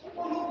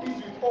 Follow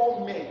peace with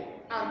all men.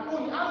 And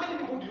only how many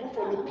people do you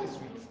follow peace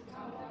with?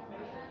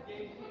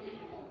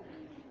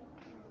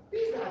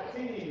 These are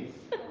things.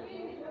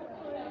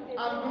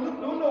 And you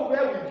don't know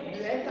where we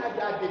entered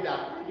that day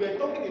that we are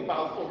talking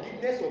about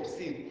forgiveness of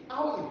sin.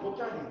 How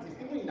important it is,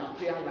 even in our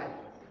prayer life.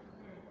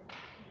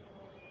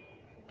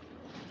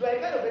 You are a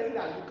kind of person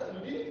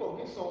that you didn't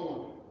forgive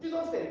someone.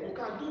 Jesus said you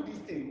can do this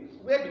thing.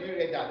 Where did we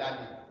read that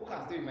day? Who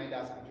can still remind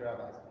that scriptural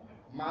verse?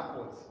 Mark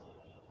what?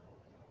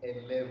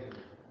 11.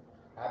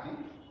 Abi?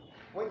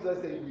 When Jesus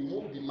said you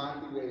remove the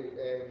man,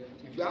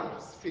 if you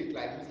have faith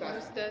like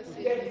Mustard you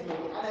seed. get this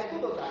money. And I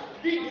told us that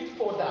read it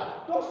further.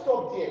 Don't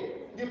stop there.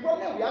 The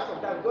problem we have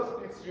sometimes, we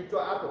just pick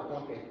scripture out of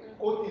context,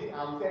 quote it,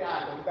 and we say,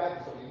 the Bible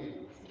is on it.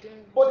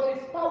 But there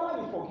is power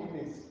in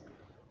forgiveness.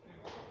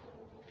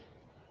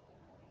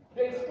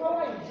 There is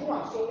power in you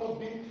and someone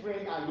being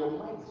friends and your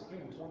mind is free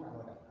with one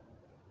another.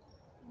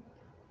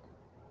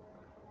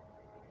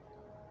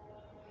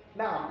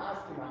 Now I'm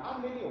asking her, how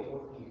many of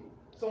us here,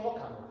 someone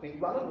can offend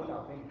you, are not going to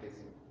offend the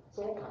person,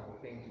 someone can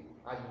offend you,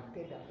 and you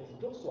tell that person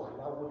just to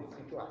allow what the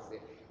scripture has said.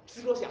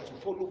 Seriously, I have to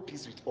follow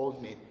peace with all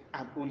men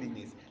and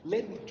holiness.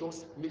 Let me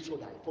just make sure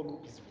that I follow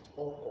peace with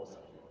all cause.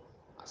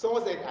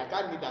 Someone said, I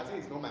can't meet that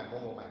since it's not my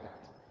mom or my dad.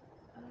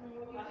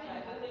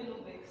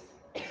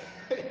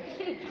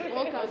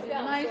 One can be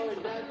nice to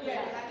that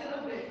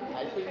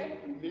I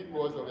think need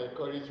words of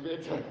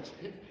encouragement and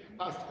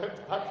pastor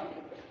that.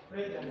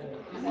 Praise the Lord.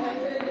 You see,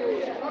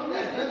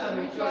 sometimes when I'm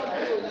in church, I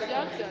don't like You to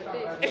have to minister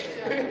attend Bible spiritual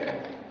study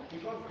growth.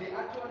 because they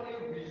actually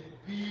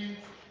reveal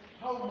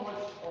how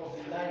much of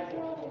the life of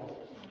God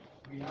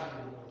we have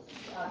in us. You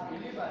see, as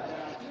believers,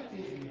 there are two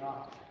things we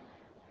have.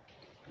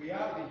 We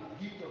have the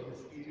gift of the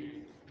Spirit,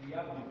 we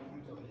have the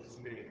fruit of the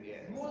Spirit.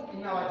 Yes. Most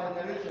in our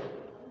generation,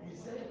 we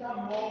center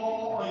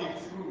more on the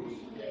fruit.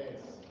 Yes.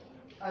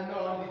 And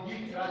on the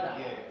gift rather.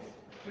 Yes.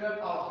 12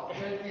 hours,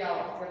 20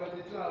 hours,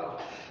 72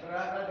 hours.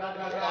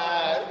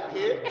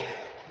 Okay.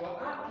 But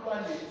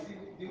actually, you see,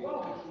 the one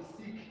we should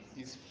seek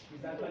Is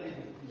is actually the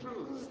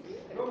fruit. fruits.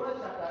 Yes. Romans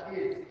chapter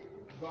 8,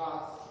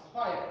 verse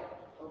 5,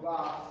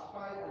 verse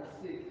 5 and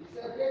 6. He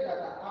said, they that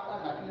are after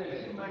the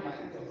flesh, do mind the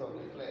things of the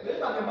flesh. So if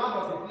I'm a man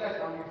of the flesh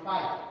and we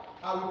fight,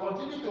 I will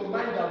continue to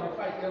mind that we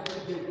fight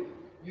every day.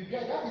 You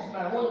get that is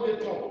my whole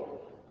nature.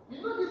 You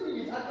know this thing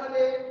is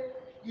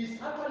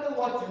actually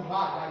what you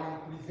have that you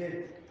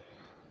present.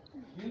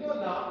 You know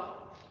now,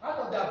 out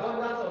of the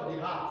abundance of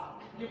the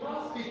heart, the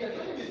mouth speaks. So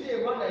if you see a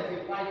man that is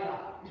a fighter,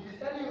 it is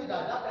telling you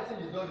that that person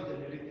is not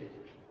regenerated.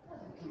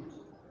 That's the truth.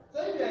 So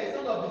if you are a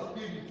son of the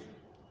spirit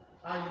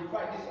and you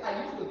fight, you see, I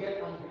used to get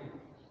angry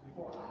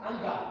before.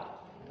 Anger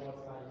was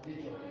my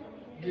nature.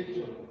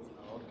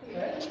 Okay. Eh?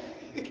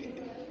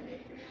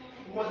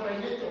 It was my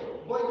nature.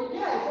 But the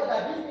day I saw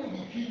that this thing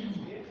will kill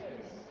me,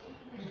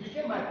 it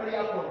became my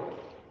prayer point.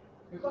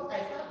 Because I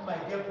started my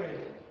girlfriend.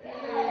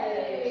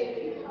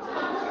 Hey!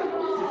 I'm telling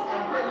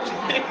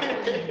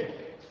you.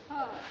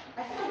 I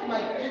started my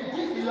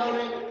this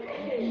Lauren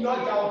in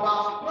Ojaoba.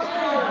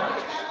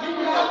 In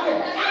the market.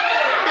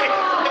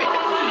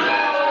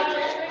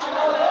 And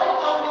I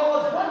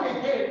was born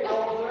again. I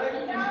was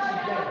already preaching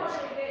then.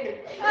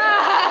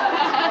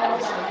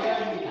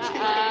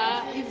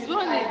 It's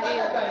one I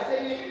started again. by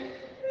saying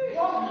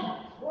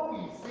what we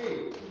say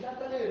is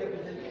actually a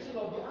representation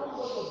of the how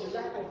much of the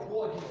life of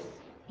God is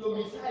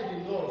domiciled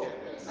in us.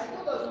 I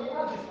told us we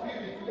have the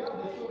spirit, we have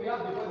the soul, we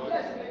have the body.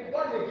 Yes, we are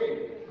born again.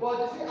 But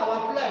you see,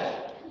 our flesh.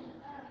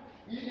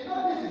 You know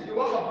this is the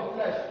work of the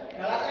flesh.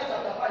 Galatians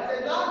chapter 5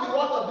 says, now the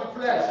work of the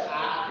flesh.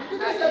 It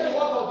didn't say the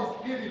work of the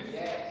spirit.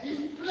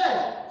 It's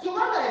flesh. So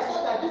when I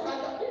saw that this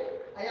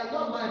I am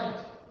not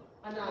married,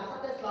 and I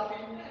started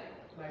slapping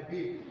my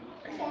babe.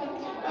 You see, I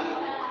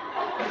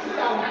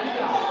will kill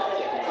her.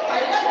 So I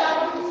let that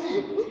see,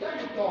 let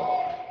me talk.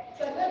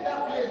 So I let that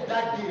place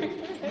that day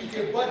with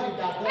a body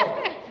that dog.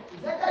 Is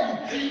that how you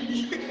kill me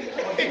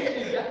or this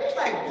thing? If I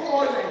go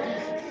on like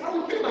this, I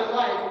will kill my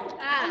wife.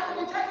 And I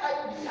will try,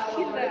 you see, I was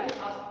already asked,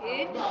 I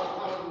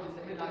was in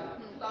the seminary,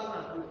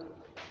 2002.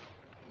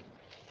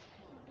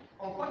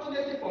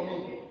 Unfortunately for me,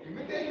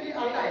 immediately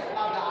after I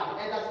slapped her,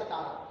 the elder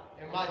sister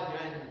emerged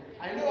behind me.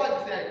 And you know what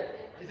he said?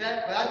 He said,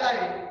 but after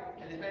it,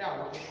 and it's very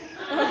awkward.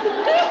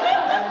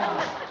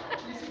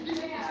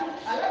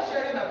 I like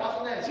sharing my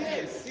personal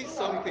experience. Yes, see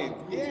something.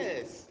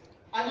 Yes.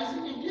 And you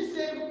see, in this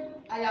same,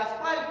 I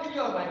aspired 3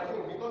 on my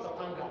phone because of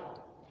anger.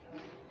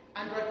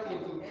 Android phone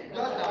too.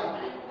 Just that.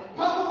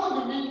 One phone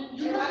to me,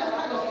 you know that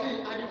kind of thing,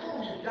 and the phone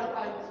will jump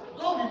and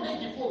God will make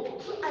the phone.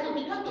 So I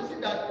began to see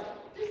that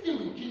this thing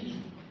will kill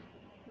you.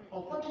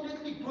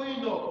 Unfortunately,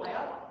 growing up, I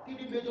have 3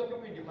 major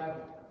people in the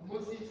Bible: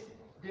 Moses,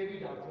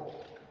 David, and Paul.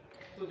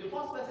 So the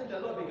first person the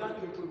Lord began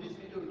to introduce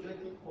me to in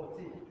 2013,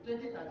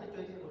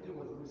 2014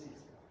 was Moses.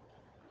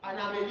 And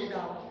I'm a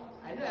leader.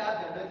 I know I have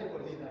the anointing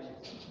for leadership.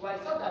 But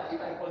I saw that if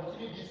I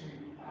continue this way,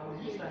 I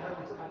will use my hand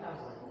to scatter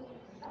my world.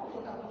 That was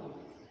what happened to me.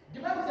 The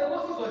Bible says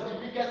Moses was the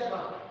biggest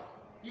man.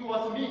 He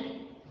was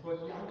meek, but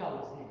the anger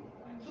was him.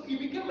 So he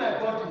became my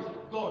body.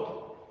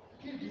 God,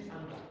 kill this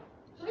anger.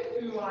 So if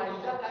you are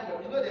in that kind of,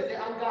 you know they say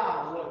anger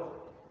and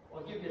what?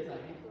 Forgiveness,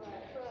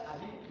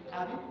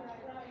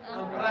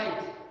 and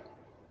pride.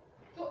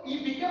 So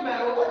he became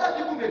my own. Other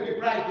people may be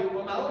pride,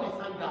 but my own is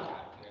anger.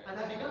 And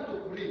I began to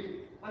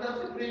pray. And I'm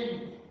still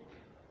praying.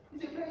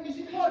 He's a friend. You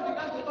see, Paul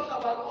began to talk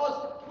about us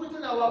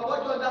putting our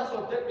body under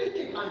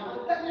subjection. And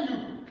I'm telling you,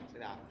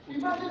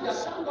 imagine that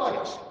thank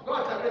God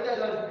separated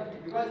us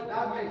because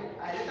that meant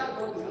I later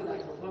got to know that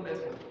it was not meant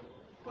for me.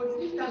 But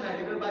each time I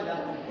remember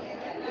that,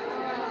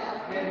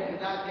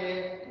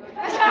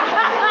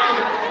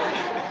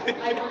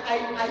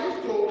 I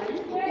used to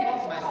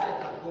ask myself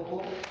that, Bobo,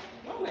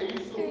 why were you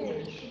so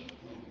foolish?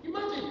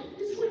 Imagine,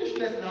 it's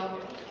foolishness now.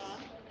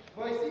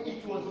 But you see,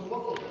 it was the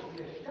work of the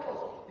flesh.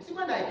 You see,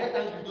 when I get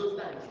angry those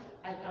times,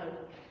 I can.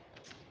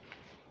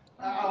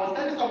 I was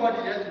telling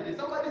somebody yesterday,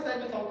 somebody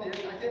said me something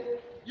yesterday. I said,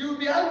 you'll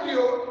be angry,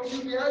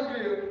 you'll be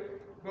angry.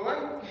 But when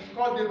he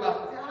called me back,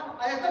 he said,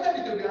 I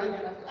expected you to be angry. I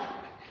said,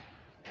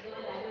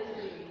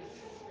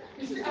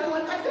 You see, I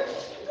said,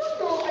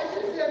 no, I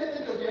didn't see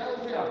anything to be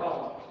angry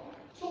about.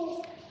 So,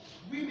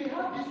 we may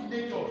have this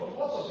nature, the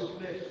work of the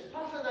flesh.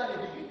 Personally,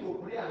 begin to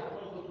pray and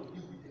also to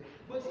deal with it.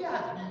 But see,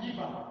 as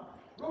believer,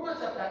 Romans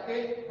chapter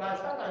 8, verse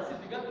 5 and 6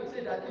 began to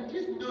say that in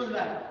this new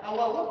life,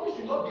 our working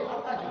should not be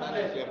after the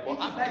flesh, but it is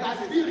after by the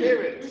the spirit.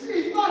 spirit. You see,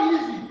 it's not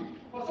easy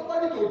for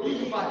somebody to do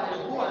you bad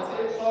and go and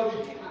say sorry.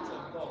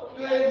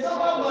 To a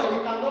normal law,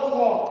 you cannot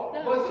walk.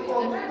 But see,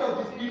 for men of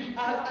the spirit,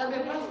 as I'm a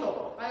pastor,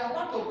 I am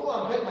about to go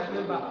and beg my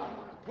member.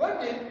 One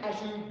day, I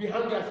should be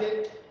hungry and say,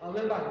 I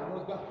remember I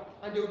was back.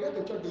 And they will get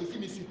to church, they will see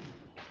me sweeping.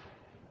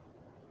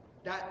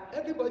 That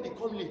everybody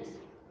come late,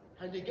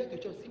 and they get to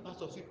church, see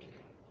pastor sweeping.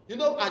 You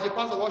know, as a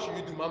pastor, what should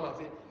you do, mama?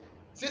 Say,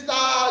 Sister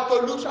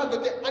Tolu, and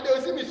they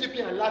will see me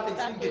sweeping and laughing,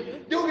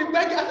 singing. They will be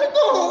begging. I say,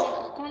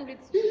 no. Come late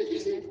You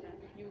see, next time.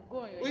 You go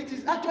on your it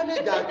is actually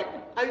that,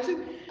 and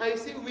you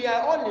see, we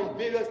are all in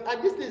various,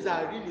 and these things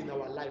are real in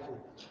our life.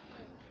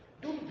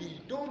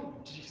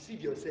 Don't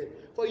deceive yourself.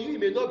 For you, it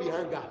may not be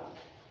anger.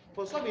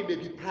 For some, it may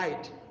be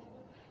pride.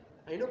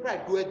 And you know,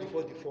 pride goeth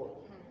before the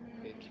fall.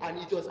 And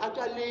it was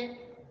actually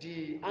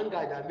the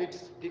anger that made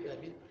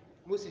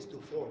Moses to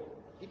fall.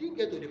 He didn't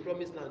get to the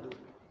promised land, though.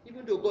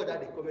 Even though God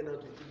had a covenant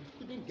with him,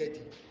 he couldn't get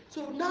it.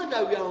 So now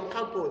that we are on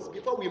campus,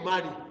 before we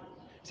marry,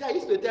 see, I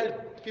used to tell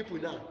people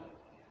now,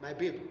 my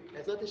babe,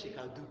 there's nothing she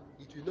can do.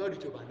 It will not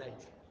reach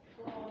overnight.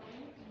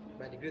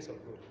 By the grace of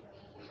God.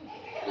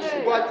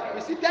 But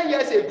you see, 10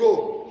 years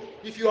ago,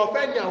 if you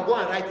offend me, I'll go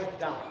and write it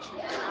down. You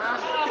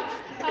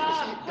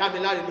see,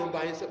 Damilare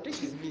number, so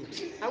this is me.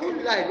 I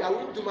won't lie, I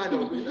won't do man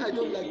of I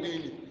don't like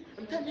doing it.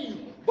 I'm telling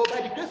you. But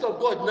by the grace of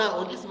God now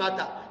on this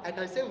matter, I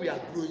can say we are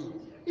growing.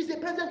 It's a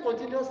present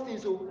continuous thing,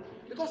 so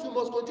because we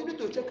must continue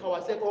to check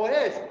ourselves, or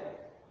else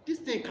this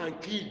thing can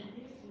kill.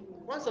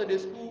 One Sunday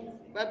school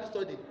Bible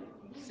study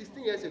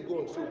 16 years ago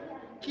or so,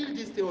 kill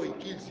this thing or it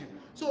kills you.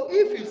 So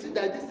if you see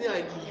that this thing are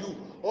in you,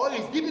 or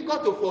it's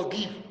difficult to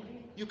forgive,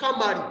 you can't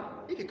marry.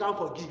 If you can't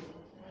forgive,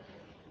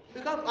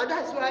 you can't, and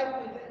that's why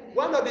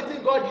one of the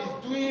things God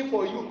is doing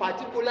for you,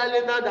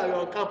 particularly now that you're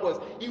on campus,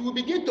 He will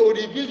begin to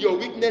reveal your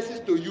weaknesses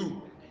to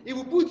you. He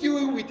will put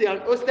you with an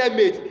hostel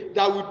mate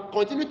that will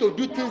continue to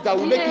do things that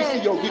will make you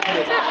see your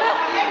weakness.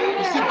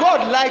 You see,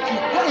 God like you.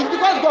 It's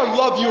because God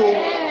love you.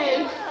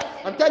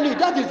 I'm telling you,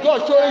 that is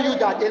God showing you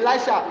that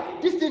Elisha,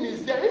 this thing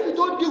is there. If you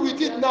don't deal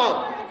with it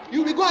now,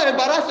 you will go and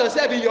embarrass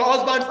yourself in your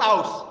husband's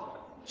house.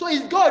 So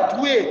it's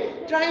God's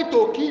way trying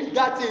to kill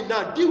that thing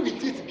now. Deal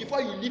with it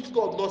before you leave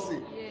school of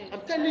nursing.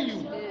 I'm telling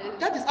you,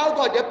 that is how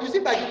God. You see,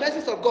 by the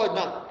mercies of God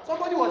now.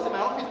 Somebody was in my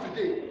office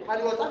today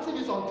and he was asking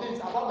me some things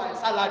about my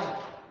salary.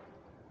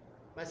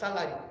 My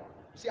salary.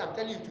 You see, I'm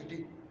telling you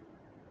today.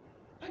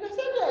 And I said,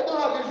 no, I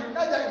don't have issue.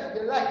 That is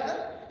the life.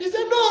 He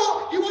said,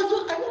 no, he was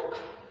just,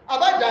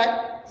 have I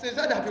died? Since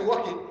that I've been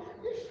working.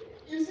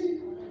 You see,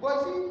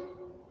 but see,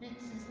 it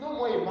is no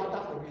more a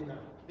matter for me now.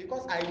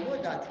 Because I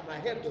know that my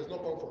help does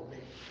not come from me.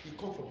 It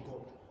comes from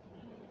God.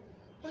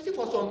 But see,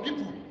 for some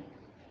people,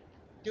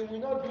 they will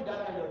not do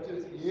that kind of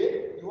thing.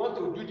 Yeah, you want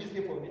to do this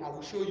thing for me, I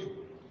will show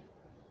you.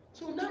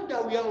 So now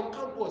that we are on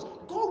campus,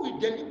 God will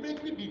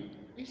deliberately be,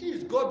 you see,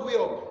 it's God's way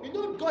of, you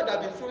know, God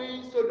has been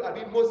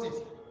showing, Moses.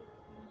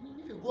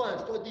 If you go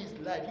and study his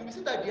life, you will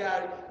see that there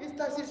are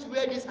instances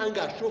where this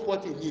anger show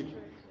forth in him.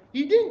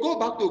 He didn't go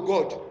back to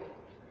God.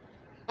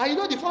 And you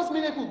know the first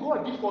miracle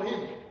God did for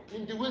him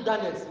in the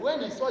wilderness, when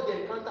he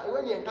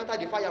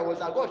encountered the fire, was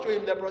that God showed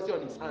him leprosy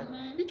on his hand.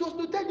 It was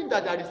to tell him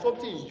that there is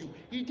something in you.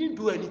 He didn't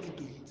do anything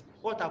to it.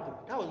 What happened?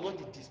 That was what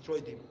it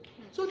destroyed him.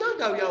 So now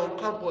that we are on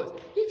campus,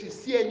 if you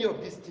see any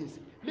of these things,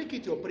 make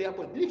it your prayer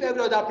point. Leave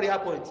every other prayer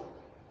point.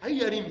 Are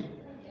you hearing me?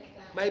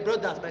 My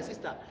brothers, my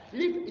sister,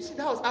 leave. You see,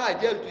 that was how I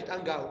dealt with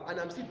anger, and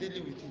I'm still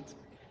dealing with it.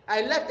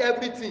 I left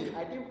everything.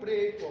 I didn't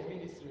pray for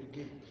ministry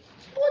again.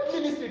 What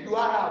ministry do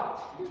I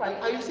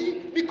have? And you see,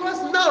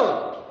 because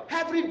now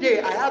every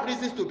day I have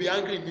reasons to be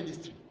angry in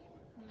ministry.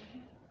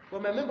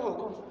 When my member will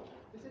come,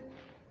 he said,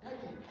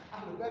 Daddy,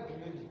 I'm a bad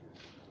lady.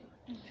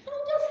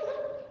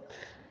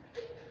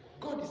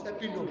 God is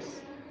helping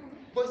us.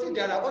 But see,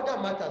 there are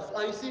other matters.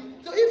 And you see,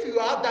 so if you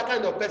have that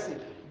kind of person,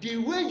 the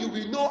way you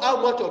will know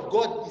how much of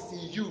God is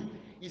in you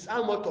is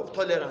how much of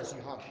tolerance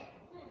you have.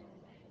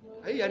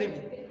 Are you hearing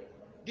me?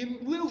 The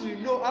way we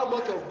know how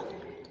much of God.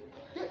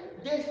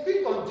 They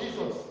speak on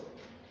Jesus.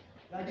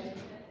 Like this.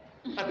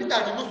 And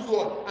Peter removed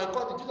sword and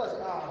cut it. Jesus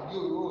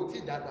said,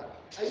 see that.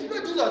 And you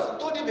know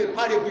Jesus told him a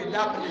parable in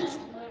that place.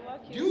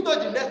 Do you know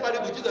the next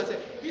parable Jesus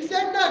said? He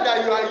said, now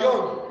that you are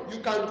young, you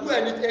can do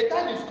anything. A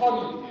time is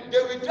coming. They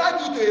will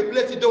drag you to a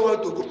place you don't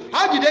want to go.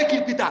 How did they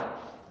kill Peter?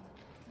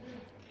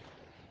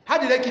 How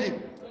did they kill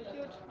him?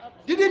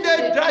 Didn't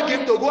they drag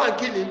him to go and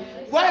kill him?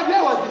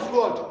 Where was the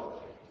sword?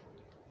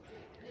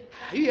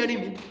 Are you hearing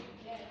me?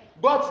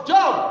 But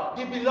Job,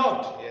 the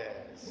beloved, yes.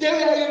 They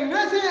were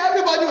raising,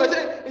 everybody was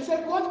saying, he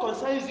said, what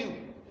concerns you?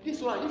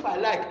 This one, if I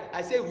like,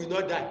 I say will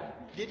not die.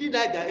 Did he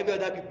die like every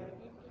other people?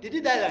 Did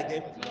he die like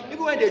them?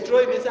 Even when they throw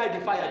him inside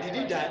the fire, did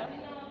he die?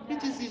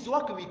 It is his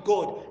work with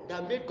God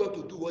that made God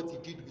to do what he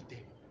did with them.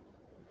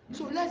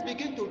 So let's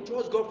begin to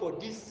trust God for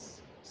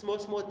these small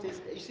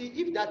things. You see,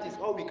 if that is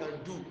all we can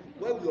do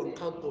when we're on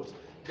campus,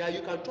 that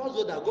you can trust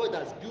God that God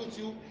has built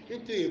you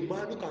into a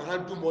man who can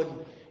handle money.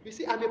 You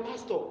see, I'm a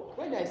pastor.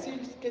 When I see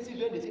cases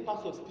when they say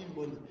pastors steal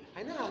money,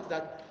 I now ask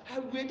that,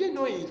 were they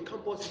not in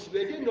campuses?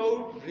 Were they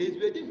not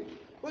raised? Were they?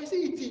 But you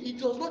see,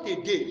 it was not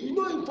a day. You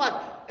know, in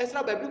fact,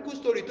 Ezra biblical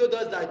story told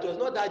us that it was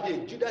not that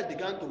day Judas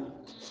began to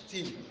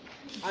steal.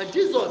 And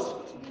Jesus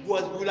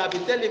would have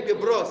been telling him,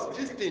 bros,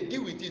 this thing,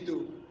 deal with it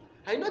too.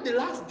 I know the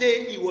last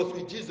day he was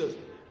with Jesus.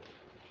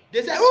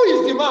 They said, who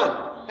is the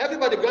man?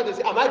 Everybody began to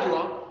say, am I the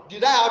one?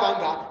 Did I have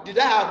anger? Did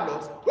I have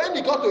loss? When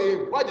he got to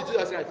him, what did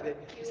Jesus say?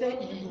 He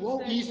said,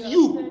 he is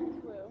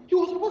you. He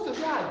was supposed to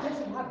say,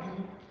 yes, you have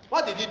you.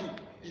 What did he do?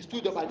 He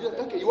stood up and Jesus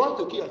said, okay, you want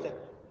to kill yourself?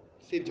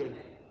 Save Johnny.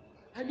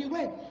 And he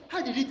went.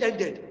 How did it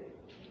end?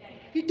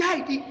 He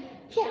died.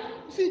 So,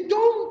 see,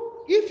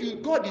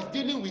 if God is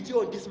dealing with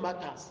you on these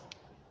matters,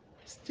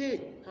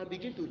 stay and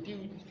begin to deal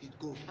with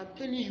God. I'm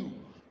telling you,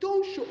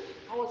 don't show.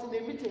 I was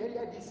in a meeting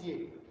earlier this year,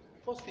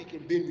 first week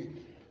in Benue.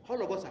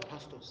 All of us are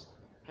pastors,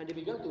 and they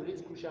began to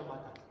raise crucial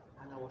matters,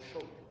 and I was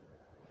shocked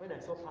when I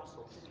saw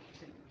pastors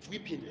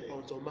weeping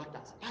on some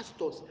matters.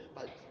 Pastors,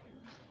 but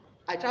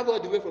I traveled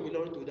all the way from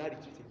Ilorin to that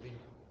retreat in Benue.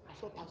 I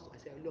saw pastors.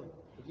 I said, Lord,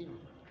 forgive me.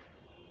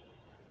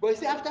 But you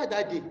see, after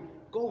that day,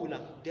 God will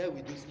have dealt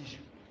with those issues.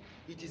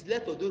 It is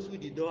left for those who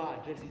did not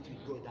address it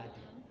with God that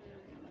day.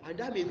 And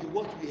that may be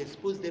what will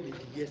expose them in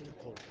the years to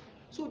come.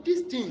 So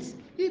these things,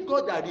 if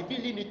God are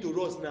revealing it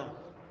to us now,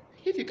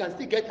 if you can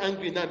still get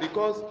angry now,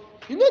 because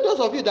those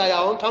of you that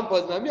are on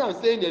campus now, me I'm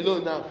staying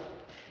alone now.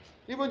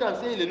 Even though I'm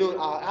staying alone,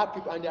 I have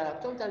people, and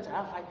sometimes I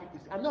have 5 people.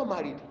 I'm not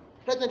married.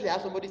 Presently, I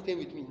have somebody staying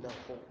with me now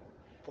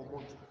for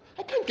months.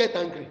 I can't get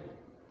angry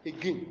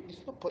again. It's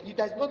not.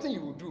 There's nothing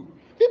you will do.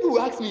 People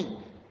will ask me,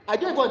 I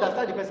don't even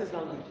understand the person's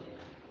language.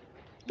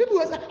 People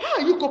will say, how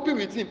are you coping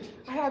with him?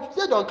 I have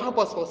stayed on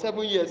campus for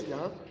 7 years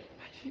now.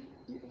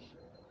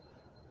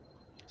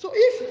 So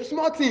if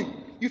small thing,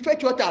 you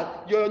fetch water,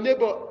 your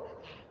neighbor,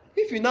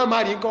 if you now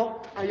marry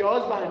and your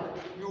husband,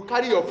 you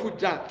carry your food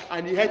down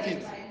and he hurt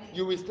it,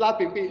 you will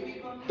slap him,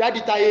 daddy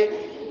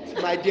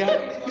taye, my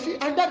dear. You see,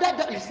 and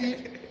that you see,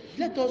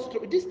 let us,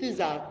 these things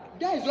are,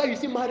 that is why you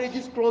see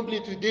marriages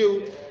crumbling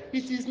today.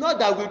 It is not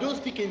that we don't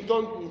speak in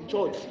tongues in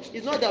church.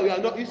 It's not that we are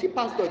not, you see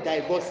pastors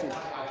divorcing.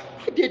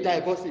 Why they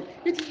divorcing?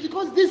 It is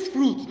because this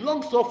fruit,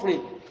 long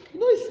suffering,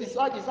 it's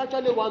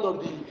actually one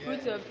of the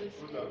Fruit of the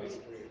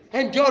spirit.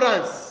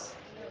 endurance,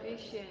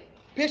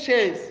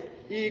 Patience.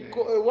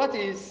 what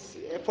is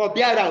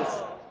forbearance.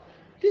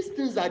 These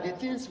things are the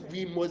things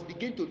we must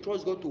begin to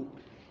trust God to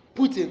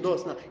put in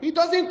us now. It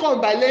doesn't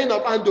come by laying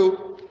of hand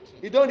though.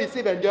 You don't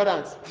receive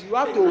endurance. You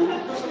have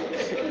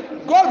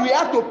to God will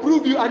have to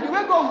prove you, and the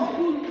way God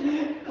will prove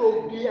you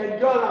to be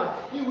endurance,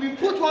 He will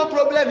put one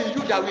problem in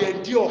you that will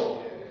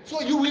endure.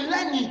 So you will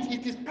learn it.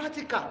 It is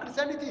practical.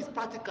 Christianity is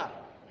practical.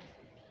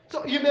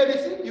 So you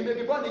may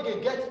be born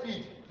again, get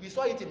speed. We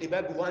saw it in the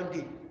Bible one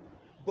day.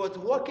 But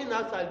working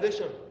out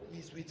salvation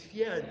is with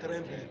fear and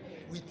trembling,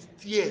 with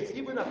tears.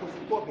 Even Apostle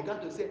Paul began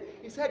to say,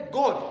 he said,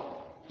 God,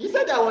 he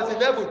said I was in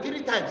heaven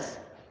 3 times.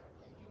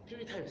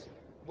 3 times.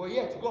 But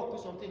yet, God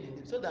put something in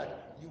him so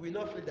that you will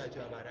not feel that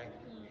you have arrived.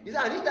 He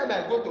said, anytime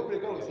I go to pray,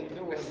 God will say,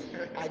 don't worry.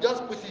 I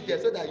just put it there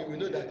so that you will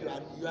know that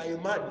you are a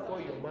man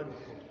before you are a man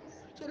of God.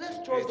 So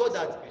let's trust God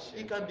that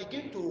He can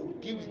begin to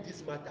deal with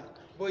this matter.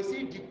 But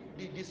you see,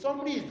 the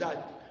summary is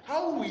that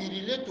how we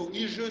relate to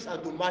issues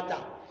and to matter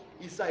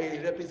is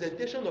a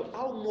representation of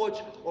how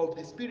much of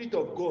the Spirit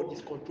of God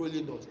is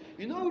controlling us.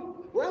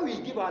 When we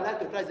give our life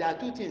to Christ, there are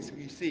 2 things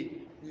we say.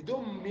 We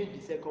don't mean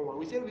the second one.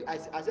 We say we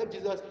accept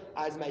Jesus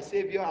as my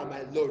Savior and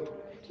my Lord.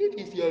 If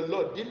He's your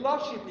Lord, the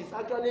Lordship is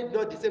actually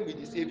not the same with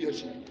the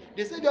Saviorship.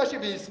 The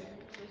Saviorship is,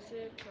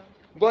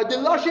 but the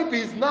Lordship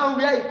is now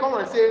where you come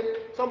and say,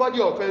 somebody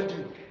offend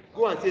you,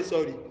 go and say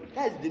sorry.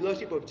 That is the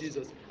Lordship of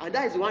Jesus. And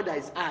that is the one that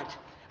is hard.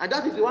 And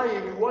that is the one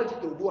He will want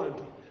you to go and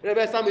do.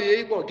 Reverend Samuel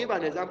Yeyipo give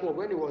an example of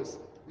when he was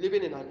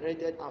living in an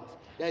rented house.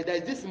 There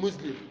is this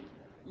Muslim.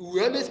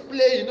 We always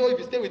play, if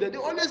you stay with them, they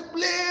always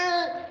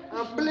play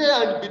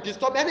and be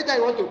disturbed anytime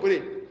you want to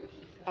pray.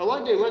 And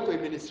one day he went to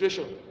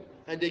administration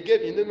and they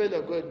gave him, men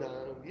of God now,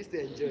 he used to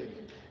enjoy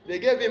it. They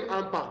gave him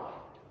amper.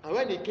 And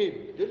when he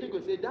came, the Holy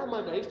Ghost said, that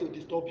man that used to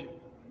disturb you,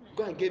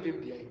 go and give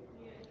him the eye.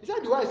 He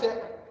said, the one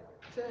said,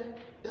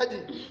 Daddy,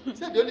 he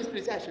said, the Holy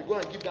Spirit said I should go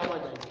and give that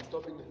man that is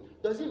disturbing me.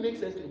 Does it make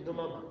sense to a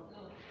normal man?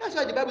 That's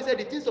why the Bible said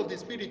the things of the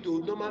Spirit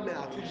to normal men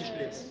are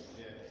foolishness.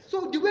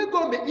 So the way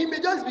God he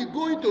may just be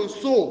going to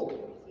sow,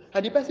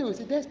 and the person will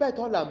say, despite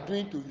all I'm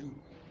doing to you,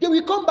 they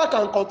will come back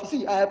and confess.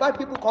 See, I have had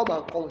people come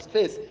and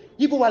confess,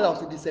 even while I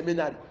was in the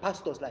seminary,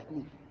 pastors like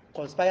me,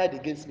 conspired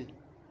against me.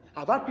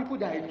 I've had people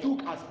that I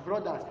took as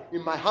brothers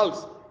in my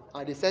house,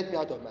 and they sent me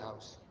out of my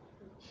house.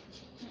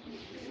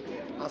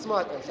 As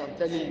much as I'm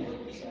telling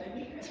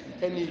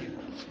you,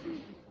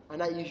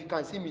 and if you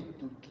can see me,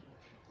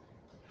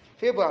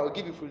 favor, I will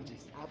give you full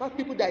gist. I've had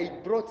people that he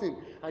brought in,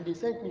 and they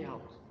sent me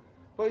out.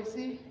 But you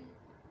see,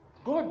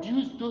 God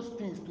used those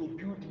things to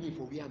build me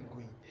for where I'm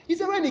going. He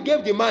said when he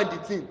gave the man the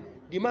thing,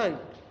 the man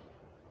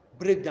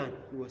break down,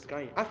 he was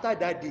crying. After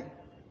that day,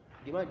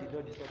 the man did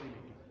not disturb him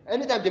again.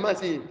 Anytime the man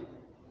say,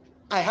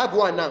 I have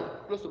one now,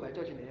 close to my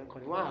church in the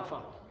Yankon, one half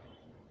hour.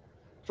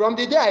 From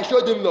the day I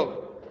showed him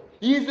love,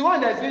 he is the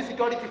one that's doing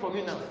security for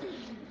me now.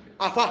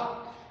 Afa.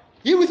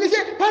 He will say,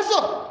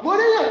 Pastor,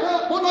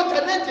 Mono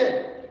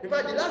talented. In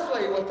fact, the last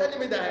one he was telling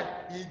me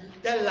that he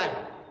tell lie.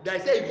 That I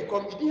said he will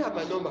come, he didn't have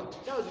my number.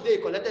 That was the day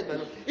he collected my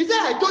number. He said,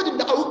 I told him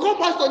that I will call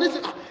Pastor.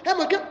 Listen,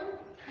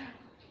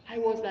 I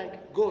was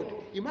like, God,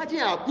 imagine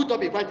I put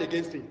up a fight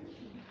against him.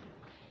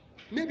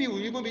 Maybe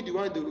we'll even be the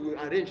one that will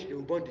arrange, they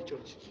will burn the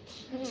church.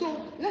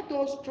 So let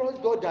us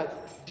trust God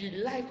that the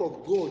life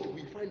of God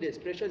will find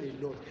expression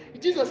in us.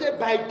 Jesus said,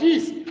 by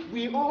this,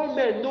 we all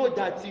men know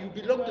that you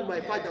belong to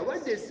my Father.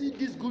 When they see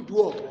this good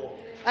work,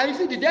 and you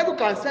see, the devil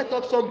can set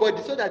up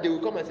somebody so that they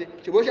will come and say,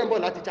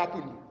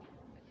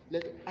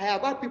 I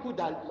have had people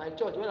that my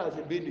church, when I was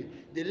in Benin,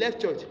 they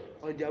left church,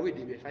 on their way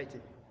they were fighting.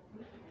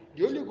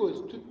 The Holy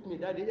Ghost took me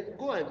that day,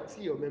 go and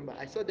see your member.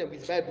 I saw them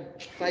with Bible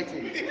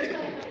fighting.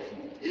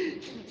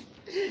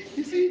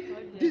 You see,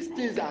 these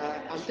things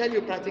are, I'm telling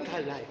you,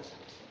 practical life.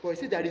 But you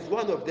see, there is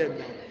one of them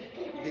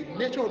now. The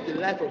nature of the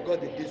life of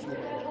God in this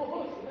woman.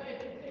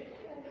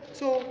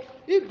 So,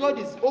 if God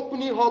is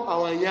opening up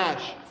our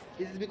yash,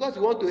 it is because He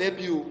wants to help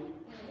you.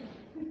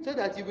 So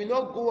that you will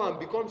not go and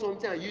become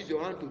something and use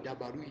your hand to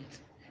dabaru it.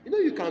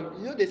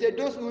 They say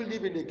those who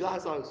live in a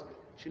glass house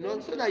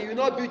So that you will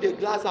not build a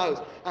glass house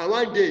and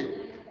one day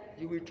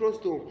you will throw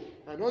stone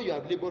and all you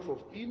have labored for.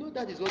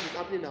 That is what is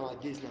happening in our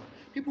days now.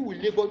 People will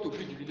labor to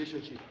build the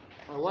relationship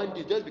and one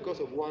day just because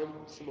of one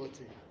small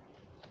thing.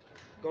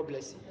 God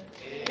bless you.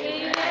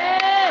 Amen.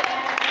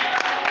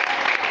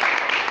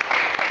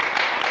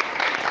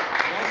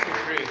 Once you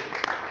pray,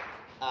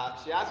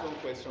 she asked one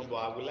question, but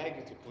I would like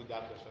you to put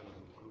that question on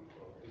the group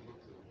for people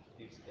to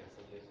give their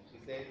suggestions. She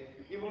said,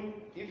 even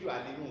if you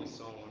are living with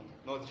someone,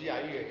 not G,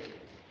 are you here?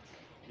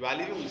 You are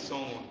living with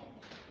someone,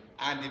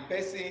 and the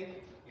person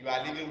you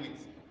are living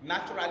with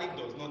naturally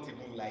does not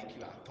even like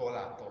you at all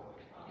at all.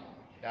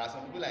 There are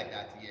some people like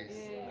that, yes.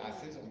 I've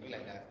seen some people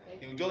like that.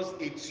 They will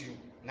just hate you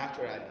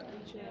naturally.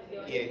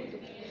 Yeah.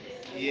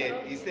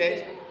 Yeah. He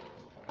said,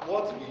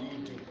 what will you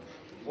do?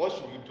 What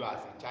should you do as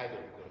a child of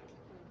God?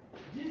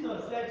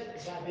 Jesus said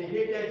that they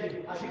hated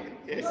him.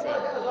 Yes, What? sir.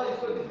 That was what he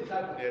told his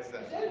disciples. Yes, sir.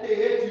 He said they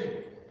hate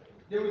you.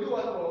 They will do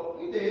what?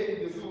 If they hate you,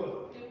 they will do what?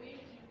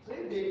 So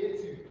if they hate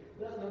you,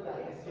 just know that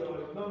it's your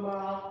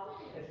normal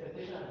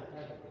expectation as a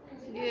child of God.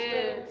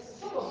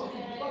 Yes. Some of this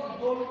is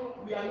because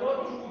we are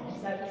not true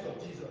disciples of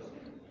Jesus.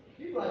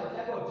 If you are a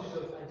disciple of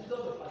Jesus and Jesus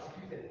was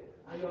persecuted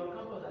and you're on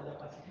campus and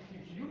they're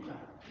persecuting you, should you cry?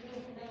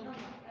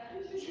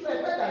 You should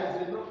expect that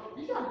you say no.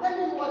 You see, I'm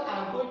telling you what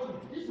I'm going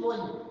through this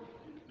morning.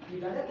 The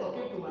director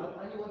came to my house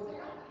and he was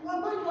saying, you are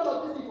going through all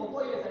of this thing for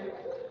 4 years. And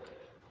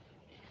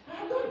I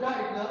have not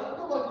died now.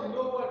 Nobody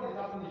know what is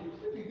happening.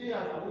 If you didn't,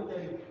 I won't tell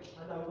you.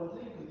 And I will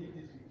continue to live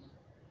this way.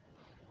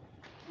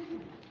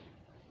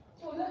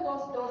 So let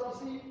us just, you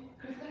see,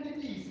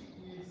 Christianity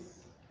is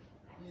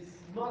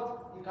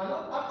not, it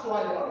cannot,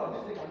 actually, all of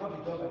this thing cannot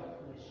be done by the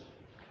flesh.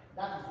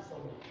 That is the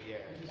summary.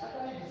 Yes. It is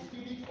actually the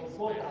Spirit of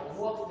God that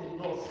works in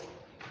us,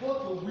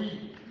 both to will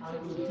and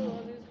to do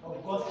of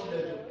God's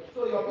pleasure.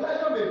 So your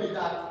pleasure may be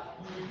that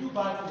you will do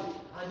bad things,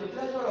 and the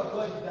pleasure of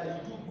God is that you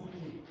do good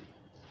things.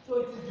 So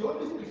it is the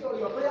Holy Spirit. So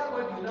your prayer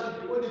point will now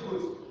be Holy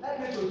Ghost. Help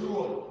me to do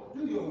what?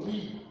 Do your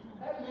will.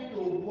 Help me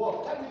to walk.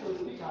 Help me to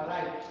speak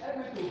aright. Help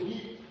me to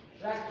give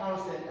right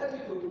counsel. Help me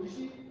to, you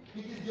see,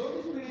 it is the Holy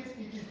Spirit,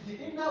 it is the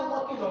inner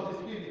working of the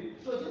Spirit.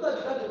 So Jesus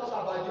began to talk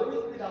about the Holy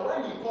Spirit that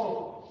when he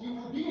comes, he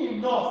will be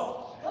in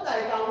us so that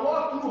he can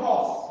walk through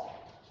us.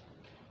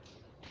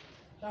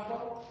 Shall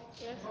God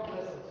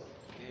bless us.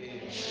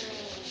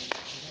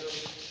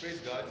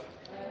 Praise God.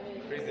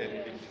 Praise the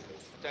living Jesus.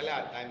 Actually,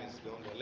 our time is gone, but